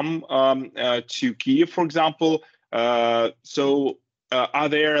come to Kiev, for example? Are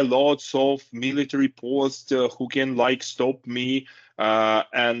there lots of military posts who can like stop me?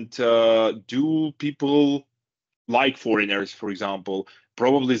 And do people like foreigners, for example?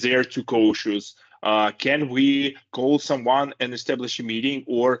 Probably they're too cautious. Can we call someone and establish a meeting,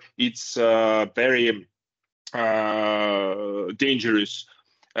 or it's very dangerous?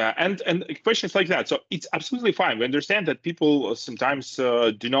 And questions like that. So it's absolutely fine. We understand that people sometimes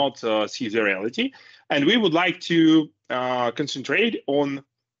do not see the reality, and we would like to concentrate on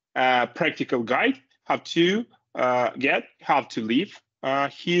a practical guide, how to how to live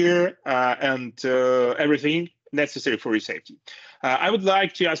here, and everything necessary for your safety. I would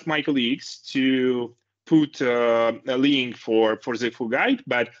like to ask my colleagues to put a link for the full guide,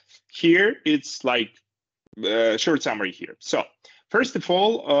 but here it's like a short summary here. So first of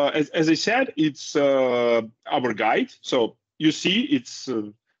all, as I said, it's our guide. So you see it's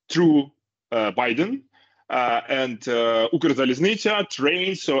through Biden and Ukrzaliznytsia,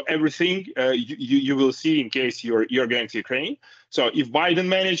 trains, so everything you will see in case you're going to Ukraine. So if Biden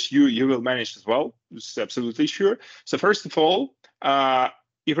managed, you will manage as well. It's absolutely sure. So first of all,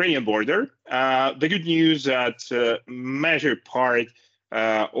 Ukrainian border. The good news that a major part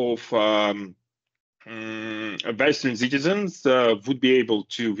of Western citizens would be able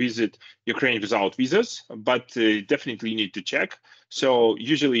to visit Ukraine without visas, but definitely need to check. So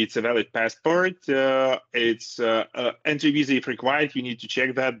usually it's a valid passport. It's entry visa if required. You need to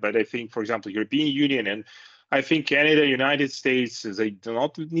check that. But I think, for example, European Union and I think Canada, United States, they do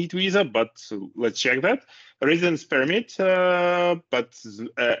not need visa, but let's check that. Residence permit, but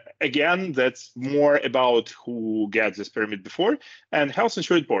again, that's more about who gets this permit before, and health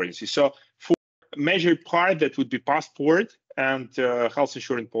insurance policy. So for major part, that would be passport and health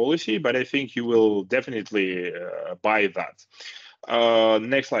insurance policy, but I think you will definitely buy that.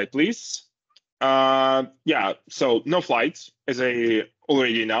 Next slide, please. Yeah, so no flights, as I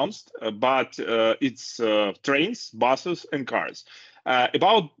already announced, but it's trains, buses, and cars.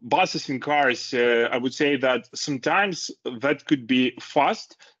 About buses and cars, I would say that sometimes that could be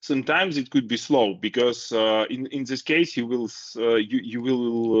fast, sometimes it could be slow, because in this case you will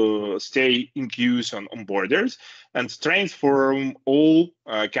stay in queues on borders, and trains from all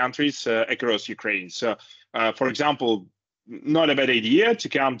countries across Ukraine. So, for example, not a bad idea to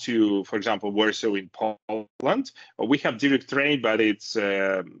come to, for example, Warsaw in Poland. We have direct train, but it's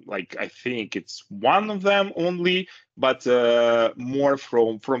like I think it's one of them only, but more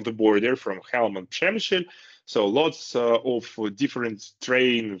from the border, from Helm and Przemyśl. So lots of different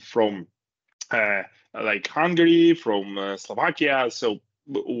train from like Hungary, from Slovakia. So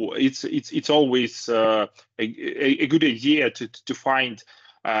it's always a good idea to find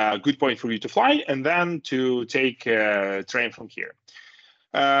a good point for you to fly and then to take a train from here.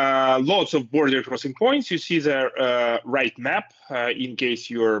 Lots of border crossing points. You see the right map in case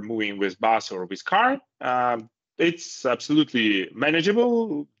you're moving with bus or with car. It's absolutely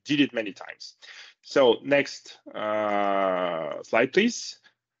manageable. Did it many times. So next slide, please.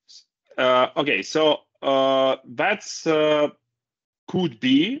 Okay, so that's could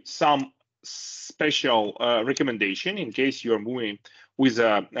be some special recommendation in case you're moving with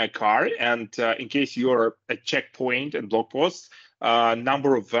a car, and in case you're at checkpoint and block posts,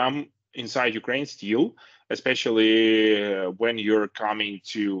 number of them inside Ukraine still, especially when you're coming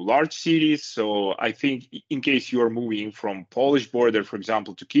to large cities. So I think in case you're moving from Polish border, for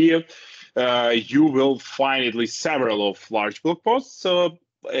example, to Kiev, you will find at least several of large block posts. So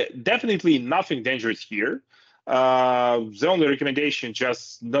definitely nothing dangerous here. The only recommendation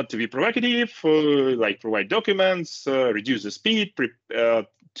just not to be provocative, like provide documents, reduce the speed,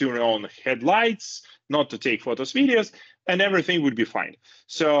 turn on headlights, not to take photos, videos, and everything would be fine.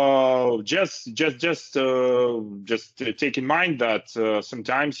 So just take in mind that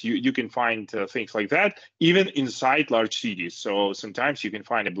sometimes you can find things like that even inside large cities. So sometimes you can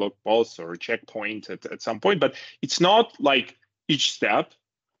find a block post or a checkpoint at some point, but it's not like each step.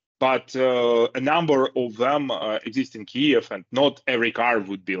 But a number of them exist in Kiev, and not every car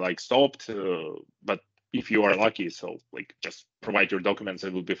would be like stopped. But if you are lucky, so like just provide your documents,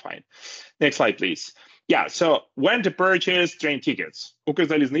 it will be fine. Next slide, please. Yeah, so when to purchase train tickets?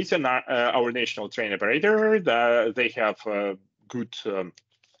 Ukrzaliznytsia, our national train operator, they have good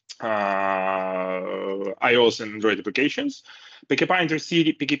iOS and Android applications.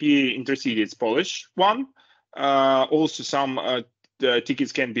 PKP Intercity, it's Polish one. Also some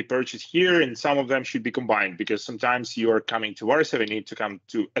tickets can be purchased here, and some of them should be combined because sometimes you are coming to Warsaw and need to come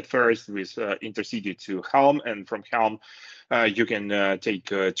to at first with Intercity to Helm, and from Helm you can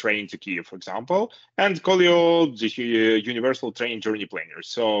take a train to Kiev, for example, and Kolio, the universal train journey planner.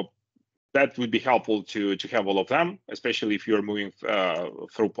 So that would be helpful to have all of them, especially if you're moving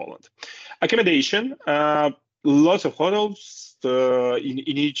through Poland. Accommodation, lots of hotels in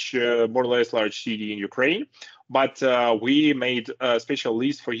each more or less large city in Ukraine. But we made a special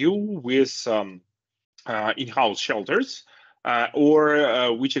list for you with in-house shelters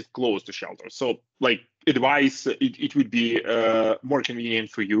or which is close to shelters. So like advice, it would be more convenient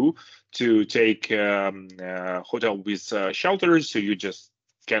for you to take a hotel with shelters, so you just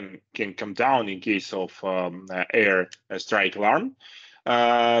can come down in case of air strike alarm.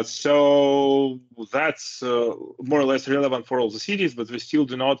 So that's more or less relevant for all the cities, but we still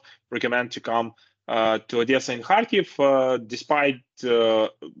do not recommend to come to Odessa and Kharkiv, despite,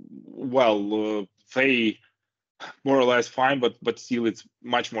 well, they more or less fine, but still it's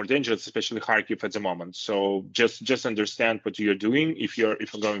much more dangerous, especially Kharkiv at the moment. So just understand what you're doing if you're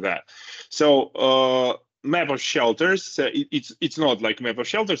going there. So map of shelters, it's not like map of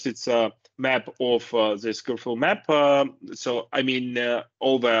shelters, it's a map of this careful map. So I mean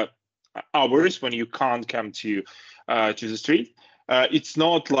all the hours when you can't come to the street. It's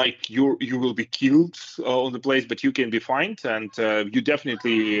not like you will be killed on the place, but you can be fined, and you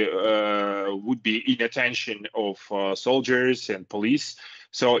definitely would be in attention of soldiers and police.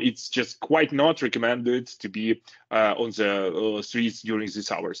 So it's just quite not recommended to be on the streets during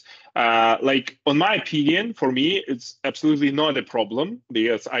these hours. Like, on my opinion, for me, it's absolutely not a problem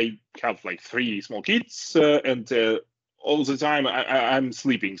because I have like 3 small kids and all the time I'm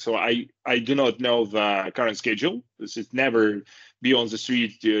sleeping, so I do not know the current schedule. This is never be on the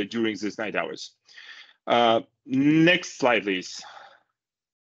street during these night hours. Next slide, please.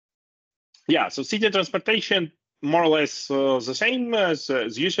 Yeah, so city transportation, more or less the same as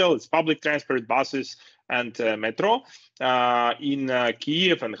usual. It's public transport, buses, and metro. In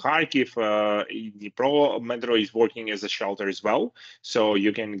Kiev and Kharkiv, Dnipro metro is working as a shelter as well. So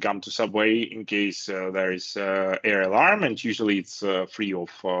you can come to subway in case there is air alarm, and usually it's free of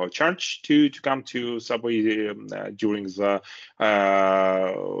charge to come to subway during the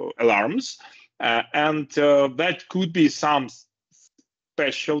alarms. And that could be some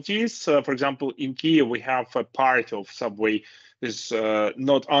specialties. For example, in Kiev, we have a part of subway is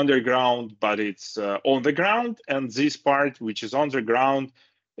not underground, but it's on the ground. And this part, which is on the ground,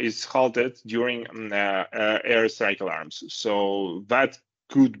 is halted during air strike alarms. So that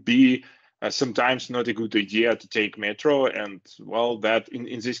could be sometimes not a good idea to take metro. And well, that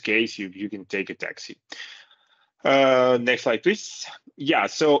in this case, you can take a taxi. Next slide, please. Yeah,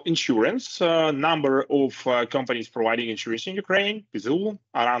 so insurance, number of companies providing insurance in Ukraine. Pizul,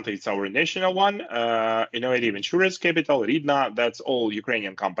 Aranta, it's our national one. Innovative Insurance Capital, Ridna, that's all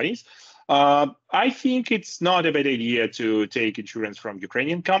Ukrainian companies. I think it's not a bad idea to take insurance from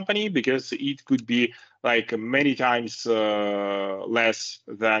Ukrainian company because it could be like many times less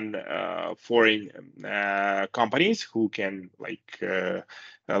than foreign companies who can like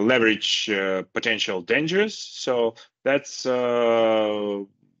leverage potential dangers. So that's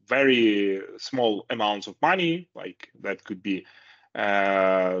very small amounts of money. Like that could be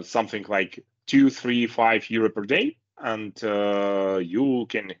something like 2, 3, 5 euro per day. And you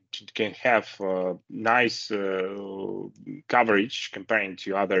can have nice coverage comparing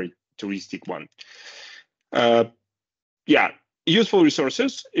to other touristic one. Yeah, useful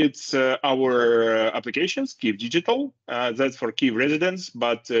resources. It's our applications, Kyiv Digital. That's for Kyiv residents,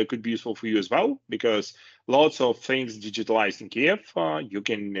 but could be useful for you as well because lots of things digitalized in Kyiv. You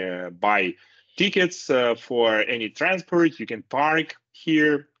can buy tickets for any transport. You can park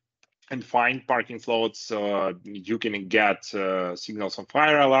here and find parking slots. You can get signals on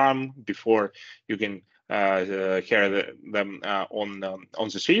fire alarm before you can hear them on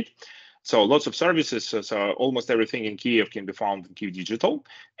the street. So lots of services. So almost everything in Kyiv can be found in Kyiv Digital.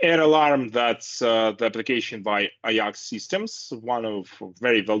 Air Alarm, that's the application by Ajax Systems, one of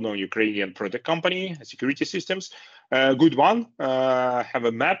very well-known Ukrainian product company, security systems. Good one. Have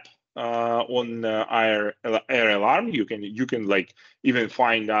a map on air alarm. You can like even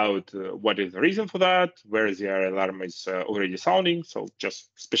find out what is the reason for that, where the air alarm is already sounding. So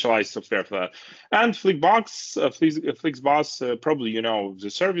just specialized software for that. And Flixbus, probably you know the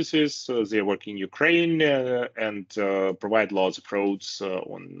services. They work in Ukraine and provide lots of roads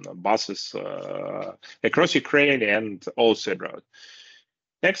on buses across Ukraine and also abroad.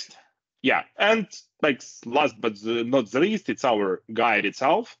 Next. Yeah, and like last but not the least, it's our guide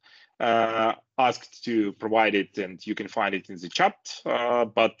itself. Asked to provide it, and you can find it in the chat,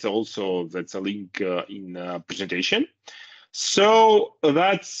 but also that's a link in presentation. So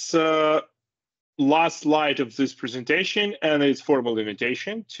that's last slide of this presentation, and it's formal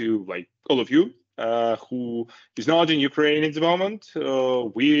invitation to like all of you who is not in Ukraine at the moment.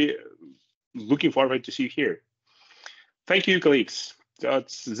 We looking forward to see you here. Thank you, colleagues.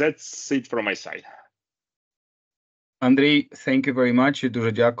 That's it from my side. Andrii, thank you very much.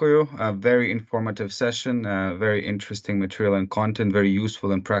 Дуже дякую. A very informative session, very interesting material and content, very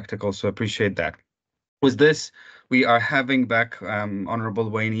useful and practical. So appreciate that. With this, we are having back Honorable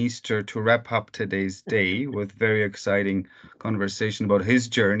Wayne Easter to wrap up today's day with very exciting conversation about his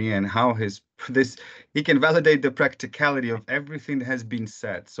journey and how he can validate the practicality of everything that has been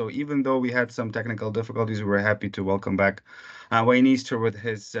said. So even though we had some technical difficulties, we were happy to welcome back Wayne Easter with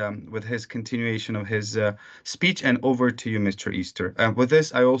his continuation of his speech. And over to you, Mr. Easter. With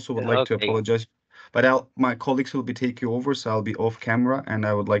this, I also would like to apologize. But my colleagues will be taking over, so I'll be off camera, and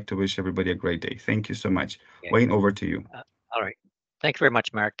I would like to wish everybody a great day. Thank you so much. Yeah. Wayne, over to you. All right. Thank you very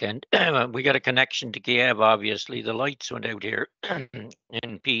much, Mark. And we got a connection to Kiev, obviously. The lights went out here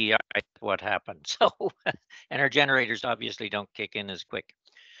in PEI, what happened. So, and our generators obviously don't kick in as quick.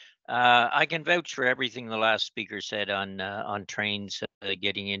 I can vouch for everything the last speaker said on trains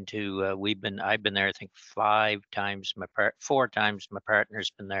getting into. I've been there, I think 4 times. My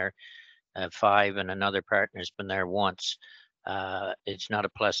partner's been there. 5, and another partner's been there once. It's not a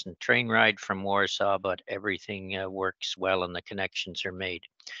pleasant train ride from Warsaw, but everything works well and the connections are made.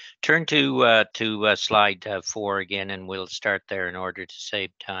 Turn to slide 4 again, and we'll start there in order to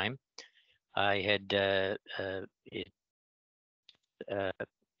save time. I had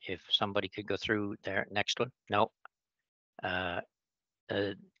if somebody could go through there. Next one. No.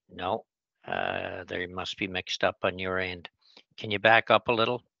 No. They must be mixed up on your end. Can you back up a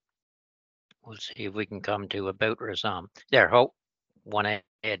little? We'll see if we can come to about Razom. There, one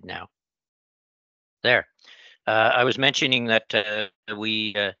ahead now. There. I was mentioning that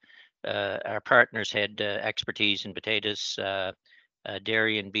our partners had expertise in potatoes,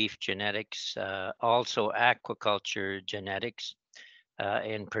 dairy and beef genetics, also aquaculture genetics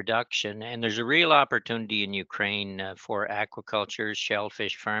and production. And there's a real opportunity in Ukraine for aquaculture,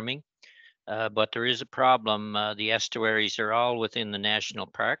 shellfish farming. But there is a problem. The estuaries are all within the national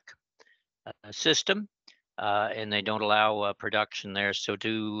park system, and they don't allow production there. So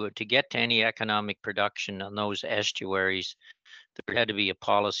to get to any economic production on those estuaries, there had to be a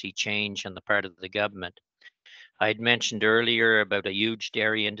policy change on the part of the government. I had mentioned earlier about a huge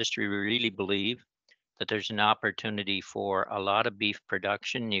dairy industry. We really believe that there's an opportunity for a lot of beef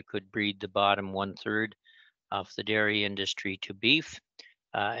production. You could breed the bottom 1/3 of the dairy industry to beef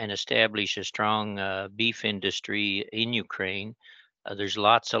and establish a strong beef industry in Ukraine. There's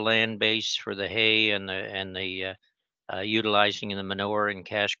lots of land base for the hay and the utilizing the manure and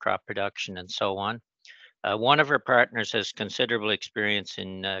cash crop production and so on. One of our partners has considerable experience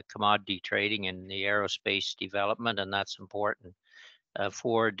in commodity trading and the aerospace development, and that's important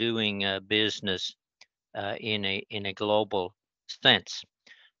for doing business in a global sense.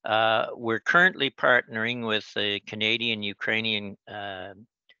 We're currently partnering with the Canadian, Ukrainian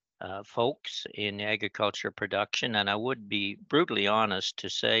folks in agriculture production, and I would be brutally honest to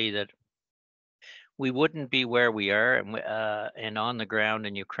say that we wouldn't be where we are and on the ground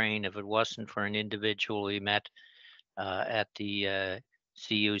in Ukraine if it wasn't for an individual we met at the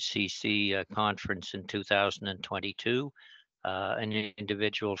CUCC conference in 2022, an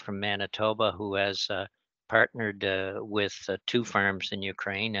individual from Manitoba who has partnered with 2 farms in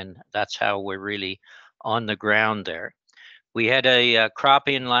Ukraine, and that's how we're really on the ground there. We had a crop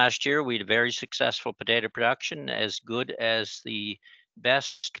in last year. We had a very successful potato production, as good as the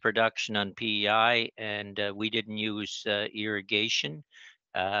best production on PEI, and we didn't use irrigation.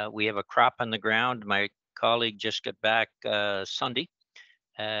 We have a crop on the ground. My colleague just got back Sunday,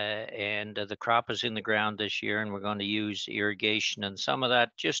 and the crop is in the ground this year, and we're going to use irrigation and some of that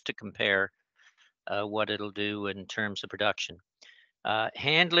just to compare what it'll do in terms of production.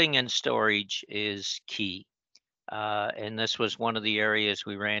 Handling and storage is key. And this was one of the areas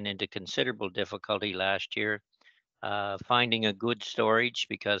we ran into considerable difficulty last year, finding a good storage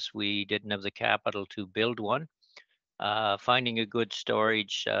because we didn't have the capital to build one. Finding a good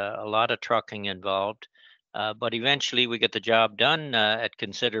storage, a lot of trucking involved, but eventually we get the job done at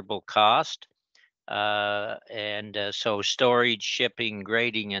considerable cost. So storage, shipping,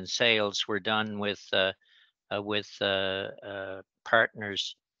 grading, and sales were done with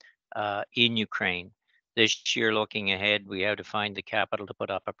partners in Ukraine. This year, looking ahead, we have to find the capital to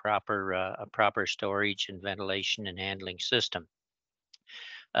put up a proper storage and ventilation and handling system.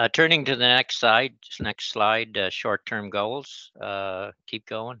 Turning to the next slide, short-term goals. Keep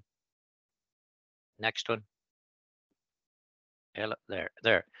going. Next one.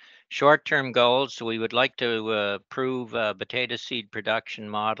 There. Short-term goals. We would like to prove a potato seed production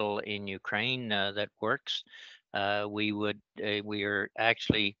model in Ukraine that works. We are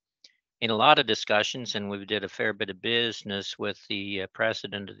actually in a lot of discussions, and we did a fair bit of business with the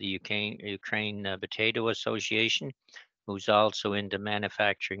president of the Ukraine Potato Association, who's also into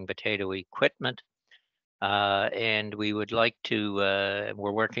manufacturing potato equipment. And we would like to,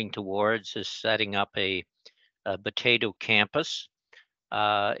 we're working towards setting up a potato campus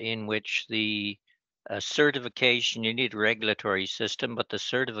in which the certification, you need a regulatory system, but the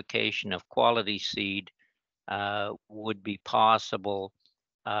certification of quality seed would be possible.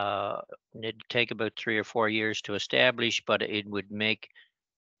 It'd take about 3 or 4 years to establish, but it would make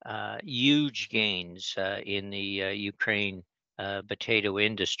huge gains in the Ukraine potato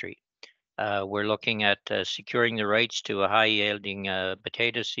industry. We're looking at securing the rights to a high-yielding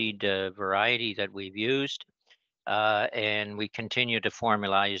potato seed variety that we've used, and we continue to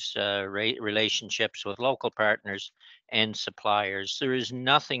formalize relationships with local partners and suppliers. There is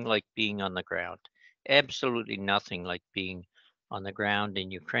nothing like being on the ground, absolutely nothing like being on the ground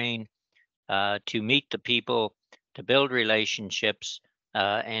in Ukraine, to meet the people, to build relationships,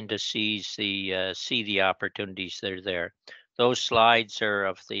 and to see the opportunities that are there. Those slides are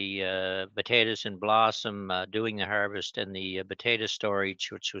of the potatoes in blossom, doing the harvest, and the potato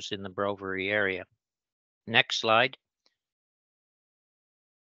storage, which was in the Brovary area. Next slide.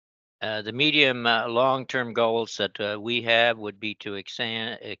 The medium long-term goals that we have would be to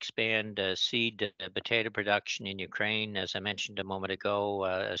expand seed potato production in Ukraine, as I mentioned a moment ago,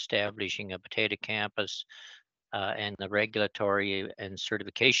 establishing a potato campus and the regulatory and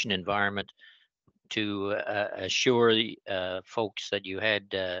certification environment to assure the folks that you had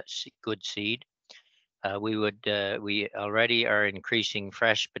good seed. We already are increasing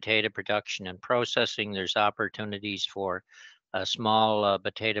fresh potato production and processing. There's opportunities for small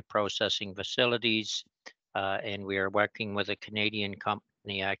potato processing facilities, and we are working with a Canadian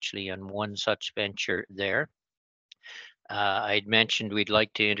company actually on one such venture there. I'd mentioned we'd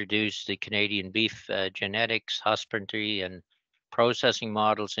like to introduce the Canadian beef genetics, husbandry, and processing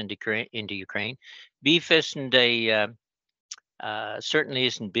models into Ukraine. Beef isn't certainly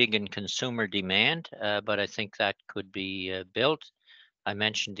isn't big in consumer demand, but I think that could be built. I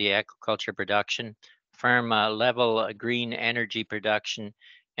mentioned the aquaculture production, farm level green energy production,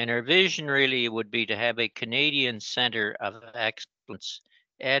 and our vision really would be to have a Canadian Centre of Excellence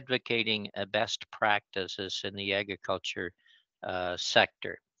advocating best practices in the agriculture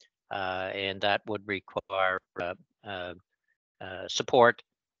sector, and that would require support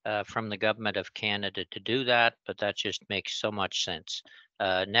from the government of Canada to do that, but that just makes so much sense.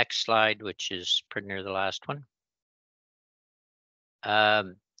 Next slide, which is pretty near the last one.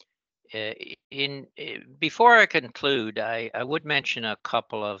 Before I conclude, I would mention a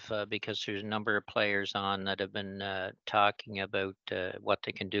couple of because there's a number of players on that have been talking about what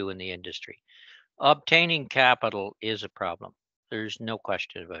they can do in the industry. Obtaining capital is a problem. There's no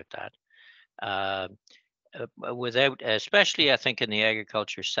question about that. Without, especially I think in the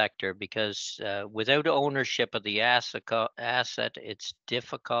agriculture sector, because without ownership of the asset, it's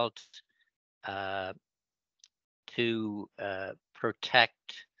difficult to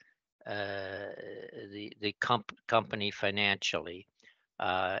protect the company financially,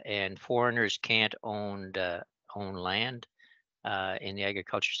 and foreigners can't own land in the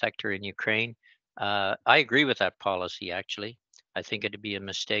agriculture sector in Ukraine. I agree with that policy, actually. I think it'd be a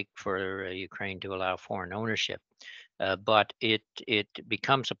mistake for Ukraine to allow foreign ownership, but it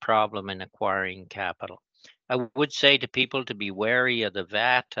becomes a problem in acquiring capital. I would say to people to be wary of the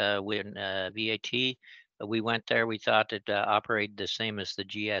VAT when VAT. We went there, we thought it operated the same as the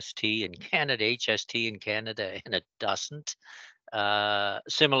GST in Canada, HST in Canada, and it doesn't.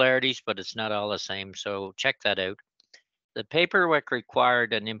 Similarities, but it's not all the same, so check that out. The paperwork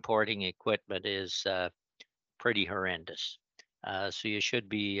required in importing equipment is pretty horrendous. So you should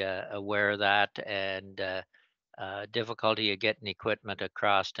be aware of that, and difficulty of getting equipment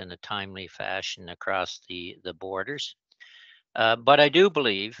across in a timely fashion across the borders. But I do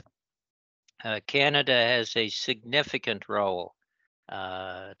believe Canada has a significant role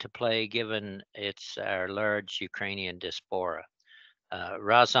to play given our large Ukrainian diaspora.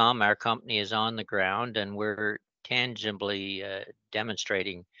 Razom, our company, is on the ground, and we're tangibly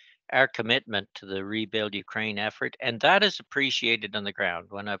demonstrating our commitment to the Rebuild Ukraine effort, and that is appreciated on the ground.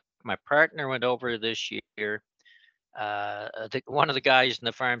 When my partner went over this year, one of the guys in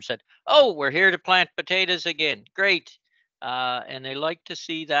the farm said, "Oh, we're here to plant potatoes again. Great." And they like to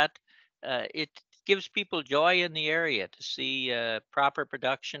see that. It gives people joy in the area to see proper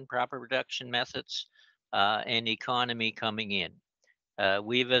production methods, and economy coming in.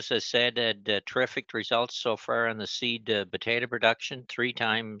 We've, as I said, had terrific results so far in the seed potato production, 3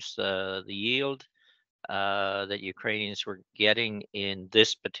 times the yield that Ukrainians were getting in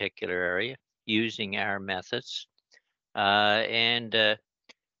this particular area using our methods. And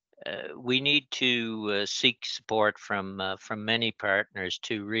we need to seek support from many partners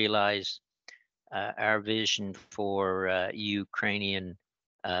to realize our vision for Ukrainian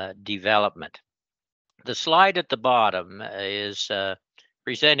development. The slide at the bottom is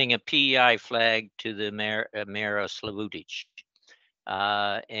presenting a PEI flag to the mayor of Slavutic.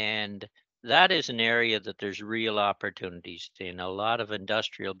 And that is an area that there's real opportunities in. A lot of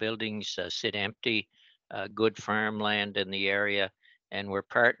industrial buildings sit empty, good farmland in the area, and we're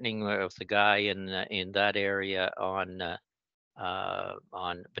partnering with the guy in that area on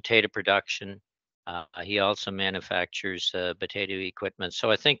potato production. He also manufactures potato equipment.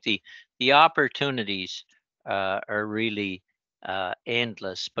 So I think the opportunities are really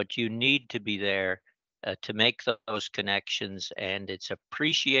endless, but you need to be there to make those connections, and it's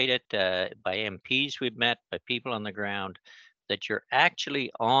appreciated by MPs we've met, by people on the ground, that you're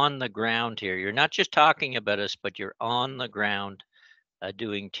actually on the ground here. You're not just talking about us, but you're on the ground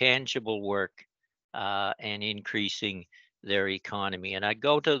doing tangible work and increasing their economy. And I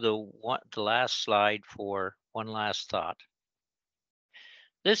go to the last slide for one last thought.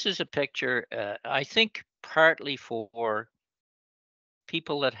 This is a picture, I think, partly for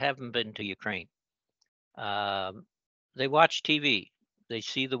people that haven't been to Ukraine. They watch TV, they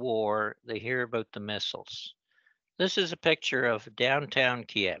see the war, they hear about the missiles. This is a picture of downtown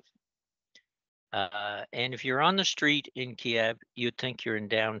Kiev. And if you're on the street in Kiev, you'd think you're in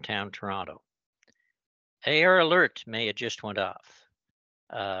downtown Toronto. Air alert may have just went off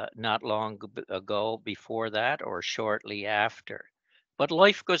not long ago before that or shortly after. But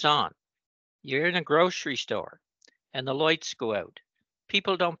life goes on. You're in a grocery store and the lights go out.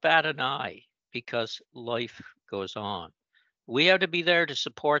 People don't bat an eye because life goes on. We have to be there to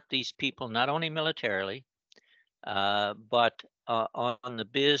support these people, not only militarily, but on the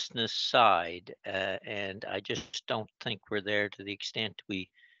business side. And I just don't think we're there to the extent we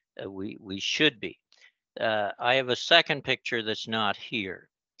should be. I have a second picture that's not here,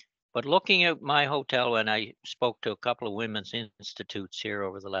 but looking at my hotel, when I spoke to a couple of women's institutes here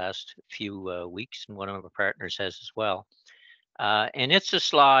over the last few weeks, and one of our partners has as well. And it's a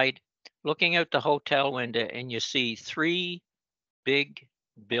slide looking out the hotel window, and you see 3 big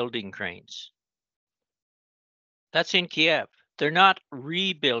building cranes. That's in Kiev. They're not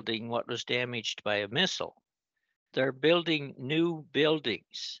rebuilding what was damaged by a missile. They're building new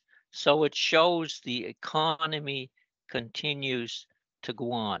buildings. So it shows the economy continues to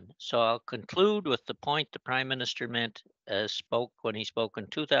go on. So I'll conclude with the point the Prime Minister spoke when he spoke in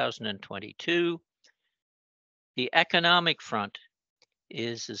 2022. The economic front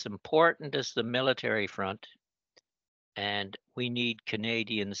is as important as the military front, and we need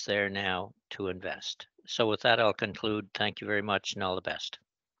Canadians there now to invest. So with that, I'll conclude. Thank you very much, and all the best.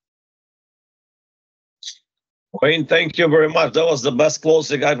 Wayne, thank you very much. That was the best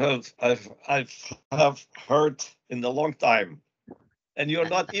closing I've heard in a long time. And you're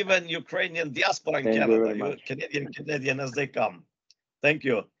not even Ukrainian diaspora in Canada. You're Canadian as they come. Thank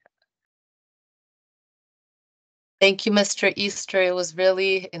you. Thank you, Mr. Easter. It was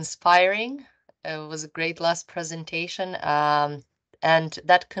really inspiring. It was a great last presentation. And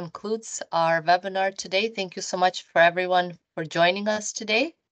that concludes our webinar today. Thank you so much for everyone for joining us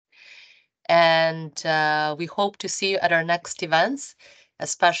today. And we hope to see you at our next events,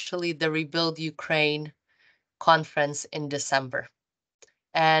 especially the Rebuild Ukraine conference in December.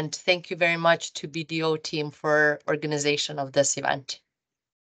 And thank you very much to BDO team for organization of this event.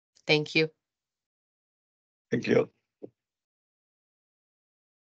 Thank you. Thank you.